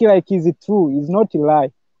think like it's true, it's not a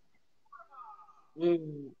lie.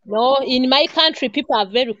 No, in my country, people are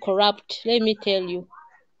very corrupt. Let me tell you.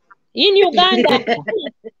 In Uganda,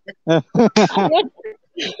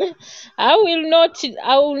 I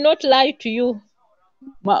will not lie to you.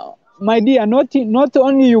 My dear, not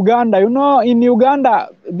only Uganda. You know, in Uganda,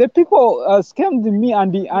 the people scammed me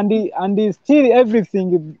and steal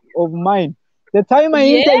everything of mine. The time I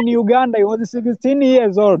entered in Uganda, I was 16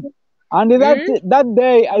 years old, and that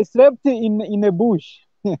day I slept in a bush.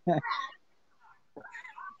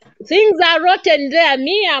 Things are rotten there.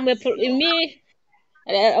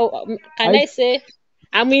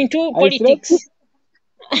 I'm into politics.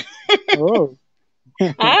 Oh.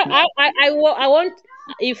 I want,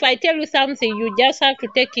 if I tell you something, you just have to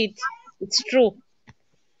take it. It's true.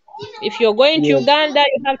 If you're going to Uganda,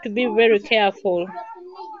 you have to be very careful.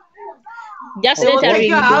 Just They will take entering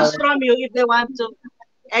your house from you if they want to.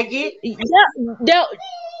 Aggie? Yeah,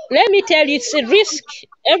 let me tell you, it's a risk.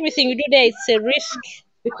 Everything you do there, it's a risk.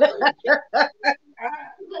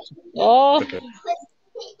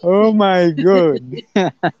 Oh my God.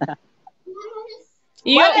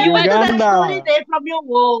 What happened to that story there from your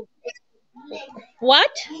wall?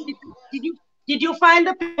 What? Did you find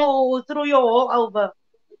the people who threw your wall over?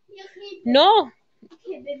 No,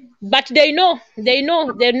 but they know. Their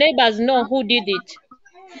neighbors know who did it.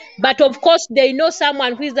 But of course, they know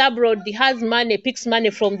someone who is abroad, has money, picks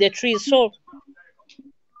money from the trees, so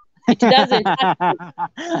it doesn't happen.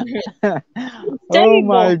 Oh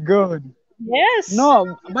my God. Yes.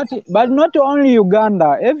 No, but not only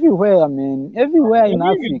Uganda, everywhere, man, everywhere in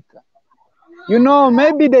Africa. You know,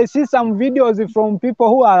 maybe they see some videos from people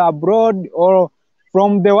who are abroad or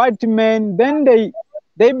from the white men, then they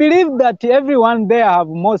believe that everyone there have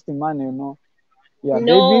most money, you know. Yeah, No.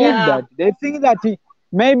 they believe that. They think that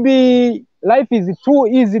maybe life is too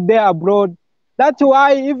easy there abroad. That's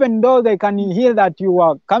why even though they can hear that you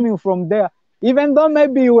are coming from there, even though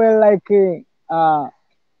maybe you were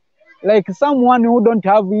like someone who don't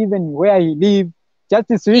have even where he live, just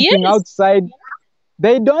sleeping outside,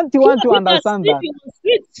 they don't want to understand that.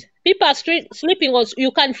 People are sleeping on.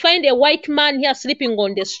 You can find a white man here sleeping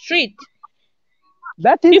on the street.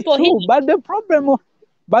 That is true, but the problem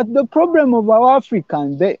of our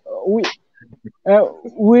Africans, we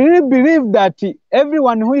really believe that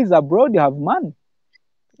everyone who is abroad have money.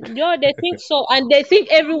 Yeah, they think so, and they think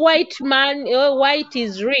every white man, white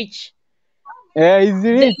is rich. Is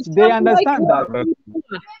rich. They understand that.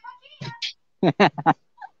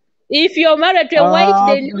 If you're married to a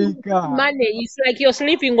white, they know money. It's like you're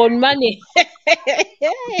sleeping on money.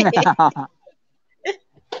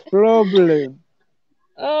 Problem.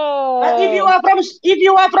 Oh. But if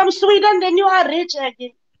you are from Sweden, then you are rich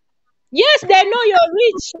again. Yes, they know you're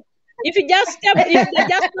rich. If you just step,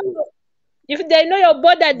 if they know your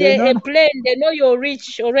border, a plane, they know you're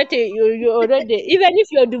rich already. You already, even if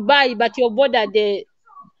you're Dubai, but your border,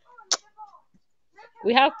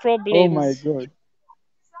 we have problems. Oh my God.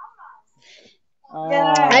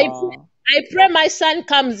 I pray my son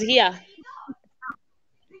comes here.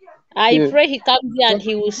 I pray he comes here and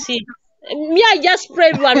he will see. Me, I just pray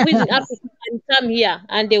everyone who is in Africa can come here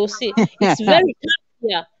and they will see. It's very tough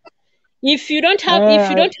here. If you don't have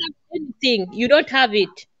anything, you don't have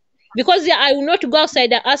it. Because I will not go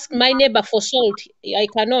outside and ask my neighbor for salt. I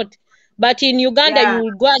cannot. But in Uganda, you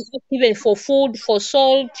will go and ask even for food, for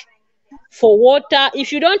salt, for water.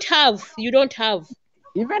 If you don't have, you don't have.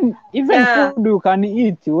 Even food you can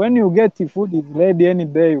eat. When you get the food is ready any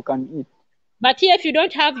day, you can eat. But here, if you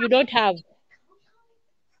don't have, you don't have.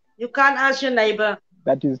 You can't ask your neighbor.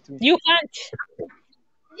 That is true. You can't.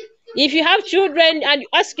 If you have children and you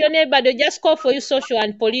ask your neighbor, they just call for you social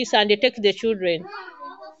and police and they take the children.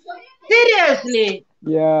 Seriously?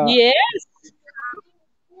 Yeah. Yes.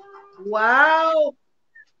 Wow.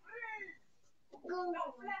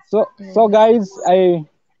 So guys, I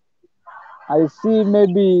see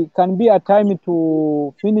maybe can be a time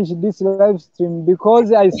to finish this live stream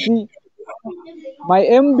because I see my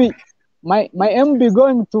MB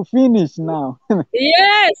going to finish now.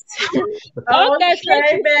 Yes. Okay.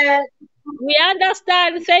 We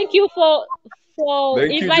understand. Thank you for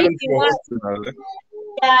inviting us.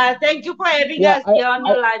 Yeah, thank you for having us here on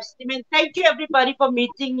your live stream, and thank you everybody for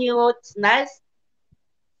meeting you. It's nice.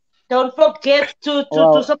 Don't forget to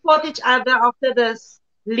Wow. support each other after this.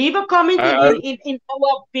 Leave a comment in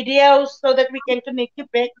our videos so that we can connect you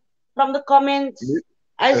back from the comments.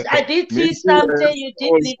 I did see something. You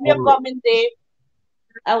did leave me a comment there.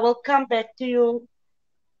 I will come back to you.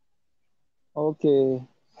 Okay.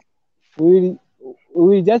 We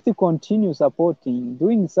will just continue supporting,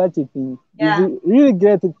 doing such a thing. Yeah. Is really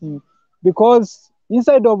great thing, because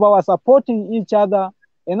inside of our supporting each other,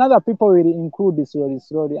 another people will include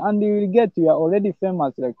slowly, and you will get, you are already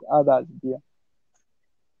famous like others here.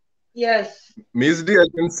 Yes. Miss D, I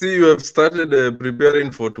can see you have started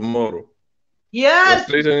preparing for tomorrow. Yes.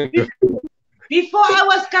 Before I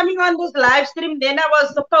was coming on this live stream, then I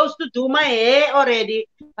was supposed to do my hair already.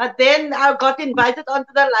 But then I got invited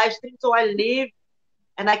onto the live stream, so I leave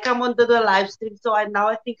and I come onto the live stream. So now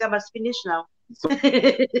I think I must finish now. So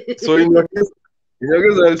in your case,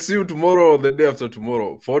 I'll see you tomorrow or the day after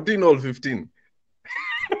tomorrow, 14 or 15.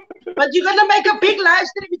 But you're gonna make a big live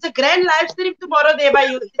stream. It's a grand live stream tomorrow there by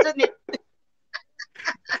you, isn't it?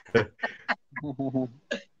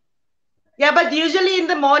 Yeah, but usually in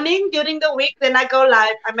the morning during the week, then I go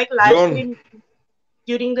live. I make live stream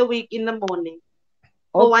during the week in the morning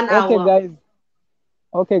for 1 hour. Okay, guys.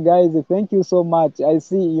 Okay, guys. Thank you so much. I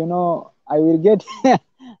see. You know, I will get.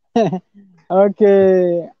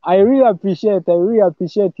 Okay, I really appreciate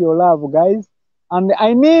your love, guys, and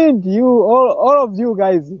I need you all of you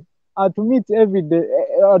guys to meet every day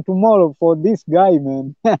tomorrow for this guy,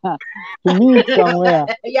 man. To meet somewhere.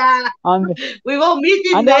 Yeah, and we will meet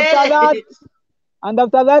in there.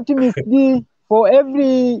 After that, Miss D, for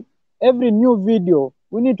every new video,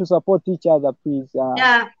 we need to support each other, please.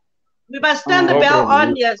 Yeah, we must turn the bell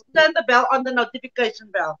on. Yes, turn the bell on, the notification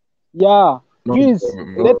bell. Yeah. Please,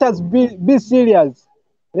 let us be serious.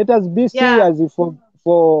 Let us be serious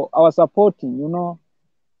for our supporting, you know.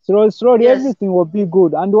 Slowly, everything will be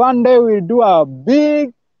good. And one day we'll do a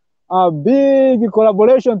big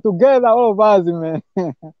collaboration together, all of us, man.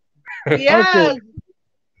 Yes. Okay,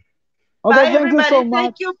 bye, thank everybody. You so much.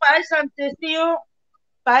 Thank you. Bye, Sante. See you.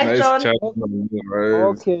 Bye, nice John. Chat.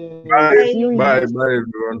 Okay. Bye. Bye,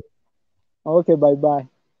 everyone. Okay, bye-bye.